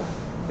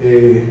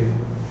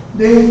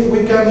 then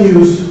we can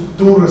use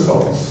 2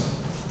 results.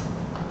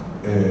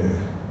 The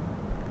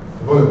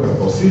following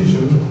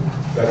proposition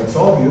that it's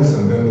obvious,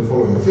 and then the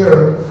following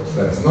theorem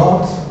that it's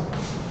not.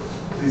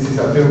 This is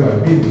a theorem by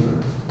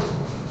Bittner.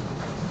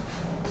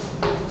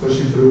 So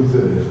she proved a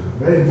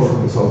very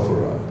important result for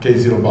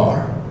K0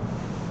 bar.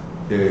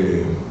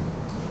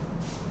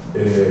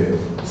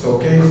 So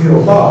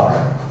K0 bar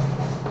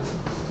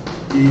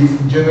is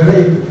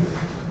generated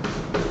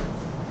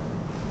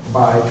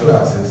by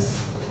classes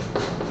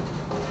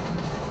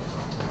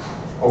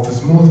of a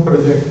smooth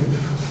projective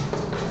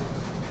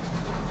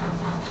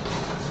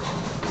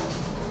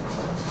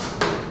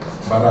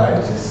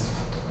varieties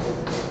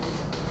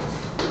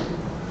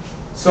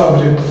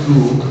subject to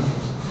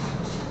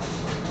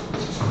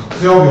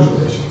the obvious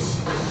relations.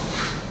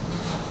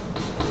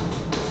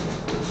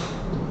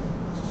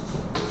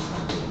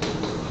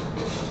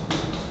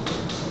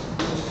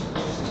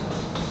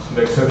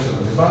 The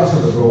exceptional divisor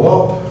that go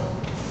up,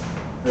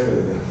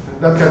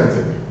 that kind of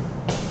thing.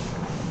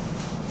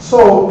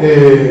 So,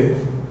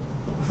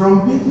 from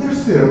Bittner's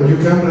theorem, you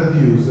can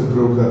reduce the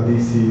proof that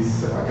this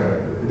is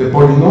the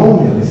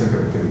polynomial is a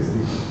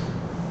characteristic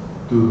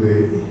to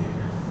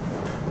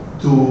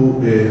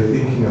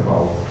thinking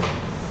about.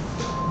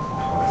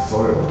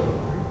 Sorry about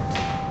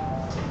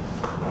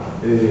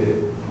that.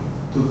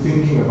 To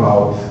thinking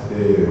about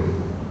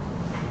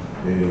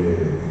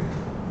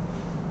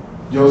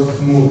just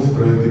smooth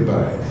projective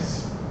varieties.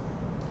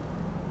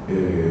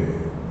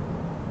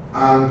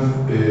 And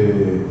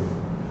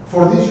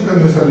for this you can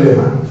use a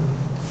lemma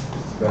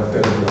that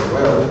tells you,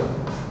 well,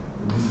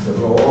 this is a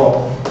blow up.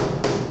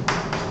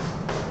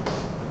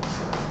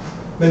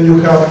 Then you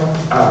have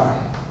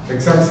an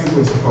exact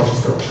sequence of Hodge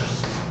structures.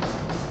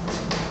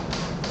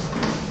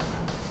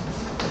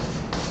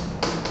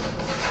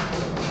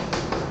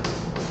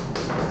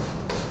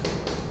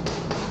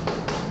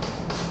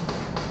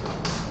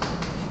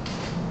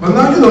 But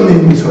now you don't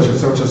need these Hodge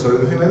structures or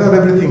anything like that.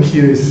 Everything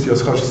here is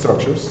just Hodge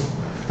structures.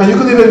 And you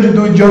could even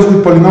do it just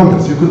with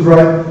polynomials. You could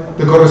write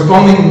the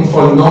corresponding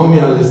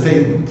polynomial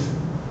statement.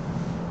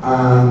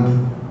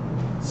 And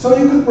so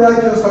you could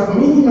write just a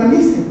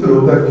minimalistic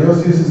proof that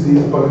just uses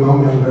the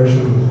polynomial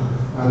version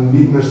and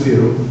Bittner's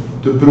theorem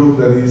to prove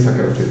that it is a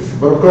characteristic.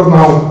 But of course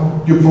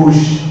now you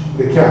push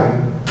the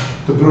can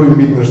to prove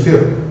in Bittner's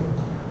theorem.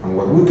 And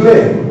what we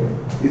claim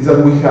is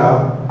that we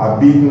have a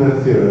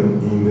Bittner theorem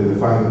in the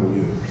definable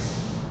universe.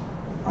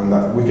 And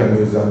that we can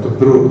use that to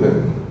prove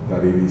then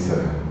that it is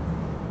that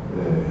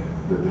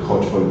the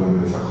Hodge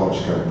polynomial is a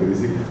Hodge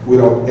characteristic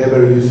without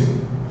ever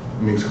using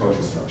mixed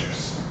Hodge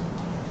structures.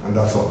 And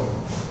that's all.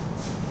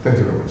 Thank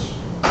you very much.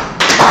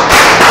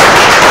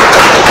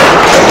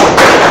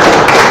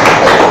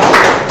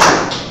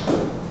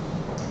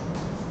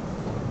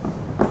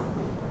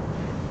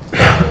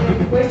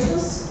 Any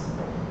questions?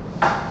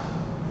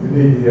 You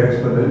need the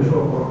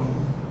exponential function.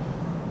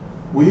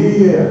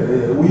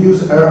 We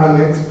use R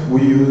and X.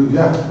 We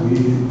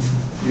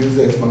use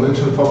the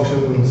exponential function,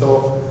 and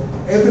so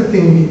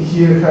everything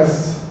here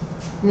has.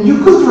 I mean,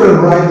 you could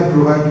rewrite the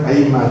proof, I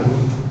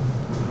imagine,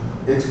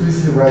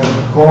 explicitly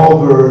writing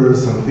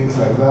covers and things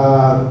like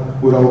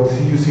that without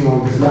using all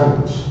this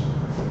language.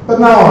 But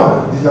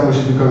now this language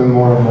is becoming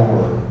more and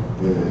more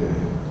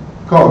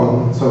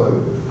common, so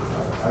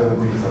I don't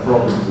think it's a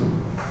problem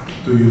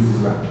to use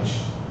this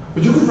language.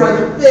 But you could write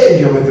a very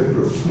geometric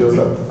proof, just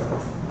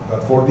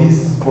that for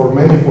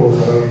manifolds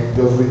that are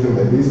just written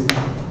like this,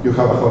 you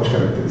have a Hodge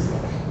characteristic.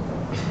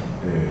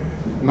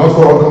 Not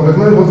for all complex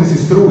manifolds, this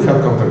is true, we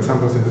have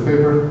counterexamples in the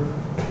paper.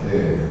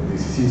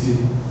 This is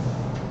easy.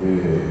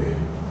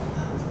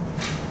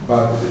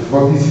 But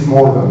this is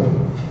more than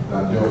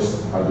than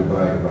just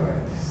algebraic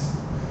varieties.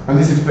 And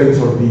this explains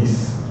all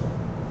these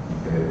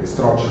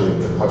structure in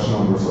the Hodge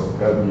numbers of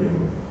LBM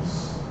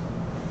values.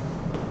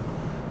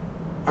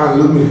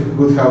 And Ludwig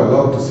would have a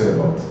lot to say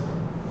about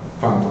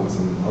phantoms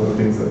and other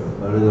things that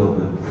A little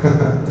bit.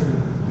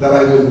 that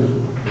I will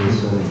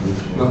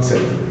not say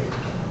today.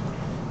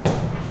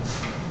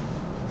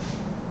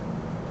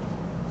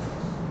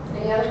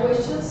 Any other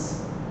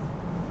questions?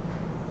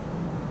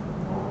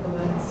 No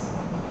comments?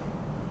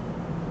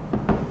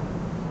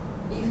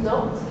 If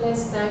not,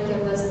 let's thank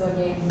Ernesto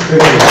again.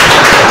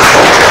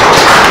 Thank you.